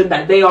confirmation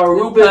that they are a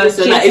real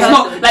person. Like, it's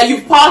not like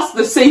you've passed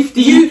the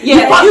safety. You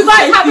guys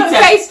haven't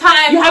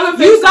FaceTime. You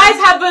guys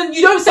haven't.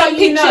 You don't send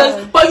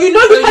pictures, but you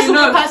know this person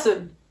is a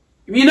person.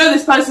 You know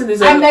this person is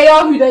and they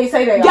are who they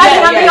say they are.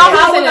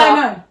 How would I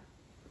know?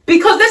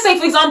 Because let's say,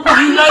 for example,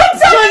 you know. No.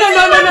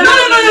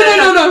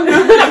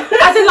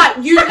 As in, like,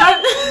 you know.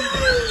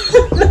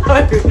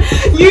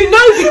 You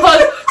know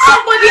because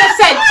somebody has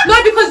said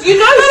because you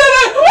know.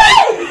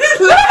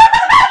 No.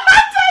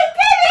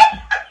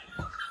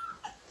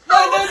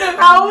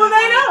 How will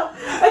they know?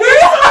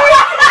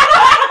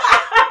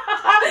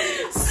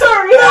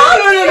 Sorry. No.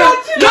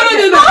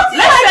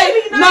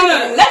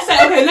 Let's say.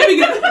 Okay, let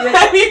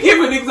me give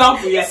an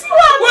example. Yes.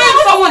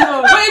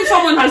 What if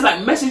someone has like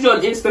messaged you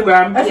on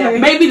Instagram? Okay.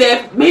 Maybe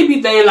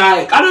they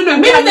like, I don't know.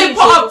 Maybe they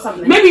put up.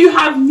 Maybe you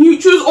have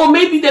mutuals, or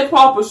maybe they put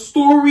up a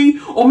story,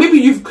 or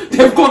maybe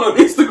they've gone on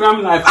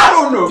Instagram Live. I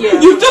don't know.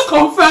 Yeah. You've just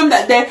confirmed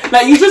that they're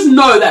like, you just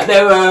know that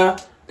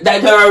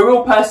they're a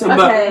real person,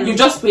 but you've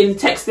just been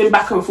texting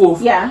back and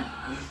forth. Yeah.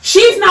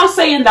 She's now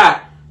saying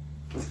that.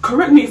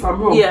 Correct me if I'm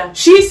wrong. Yeah.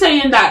 She's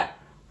saying that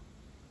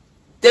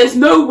there's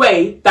no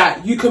way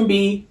that you can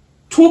be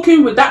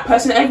talking with that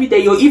person every day.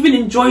 You're even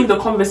enjoying the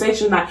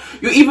conversation. Like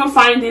you're even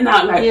finding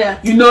out, like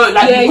you know,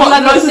 like you've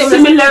got loads of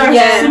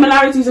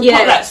similarities and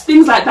like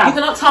things like that. You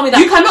cannot tell me that.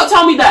 You cannot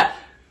tell me that.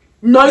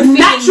 No,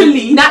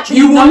 naturally,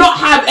 you will not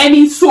have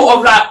any sort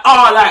of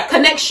like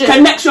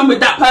connection with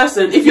that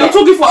person if you're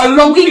talking for a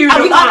long period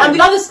of time. And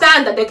we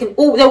understand that there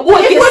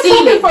always be a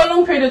ceiling. If we're talking for a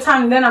long period of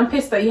time, then I'm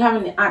pissed that you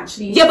haven't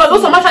actually. Yeah, but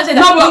also I'm not trying to say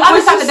that. No, but I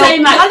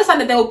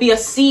understand that there will be a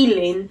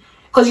ceiling.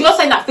 Because you're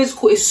saying that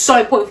physical is so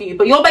important for you,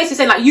 but you're basically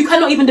saying like you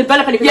cannot even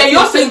develop anything. Yeah,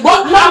 you're saying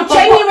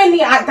genuinely,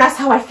 that's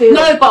how I feel.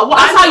 No, but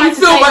that's how you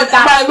feel. But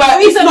the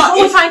reason what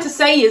I'm trying to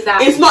say is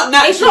that it's not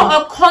natural. It's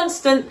not a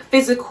constant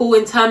physical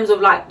in terms of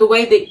like the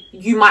way that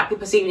you might be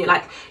perceiving it.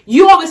 Like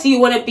you obviously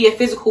want to be a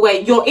physical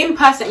way. You're in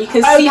person, you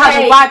can see how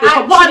the vibe is.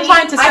 But what I'm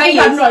trying to say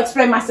is, I've not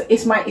explained myself.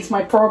 It's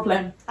my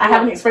problem. I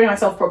haven't explained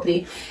myself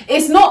properly.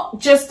 It's not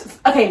just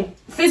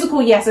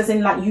physical. Yes, as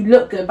in like you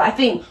look good, but I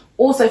think.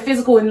 Also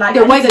physical in like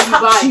the way that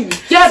touch you.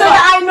 Yeah, so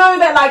that I know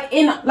that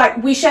like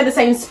we share the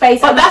same space.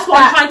 But that's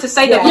what I'm trying to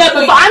say. But I'm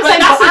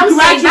saying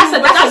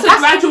that's a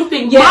gradual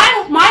thing.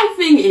 Yeah. My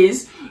thing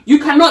is you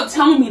cannot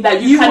tell me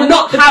that you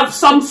cannot have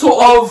some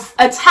sort of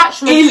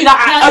attachment to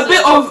that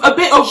person. a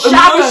bit of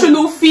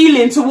emotional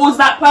feeling towards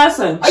that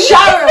person. Are you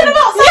talking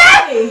about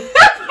something?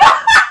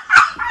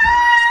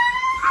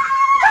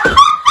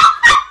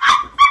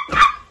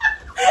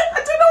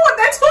 I don't know what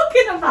they're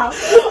talking about.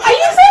 Are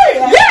you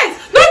serious? Yes.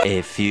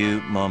 A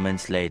few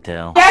moments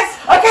later. Yes.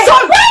 Okay. So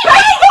wait.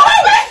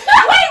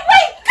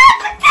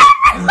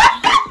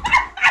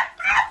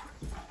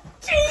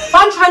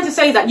 I'm trying to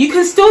say that you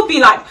can still be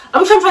like.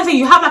 I'm trying to say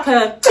you have a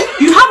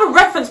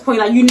reference point.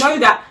 Like you know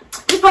that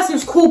this person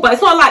is cool, but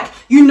it's not like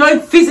you know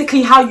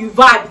physically how you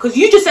vibe, because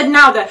you just said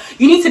now that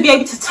you need to be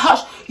able to touch.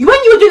 When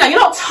you were doing that, you're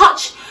not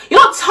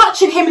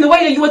touching him in the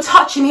way that you were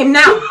touching him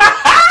now. Do you know what I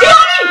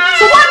mean?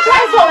 So what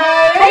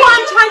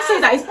I'm trying to say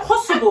is that it's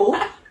possible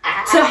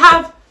to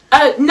have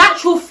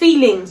natural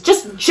feelings,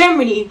 just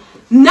generally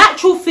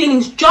natural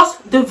feelings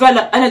just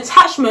develop, an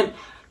attachment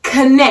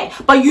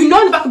connect, but you know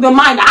in the back of your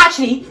mind that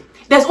actually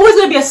there's always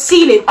going to be a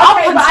ceiling. Okay,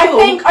 but I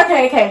think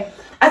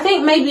I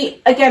think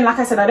maybe, again, like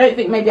I said, I don't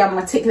think maybe I'm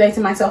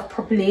articulating myself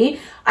properly.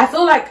 I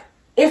feel like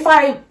if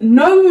I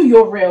know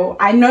you're real,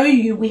 I know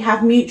you, we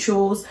have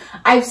mutuals,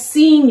 I've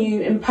seen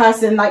you in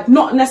person, like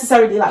not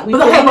necessarily like we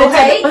but it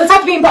has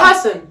to be in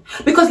person.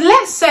 Because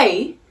let's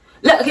say,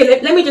 let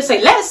me just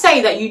say, let's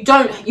say that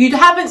you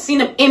haven't seen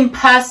them in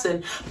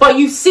person, but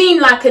you've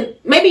seen like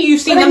maybe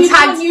you've seen them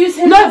tagged. Use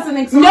him as an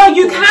example. No,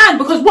 you can,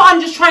 because what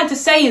I'm just trying to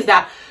say is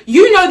that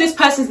you know this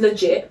person's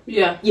legit.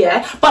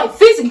 Yeah. But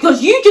physically,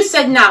 because you just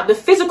said now, the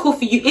physical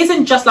for you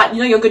isn't just like, you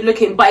know, you're good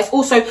looking, but it's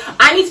also,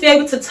 I need to be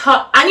able to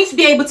touch. I need to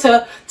be able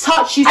to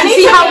touch you to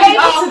see how we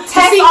are, to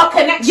test our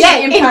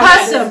connection in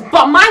person.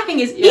 But my thing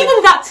is, even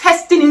without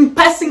testing in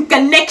person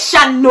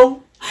connection,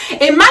 no.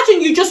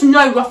 Imagine you just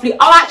know roughly.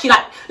 Oh, actually,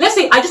 like, let's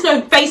say I just know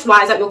face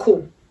wise that you're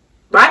cool,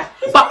 right?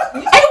 But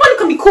everyone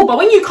can be cool. But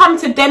when you come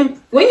to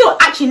them, when you're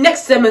actually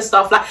next to them and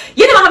stuff, like,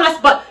 you never have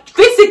nice, but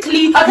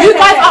physically, you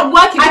guys are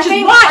working, which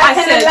is why I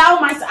said allow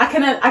myself.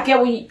 I get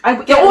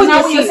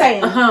what you're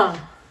saying.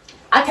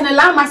 I can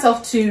allow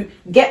myself to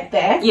get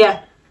there.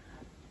 Yeah.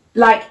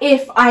 Like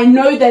if I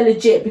know they're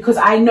legit because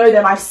I know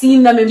them, I've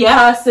seen them in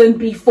person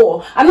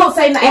before. I'm not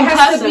saying that it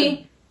has to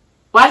be.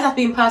 Why does that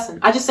be in person?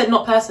 I just said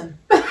not person.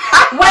 Wait,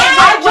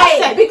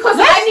 because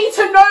I need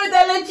to know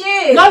they're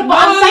legit. No, but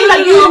I'm saying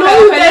that you know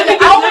they're legit.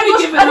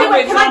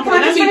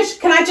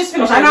 Can I just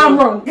finish? I know I'm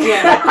wrong.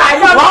 Yeah. I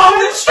know I'm wrong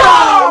and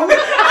strong.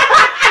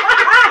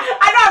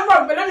 I know I'm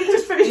wrong, but let me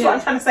just finish what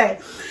I'm trying to say.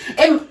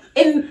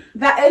 In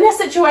a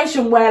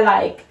situation where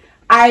like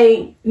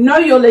I know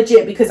you're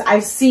legit because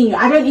I've seen you.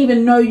 I don't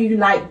even know you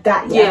like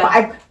that yet,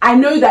 but I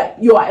know that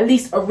you're at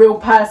least a real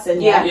person.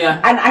 Yeah.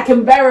 And I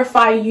can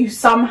verify you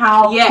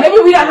somehow. Yeah. Maybe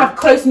we don't have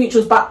close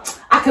mutuals, but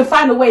I can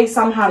find a way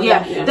somehow.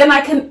 Yeah. Then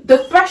I can. The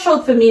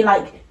threshold for me,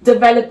 like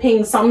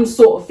developing some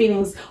sort of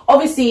feelings,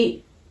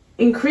 obviously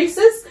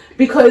increases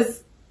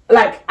because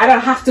like I don't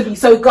have to be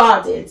so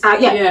guarded.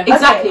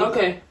 Exactly.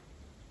 Okay.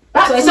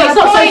 So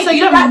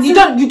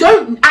you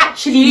don't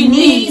actually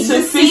need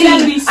to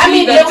physically see. I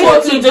mean, there's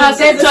a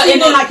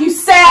feeling like you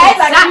said,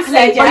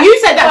 exactly. But you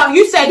said that.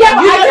 You said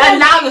that you don't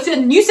allow your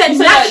feelings. You said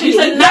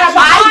naturally.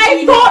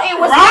 I thought it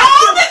was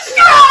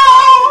natural.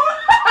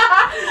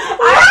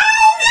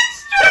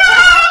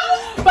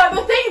 But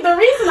the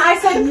reason I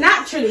said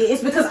naturally is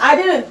because I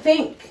didn't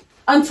think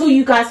until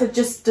you guys had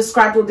just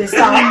described all this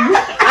stuff.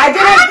 I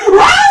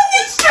didn't.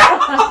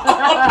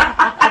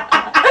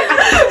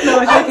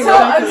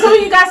 Until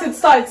you guys had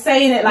started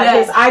saying it like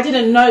this, I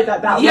didn't know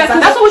that was.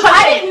 That's what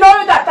I didn't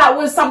know that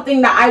was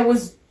something that I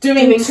was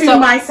doing to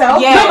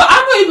myself. No, but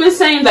I'm not even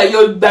saying that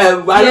you're there.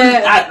 Whether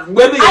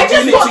you're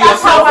doing it to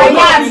yourself or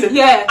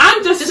not.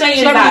 I'm just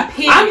saying that.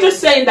 I'm just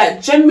saying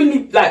that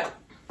genuinely, like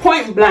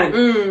point blank.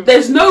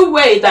 There's no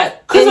way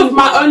that, because of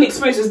my own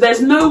experiences,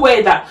 there's no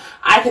way that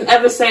I can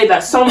ever say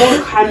that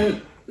someone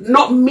can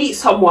not meet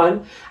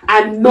someone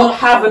and not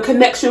have a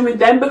connection with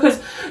them, because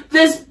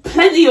there's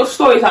plenty of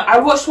stories. Like I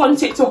watched one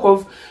TikTok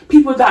of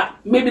people that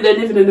maybe they're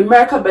living in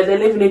America but they're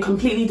living in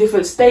completely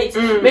different states.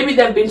 Maybe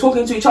they've been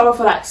talking to each other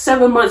for like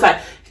 7 months,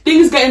 like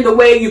things get in the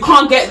way, you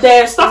can't get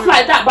there, stuff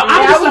like that. But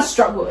I would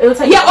struggle. It would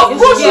take of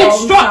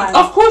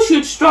course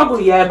you'd struggle,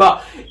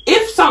 but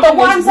if something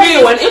is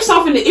real and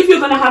if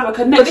you're gonna have a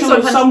connection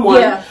with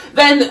someone,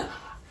 then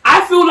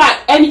I feel like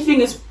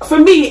anything is, for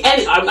me, I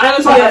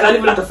know sometimes I live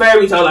in like a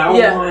fairy tale,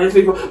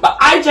 like, but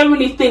I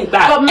generally think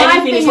that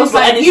anything is possible.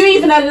 Like, you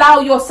even allow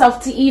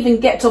yourself to even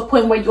get to a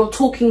point where you're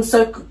talking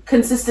so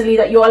consistently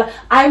that you're like,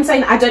 I'm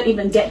saying I don't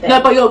even get there. No,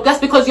 but that's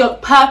because you're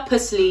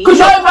purposely. Because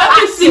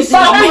that's the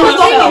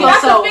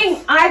thing.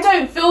 I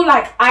don't feel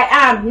like I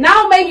am.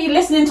 Now maybe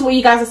listening to what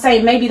you guys are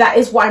saying, maybe that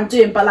is what I'm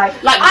doing, but like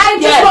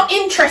I'm just not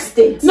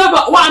interested. No,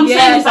 but what I'm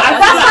saying is that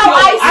that's how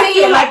I see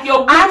it. Like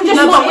I'm just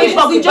not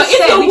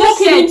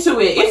interested.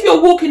 If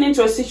you're walking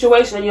into a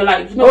situation and you're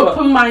like, you know,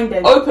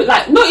 open-minded,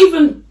 like not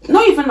even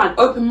like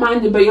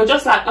open-minded, but you're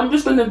just like, I'm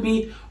just gonna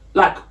be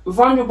like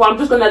vulnerable. I'm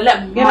just gonna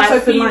let my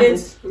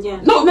feelings,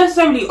 not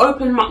necessarily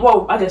open.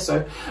 Well, I guess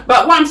so.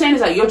 But what I'm saying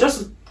is that you're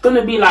just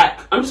gonna be like,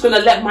 I'm just gonna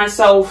let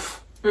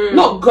myself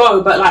not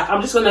go, but like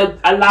I'm just gonna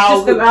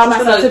allow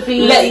myself to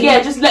be. Let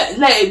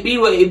it be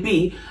what it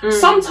be.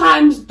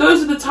 Sometimes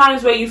those are the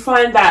times where you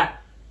find that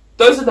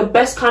those are the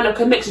best kind of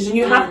connections, and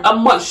you have a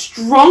much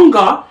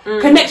stronger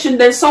connection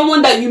than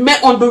someone that you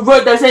met on the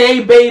road that say,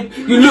 "Hey babe,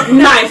 you look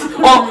nice,"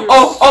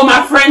 or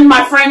my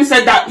friend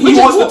said that he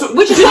wants to talk.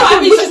 Which is what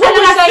I'm saying.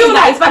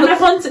 That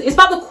it's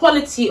about the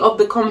quality of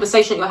the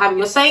conversation you're having.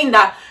 You're saying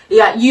that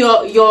you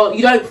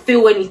don't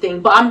feel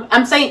anything, but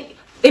I'm saying,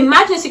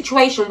 imagine a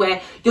situation where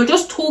you're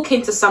just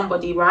talking to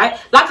somebody, right?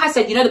 Like I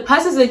said, you know the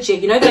person's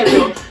legit, you know they're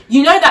real,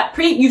 you know that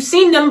you've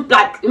seen them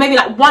like maybe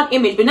like one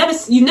image, but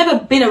you've never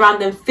been around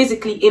them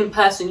physically in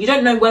person. You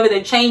don't know whether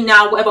they're chained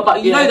now, whatever,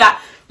 but you know that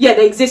yeah,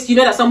 they exist. You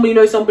know that somebody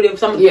knows somebody or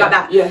something like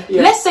that. Yeah.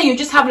 Let's say you're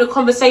just having a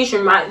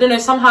conversation, right? I don't know,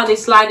 somehow they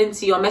slide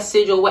into your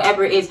message or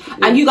whatever it is,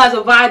 and you guys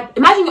are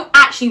imagine you're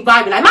actually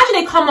vibing. Like, imagine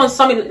they come on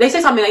something, they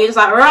say something that you're just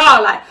like, rah,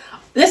 like,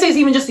 let's say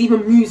it's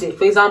even music,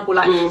 for example,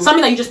 like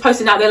something that you just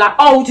posted out. They're like,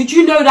 oh, did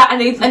you know that?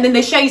 And then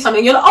they share you something.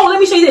 And you're like, oh, let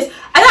me show you this.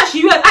 And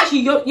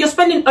actually, you're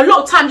spending a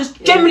lot of time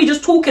just generally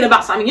just talking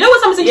about something. You know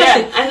what something's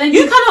interesting? And then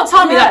you cannot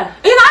tell me that.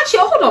 You know, actually,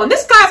 hold on,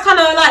 this guy's kind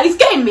of like, he's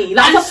getting me.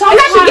 Like, he's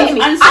actually getting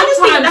me. I just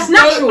think that's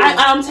natural. And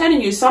I'm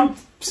telling you,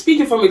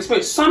 speaking from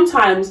experience,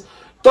 sometimes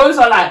those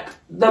are like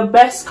the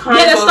best kind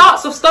of... Yeah, the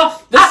starts of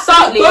stuff.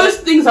 Those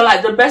things are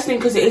like the best thing,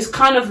 because it's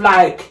kind of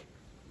like...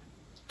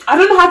 I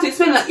don't know how to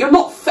explain. Like, you're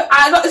not.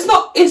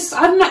 It's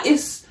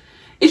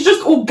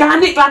just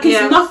organic. Like,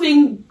 it's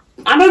nothing.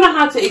 I don't know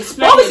how to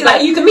explain. Obviously,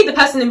 like, you can meet the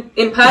person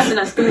in person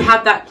and still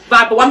have that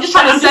vibe. But I'm just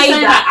trying to say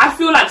that I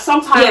feel like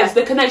sometimes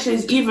the connection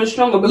is even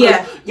stronger,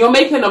 because you're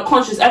making a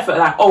conscious effort.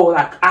 Like, oh,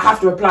 like I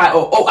have to reply,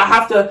 or oh, I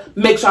have to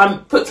make sure I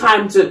put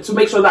time to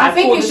make sure that I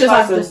think it's just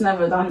I've just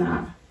never done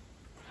that.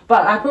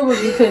 But I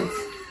probably could.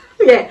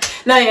 I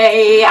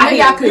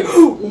think I could.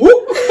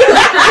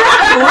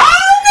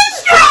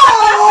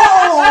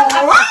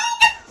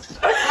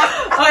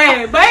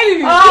 Okay,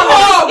 baby.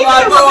 Oh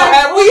my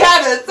God, we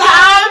had a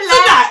time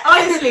tonight.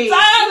 Honestly,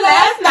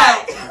 last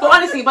night. But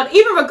honestly, but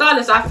even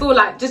regardless, I feel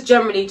like just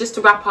generally, just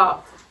to wrap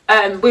up,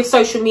 with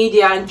social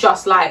media and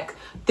just like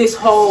this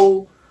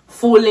whole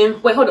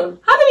falling. Wait, hold on.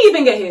 How did we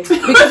even get here?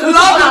 Because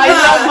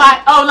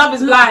love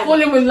is blind.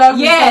 Falling with love.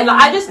 Yeah,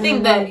 like I just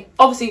think that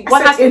obviously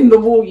what has in the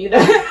wall, you know.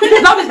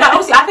 Love is blind.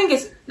 Obviously, I think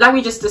it's like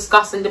we just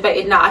discussed and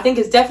debated now. I think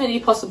it's definitely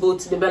possible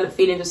to develop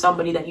feelings with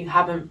somebody that you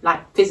haven't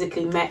like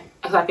physically met.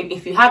 Because I think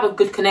if you have a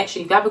good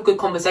connection, if you have a good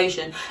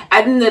conversation,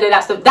 at the end of the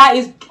day, that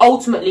is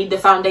ultimately the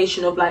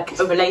foundation of like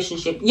a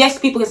relationship. Yes,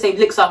 people can say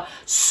licks are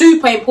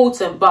super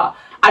important, but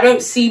I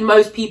don't see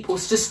most people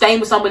just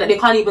staying with somebody that they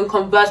can't even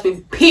converse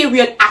with,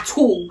 period, at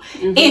all.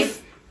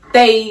 If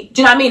they,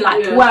 do you know what I mean?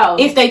 Like, well,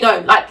 if they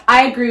don't, like,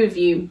 I agree with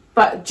you,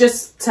 but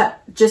just to,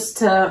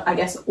 I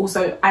guess,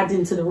 also add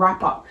into the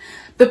wrap up,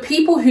 the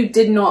people who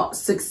did not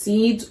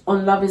succeed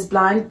on Love is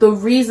Blind, the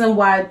reason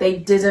why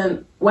they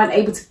weren't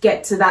able to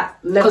get to that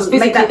level,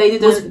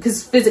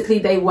 because physically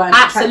they weren't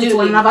attracted to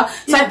one another.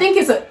 So I think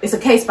it's a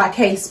case by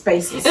case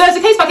basis. It's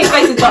a case by case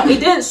basis, but it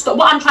didn't stop.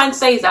 What I'm trying to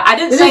say is that I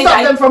didn't say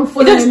that it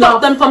didn't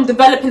stop them from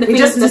developing the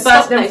feelings in the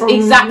first place.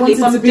 Exactly,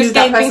 from just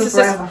getting things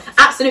to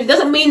absolutely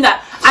doesn't mean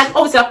that. And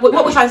obviously,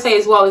 what we're trying to say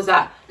as well is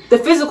that the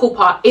physical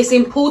part is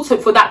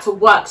important for that to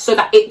work, so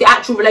that the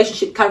actual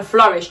relationship can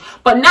flourish.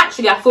 But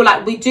naturally, I feel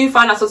like we do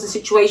find ourselves in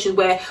situations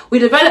where we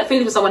develop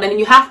feelings for someone, and then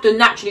you have to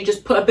naturally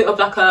just put a bit of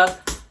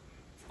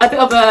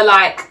a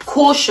like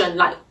caution,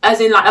 like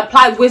as in like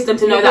apply wisdom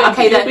to know that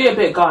okay, be a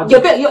bit guarded.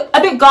 You're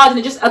a bit guarded,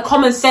 and just a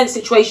common sense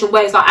situation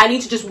where it's like I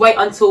need to just wait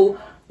until,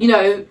 you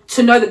know,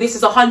 to know that this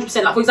is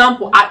 100%. Like, for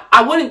example,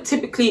 I wouldn't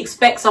typically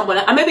expect someone,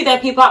 and maybe there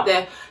are people out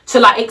there, to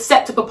like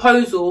accept a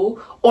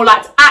proposal or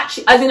like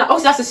actually, as in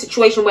obviously that's a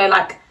situation where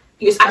like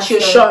it's actually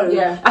a show.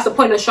 Yeah, that's the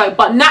point of the show.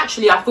 But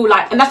naturally, I feel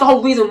like, and that's the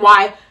whole reason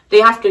why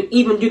they have to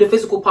even do the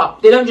physical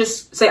part. They don't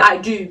just say I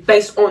do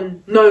based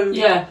on no.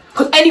 Yeah.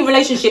 Because any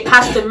relationship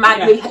has to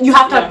you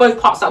have to have both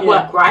parts at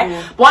work, right?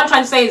 Yeah. But what I'm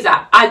trying to say is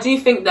that I do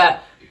think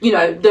that, you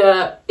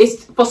know,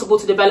 it's possible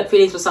to develop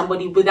feelings for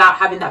somebody without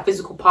having that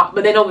physical part.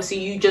 But then obviously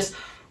you just,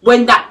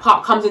 when that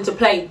part comes into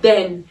play,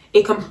 then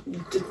it can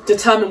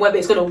determine whether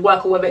it's going to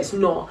work or whether it's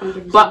not.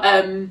 100%. But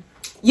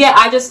yeah,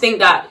 I just think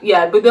that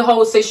with the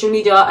whole social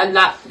media and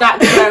that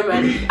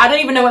experiment, I don't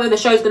even know whether the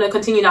show's going to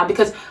continue now,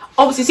 because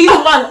obviously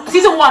season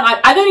one,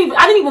 I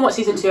didn't even watch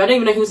season 2. I don't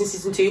even know who was in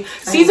season 2.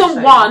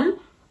 Season 1.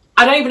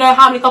 I don't even know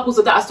how many couples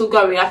that are still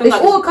going. I think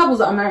all the couples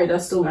that are married are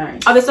still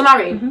married. Are they still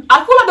married?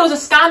 I feel like there was a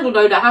scandal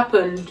though that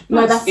happened.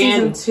 No, that's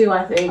season 2,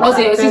 I think. Was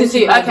it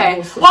season 2?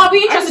 Okay. Well, I'll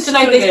be interested to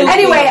know if they still.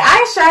 Anyway,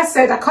 Aisha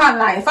said, I can't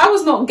lie. If I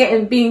was not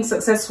being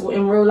successful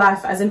in real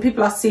life, as in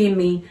people are seeing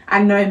me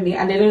and knowing me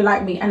and they don't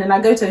like me, and then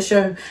I go to a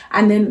show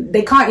and then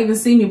they can't even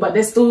see me, but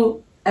they're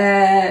still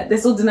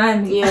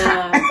denying me.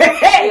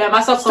 Yeah,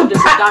 my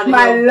self-confidence is down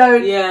my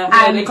load.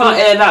 And they can't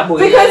air that boy.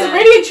 Because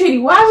really and truly,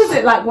 why was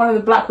it like one of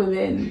the black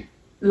women?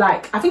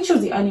 Like, I think she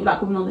was the only black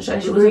woman on the show.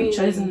 She wasn't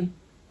chosen.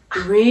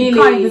 Really? You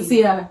can't even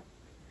see her.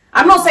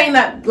 I'm not saying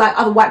that like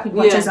other white people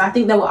were chosen. I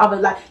think there were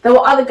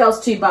other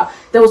girls too, but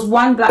there was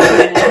one black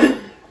woman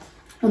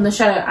on the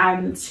show, and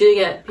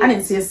I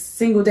didn't see a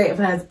single date of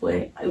hers,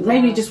 boy.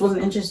 Maybe it just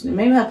wasn't interesting.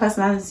 Maybe her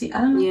personality, I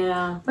don't know.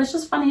 Yeah. But it's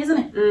just funny,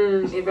 isn't it?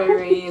 It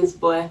really is,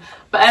 boy.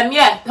 But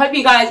hope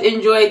you guys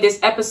enjoyed this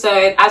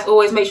episode. As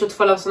always, make sure to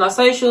follow us on our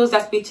socials.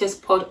 That's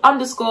BTS Pod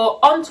 _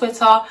 on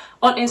Twitter,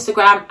 on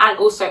Instagram, and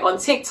also on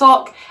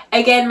TikTok.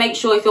 Again, make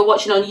sure if you're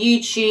watching on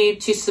YouTube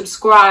to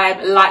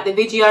subscribe, like the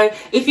video.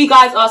 If you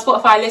guys are a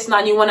Spotify listener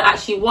and you want to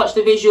actually watch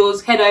the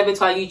visuals, head over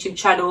to our YouTube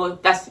channel.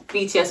 That's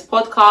BTS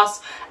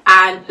Podcast,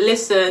 and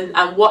listen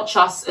and watch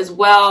us as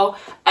well.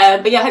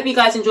 But yeah, I hope you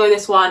guys enjoy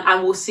this one,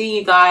 and we'll see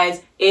you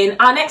guys in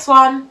our next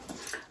one.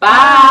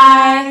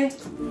 Bye.